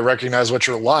 now that I recognize what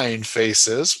your lying face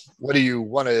is, what do you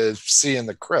want to see in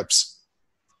the crypts?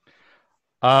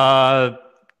 There's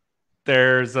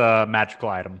a magical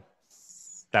item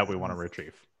that we want to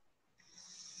retrieve.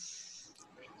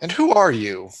 And who are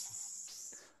you?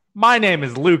 My name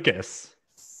is Lucas.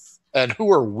 And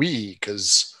who are we?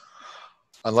 Because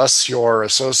unless your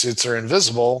associates are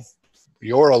invisible,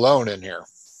 you're alone in here.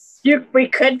 We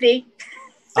could be.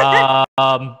 I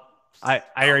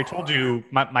already told you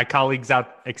my colleague's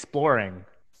out exploring.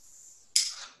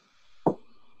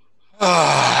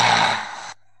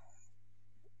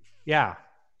 Yeah.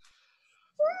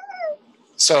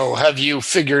 So have you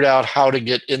figured out how to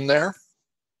get in there?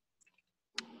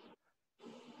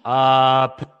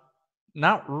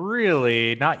 Not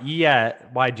really. Not yet.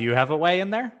 Why, do you have a way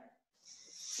in there?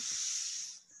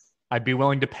 I'd be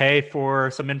willing to pay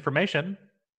for some information.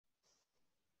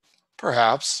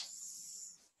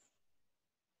 Perhaps.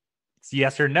 It's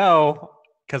yes or no,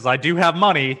 because I do have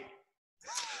money.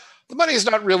 The money is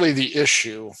not really the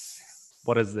issue.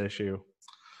 What is the issue?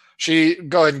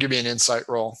 Go ahead and give me an insight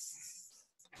roll.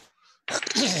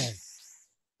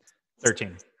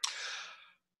 13.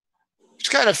 She's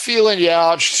kind of feeling you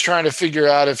out. She's trying to figure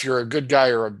out if you're a good guy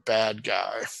or a bad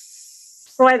guy.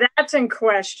 Boy, that's in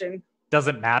question.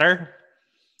 Doesn't matter.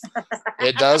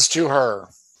 It does to her.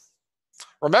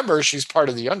 Remember, she's part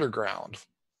of the underground.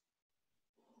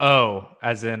 Oh,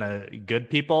 as in a good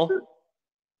people?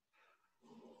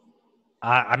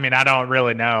 I mean, I don't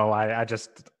really know.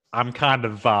 I'm kind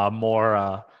of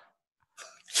more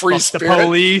free fuck spirit. The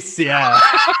police, yeah.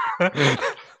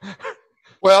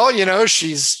 Well,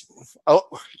 she's. Oh,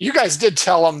 you guys did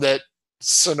tell him that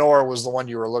Sonora was the one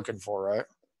you were looking for, right?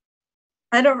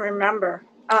 I don't remember.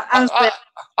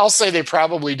 I'll say they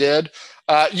probably did.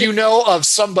 You know of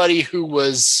somebody who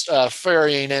was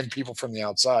ferrying in people from the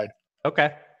outside.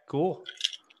 Okay, cool.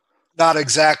 Not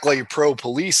exactly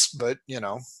pro-police, but,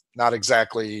 not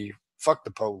exactly fuck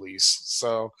the police.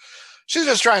 So she's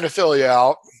just trying to fill you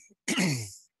out.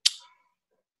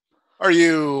 Are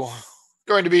you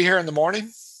going to be here in the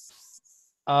morning?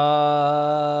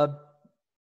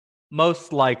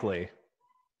 Most likely.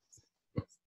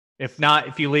 If not,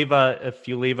 if you leave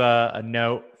a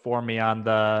note for me on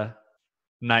the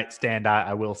nightstand,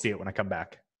 I will see it when I come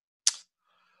back.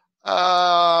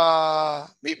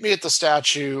 Meet me at the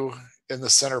statue in the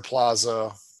center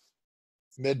plaza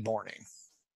mid-morning.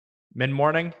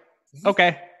 Mid-morning? Mm-hmm.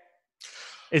 Okay.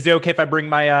 Is it okay if I bring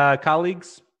my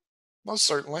colleagues? Most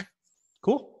certainly.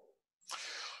 Cool.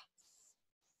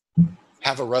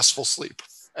 Have a restful sleep.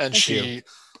 And she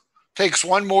takes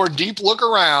one more deep look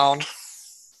around,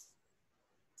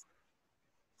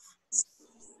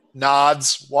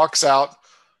 nods, walks out,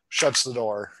 shuts the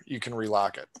door. You can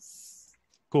relock it.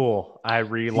 Cool. I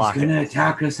relock it. He's going to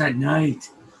attack us at night.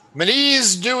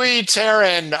 Manise, Dewey,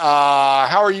 Taryn,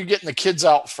 how are you getting the kids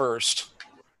out first?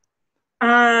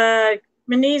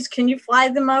 Manise, can you fly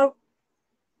them out?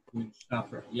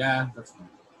 Yeah, that's fine.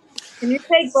 Can you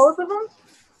take both of them?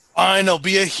 Fine, I'll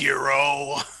be a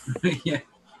hero. Yeah. Can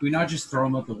we not just throw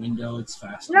them out the window? It's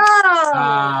faster.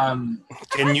 No!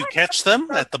 Can you catch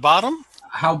them at the bottom?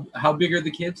 How big are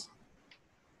the kids?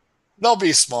 They'll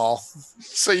be small,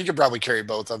 so you can probably carry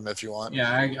both of them if you want.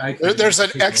 Yeah, There's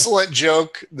an excellent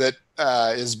joke that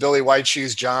is Billy White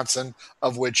Shoes Johnson,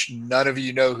 of which none of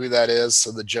you know who that is,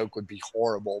 so the joke would be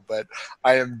horrible. But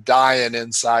I am dying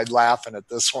inside laughing at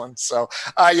this one. So,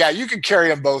 yeah, you can carry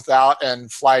them both out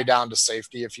and fly down to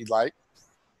safety if you'd like.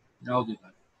 I'll do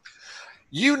that.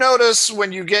 You notice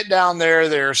when you get down there,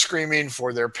 they're screaming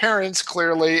for their parents,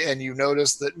 clearly, and you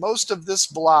notice that most of this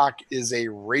block is a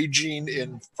raging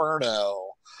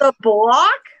inferno. The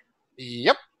block?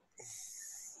 Yep.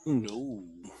 No.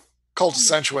 Cult of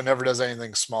Sensual never does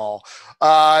anything small.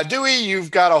 Dewey,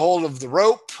 you've got a hold of the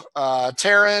rope.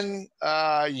 Taryn,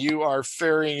 you are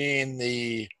ferrying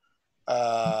the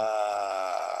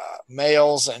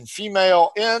males and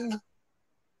female in.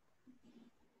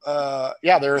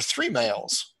 Yeah, there are 3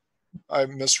 males. I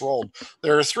misrolled.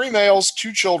 There are 3 males,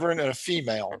 2 children, and a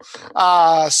female.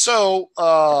 So,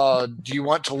 do you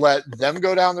want to let them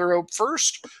go down the rope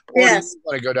first? Or Yes. do you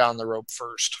want to go down the rope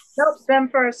first? Nope, them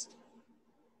first.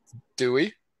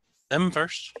 Dewey? Them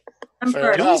first. Them Fair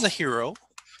first. enough. Dewey's a hero.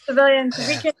 Civilians,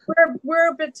 we're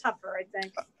a bit tougher, I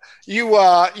think.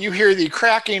 You hear the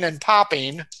cracking and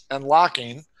popping and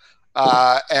locking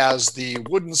as the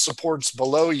wooden supports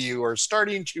below you are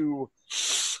starting to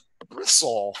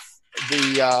bristle.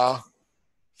 The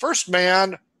first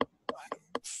man,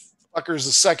 fucker's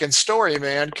the second story,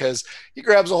 man, because he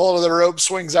grabs a hold of the rope,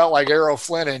 swings out like Arrow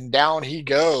Flynn, and down he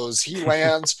goes. He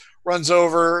lands, runs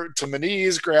over to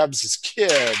Maniz, grabs his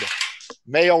kid.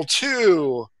 Male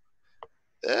 2.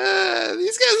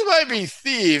 These guys might be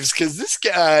thieves because this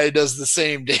guy does the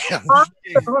same damn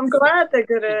thing. I'm glad they're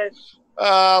good at it.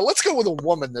 Let's go with a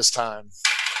woman this time.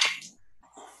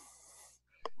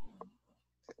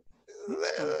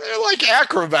 They're like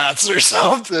acrobats or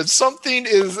something. Something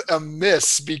is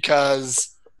amiss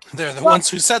because They're the ones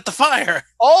who set the fire.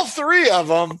 all 3 of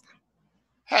them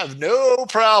have no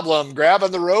problem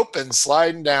grabbing the rope and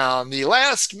sliding down. The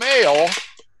last male,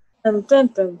 Dun, dun,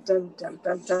 dun, dun, dun,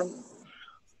 dun, dun.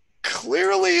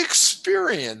 clearly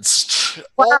experienced.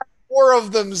 All 4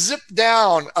 of them zip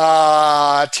down.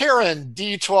 Taryn,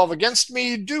 D12 against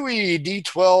me. Dewey,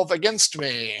 D12 against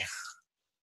me.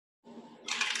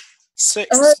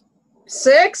 6.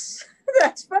 6?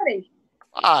 That's funny.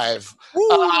 5.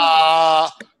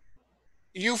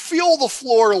 You feel the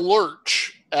floor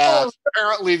lurch as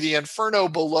apparently the inferno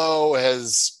below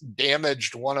has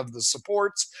damaged one of the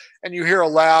supports, and you hear a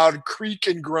loud creak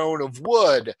and groan of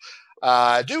wood.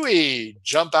 Dewey,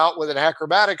 jump out with an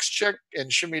acrobatics check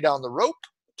and shimmy down the rope.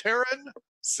 Taryn,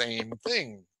 same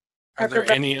thing. Are there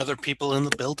any other people in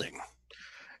the building?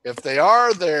 If they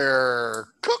are, they're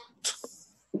cooked.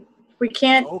 We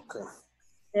can't. Okay.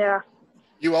 Yeah.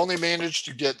 You only managed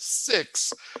to get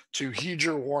 6 to heed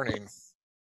your warning.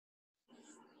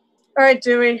 All right,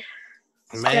 Dewey.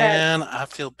 Man, I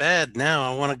feel bad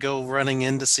now. I want to go running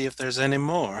in to see if there's any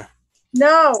more.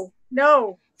 No.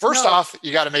 First off,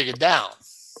 you got to make it down.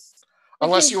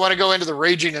 Unless you want to go into the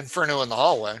raging inferno in the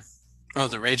hallway. Oh,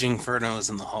 the raging inferno is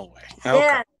in the hallway. Yeah.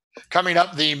 Okay. Coming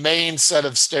up the main set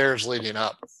of stairs leading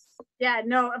up. Yeah,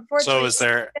 no, unfortunately. So is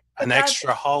there an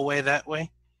extra hallway that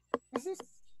way?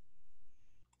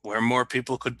 Where more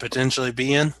people could potentially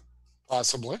be in?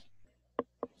 Possibly.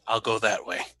 I'll go that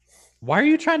way. Why are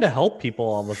you trying to help people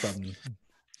all of a sudden?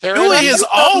 Dewey has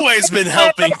always been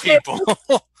helping people.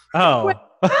 Oh.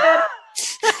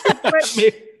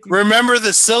 Remember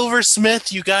the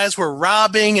silversmith you guys were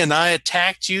robbing and I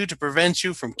attacked you to prevent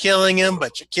you from killing him,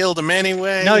 but you killed him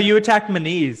anyway? No, you attacked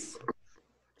Maniz.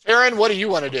 Aaron, what do you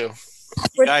want to do?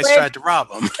 You guys tried to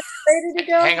rob him. Ready to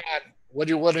go? Hang on. What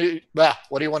do you want to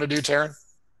do, Taryn?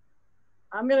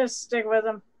 I'm gonna stick with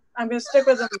him.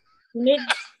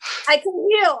 I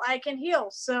can heal.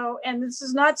 So, and this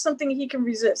is not something he can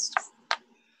resist.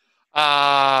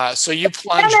 So you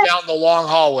plunge down the long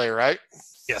hallway, right?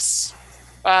 Yes.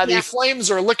 The flames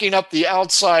are licking up the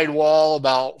outside wall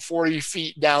about 40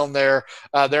 feet down there.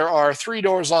 There are 3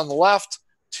 doors on the left,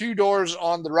 2 doors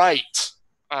on the right.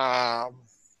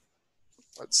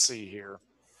 Let's see here.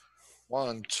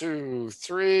 1, 2,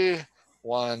 3.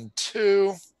 1,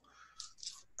 2.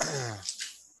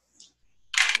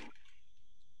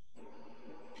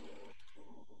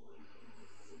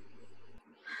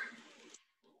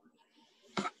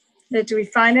 Do we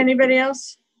find anybody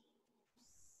else?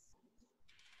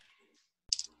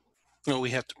 Well,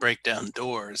 we have to break down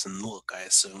doors and look, I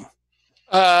assume.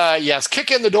 Yes, kick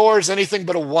in the doors. Anything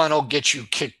but a 1 will get you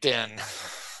kicked in.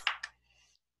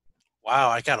 Wow,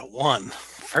 I got a 1.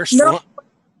 First No. one.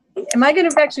 Am I going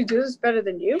to actually do this better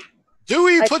than you?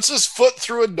 Dewey puts his foot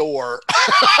through a door.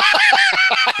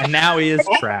 And now he is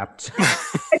trapped.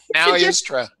 Now he is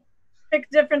trapped. pick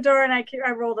a different door, and I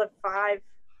rolled a 5.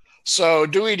 So,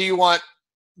 Dewey, do you want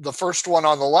the first one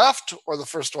on the left or the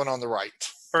first one on the right?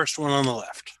 First one on the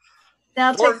left.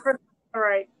 Now take first. All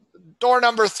right. Door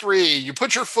number 3, you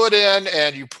put your foot in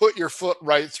and you put your foot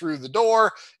right through the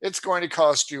door. It's going to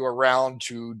cost you a round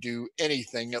to do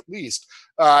anything at least.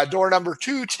 Door number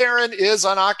 2, Taryn, is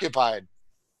unoccupied.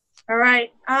 All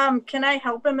right. Can I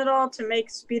help him at all to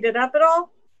speed it up at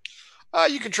all?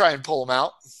 You can try and pull him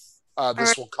out.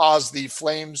 This will cause the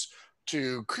flames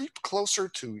to creep closer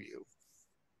to you.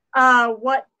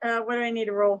 What do I need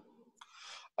to roll?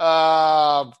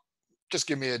 Just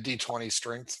give me a D20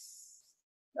 strength.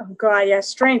 Oh God, yeah,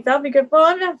 strength. That'll be good. Well,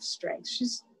 I don't have strength.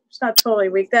 She's not totally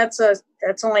weak. That's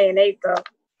only an 8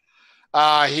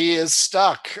 though. He is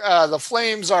stuck. The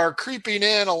flames are creeping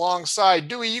in alongside.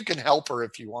 Dewey, you can help her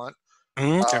if you want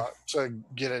to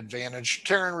get advantage.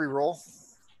 Taryn, reroll.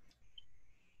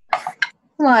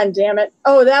 Come on, damn it.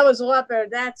 Oh, that was a lot better.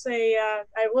 That's I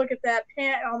look at that,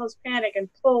 almost panic and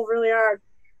pull really hard.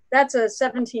 That's a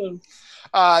 17.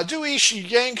 Dewey, she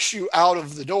yanks you out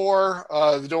of the door.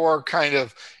 The door kind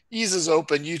of eases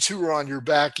open. You two are on your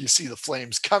back. You see the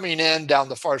flames coming in down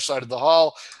the far side of the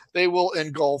hall. They will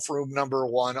engulf room number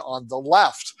 1 on the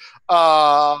left.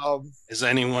 Is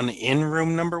anyone in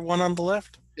room number 1 on the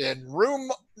left?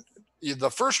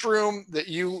 The first room that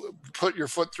you put your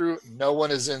foot through, no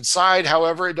one is inside.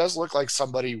 However, it does look like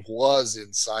somebody was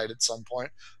inside at some point.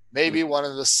 Maybe one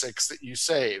of the 6 that you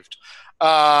saved.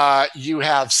 You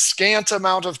have scant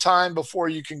amount of time before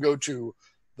you can go to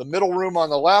the middle room on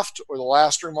the left or the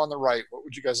last room on the right. What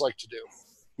would you guys like to do?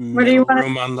 What do you want?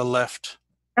 Room on the left.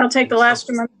 I'll take the last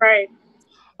room on the right.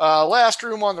 Last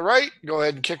room on the right. Go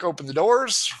ahead and kick open the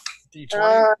doors.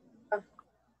 D20.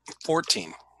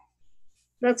 14.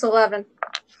 That's 11.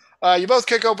 You both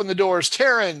kick open the doors.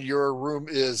 Taryn, your room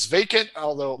is vacant,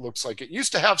 although it looks like it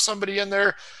used to have somebody in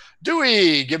there.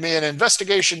 Dewey, give me an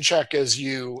investigation check as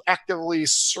you actively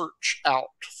search out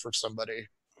for somebody.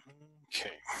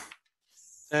 Okay.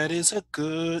 That is a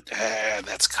good...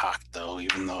 that's cocked, though,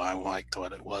 even though I liked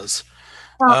what it was.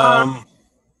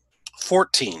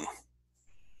 14,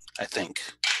 I think.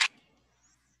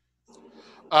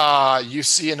 You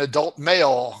see an adult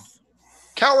male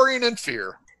cowering in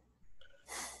fear.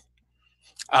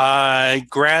 I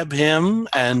grab him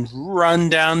and run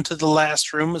down to the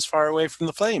last room as far away from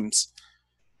the flames,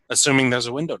 assuming there's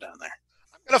a window down there.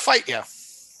 I'm going to fight you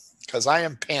because I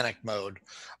am panic mode.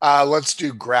 Let's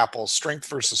do grapple. Strength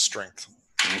versus strength.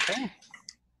 Okay.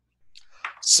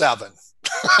 7.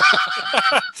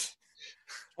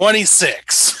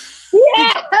 26.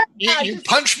 Yeah! You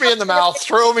punch me in the mouth,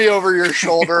 throw me over your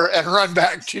shoulder, and run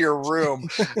back to your room.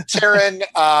 Taryn,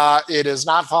 it is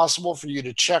not possible for you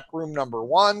to check room number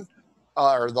 1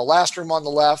 or the last room on the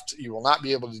left. You will not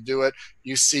be able to do it.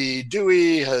 You see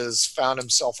Dewey has found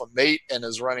himself a mate and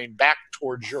is running back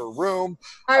towards your room.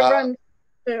 I run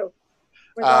too.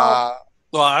 Well,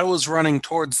 I was running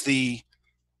towards the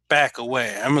back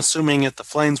away. I'm assuming if the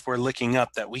flames were licking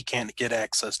up that we can't get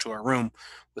access to our room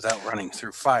without running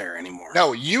through fire anymore.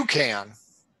 No, you can.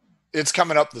 It's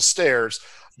coming up the stairs.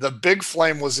 The big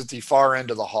flame was at the far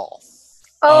end of the hall.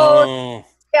 Oh.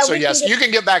 Yeah, so yes, you can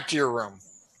get back to your room.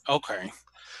 Okay.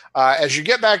 As you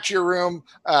get back to your room,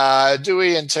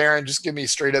 Dewey and Taryn, just give me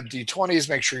straight up D20s.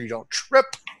 Make sure you don't trip.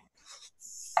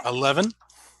 11.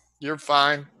 You're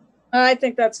fine. I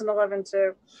think that's an 11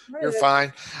 too. You're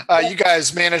fine. You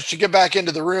guys managed to get back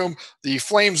into the room. The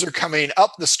flames are coming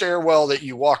up the stairwell that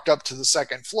you walked up to the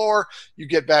second floor. You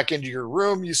get back into your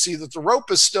room. You see that the rope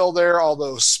is still there,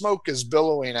 although smoke is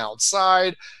billowing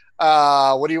outside.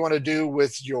 What do you want to do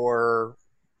with your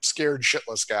scared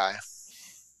shitless guy?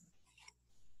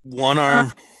 One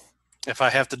arm. If I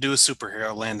have to do a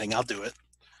superhero landing, I'll do it.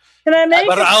 Can I make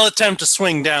But I'll attempt to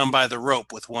swing down by the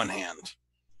rope with one hand.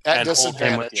 At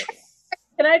disadvantage.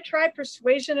 Can I try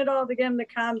persuasion at all to get him to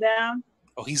calm down?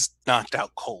 Oh, he's knocked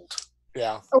out cold.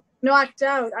 Yeah. Oh, knocked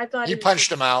out. I thought you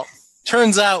punched him out.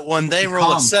 Turns out when they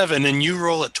roll a 7 and you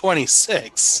roll a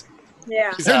 26,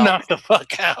 yeah, they're knocked the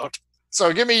fuck out.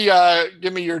 So give me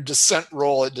your descent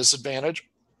roll at disadvantage.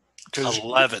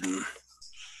 11.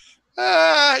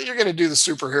 You're going to do the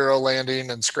superhero landing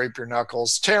and scrape your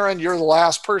knuckles. Taryn, you're the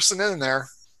last person in there.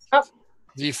 Oh.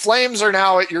 The flames are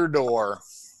now at your door.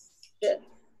 Shit.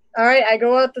 All right, I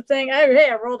go out the thing.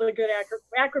 I rolled a good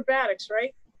acrobatics,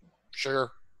 right? Sure.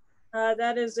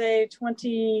 That is a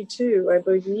 22, I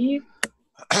believe.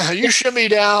 You shimmy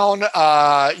down.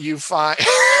 You find...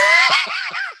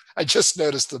 I just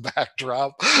noticed the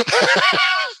backdrop.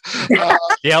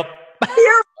 Yep.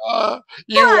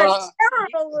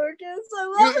 Terrible, Lucas. I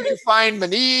love it. You find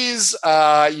Maniz.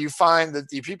 You find that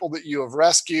the people that you have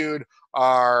rescued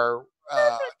are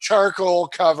charcoal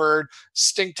covered,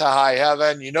 stink to high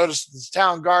heaven. You notice that the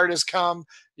town guard has come.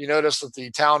 You notice that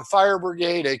the town fire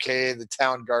brigade, aka the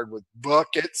town guard with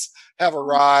buckets, have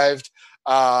arrived.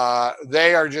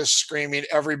 They are just screaming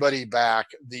everybody back.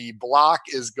 The block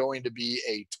is going to be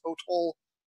a total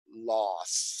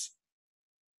loss.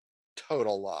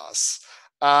 Total loss.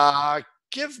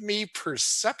 Give me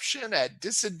perception at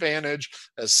disadvantage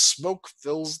as smoke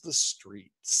fills the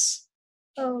streets.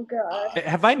 Oh, God.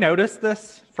 Have I noticed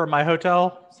this for my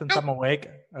hotel since Nope. I'm awake?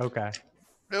 Okay.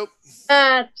 Nope.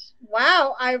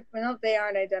 Wow. No, they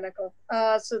aren't identical.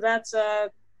 So that's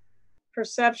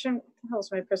perception. What the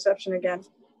hell's my perception again?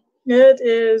 It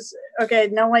is okay.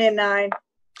 No way a 9.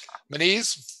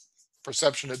 Maniz,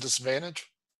 perception at disadvantage.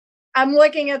 I'm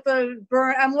looking at the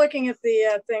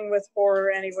thing with horror,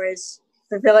 anyways.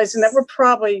 I'm realizing that we're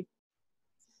probably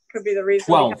could be the reason.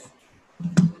 12.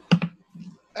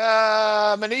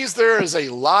 Maniz, there is a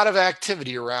lot of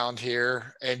activity around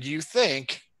here, and you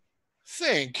think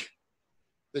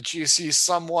that you see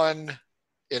someone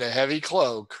in a heavy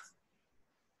cloak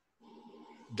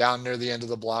down near the end of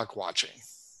the block watching.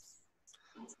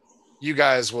 You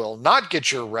guys will not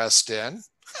get your rest in.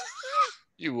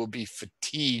 You will be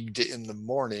fatigued in the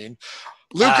morning.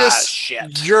 Lucas,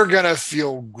 you're going to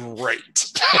feel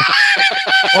great.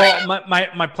 Well,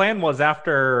 my plan was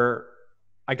after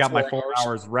I got my 4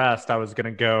 hours rest, I was going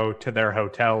to go to their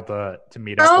hotel to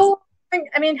meet up. Oh,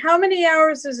 I mean, how many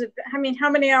hours has it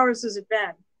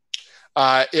been?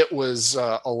 It was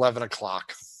 11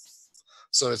 o'clock.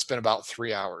 So it's been about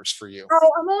 3 hours for you.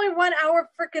 Oh, I'm only 1 hour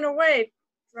freaking away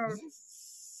from.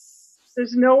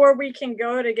 There's nowhere we can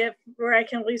go to get where I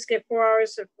can at least get 4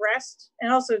 hours of rest, and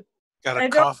also gotta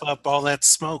cough up all that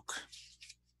smoke.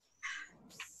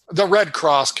 The Red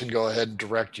Cross can go ahead and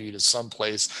direct you to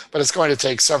someplace, but it's going to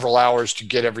take several hours to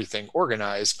get everything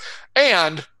organized.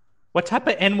 And what type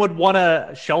of inn would want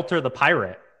to shelter the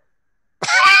pirate?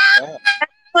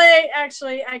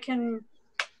 Actually, I can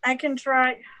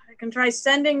try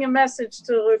sending a message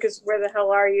to Lucas. Where the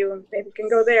hell are you? And maybe we can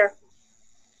go there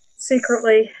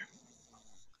secretly.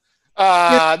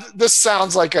 This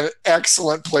sounds like an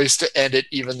excellent place to end it,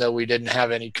 even though we didn't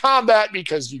have any combat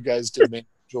because you guys did manage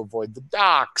to avoid the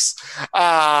docks.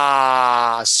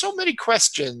 So many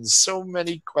questions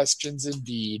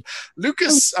indeed.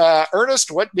 Lucas,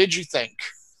 Ernest, what did you think?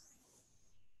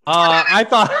 I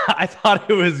thought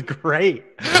it was great.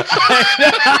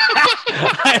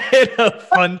 I had a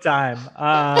fun time.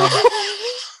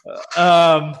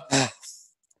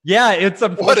 Yeah, it's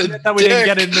unfortunate that we didn't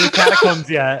get into the catacombs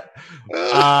yet.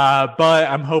 But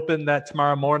I'm hoping that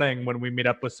tomorrow morning when we meet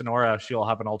up with Sonora, she'll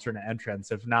have an alternate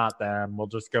entrance. If not, then we'll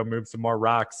just go move some more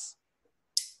rocks.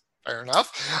 Fair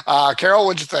enough. Carol,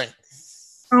 what'd you think?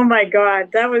 Oh my God,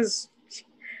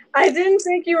 I didn't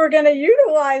think you were going to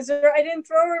utilize her. I didn't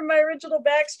throw her in my original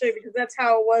backstory because that's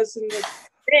how it was in the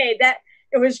day. That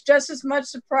it was just as much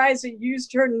surprise that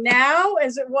used her now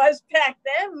as it was back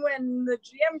then when the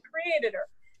GM created her.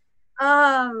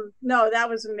 No, that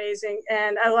was amazing.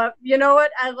 And I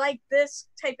like this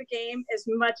type of game as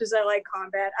much as I like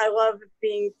combat. I love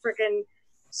being freaking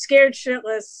scared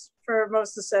shitless for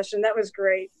most of the session. That was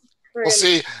great. We'll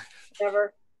see.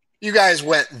 Never. You guys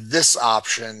went this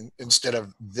option instead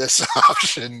of this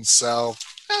option, so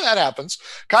that happens.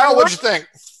 Kyle, what'd you think?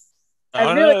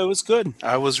 It was good.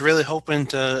 I was really hoping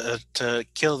to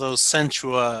kill those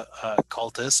Sentua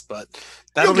cultists, but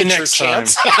that'll be next time.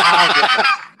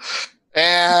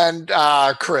 And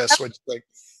Chris, what'd you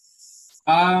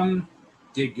think?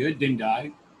 Did good, didn't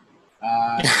die.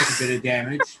 Took a bit of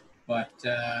damage, but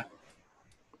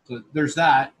so there's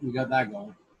that. We got that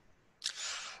going.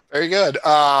 Very good.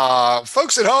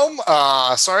 Folks at home,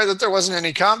 sorry that there wasn't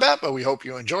any combat, but we hope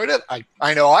you enjoyed it.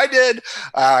 I know I did.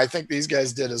 I think these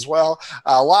guys did as well.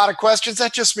 A lot of questions.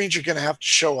 That just means you're going to have to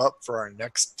show up for our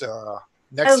next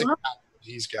encounter with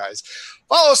these guys.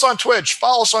 Follow us on Twitch.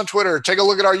 Follow us on Twitter. Take a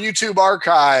look at our YouTube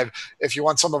archive. If you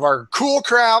want some of our cool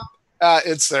crap,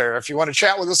 it's there. If you want to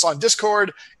chat with us on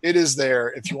Discord, it is there.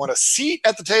 If you want a seat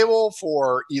at the table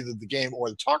for either the game or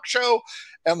the talk show,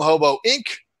 mhobo Inc.,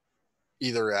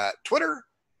 either at Twitter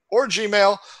or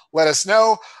Gmail, let us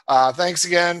know. Thanks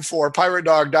again for Pirate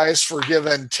Dog Dice for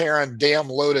giving Taryn damn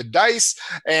loaded dice.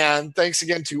 And thanks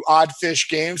again to Oddfish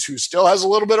Games, who still has a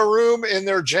little bit of room in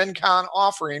their Gen Con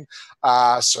offering.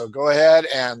 So go ahead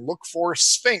and look for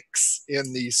Sphinx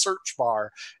in the search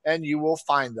bar, and you will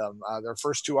find them. Their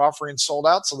first 2 offerings sold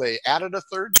out, so they added a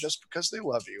third just because they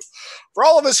love you. For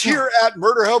all of us here at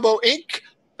Murder Hobo Inc.,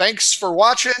 thanks for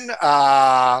watching.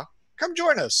 Come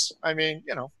join us. I mean,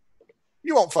 you know,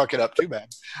 you won't fuck it up too bad.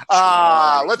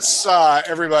 Let's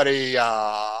everybody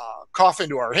cough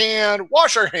into our hand,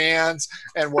 wash our hands,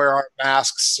 and wear our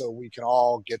masks so we can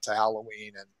all get to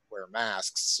Halloween and wear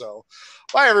masks. So,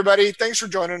 bye, everybody. Thanks for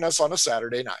joining us on a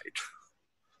Saturday night.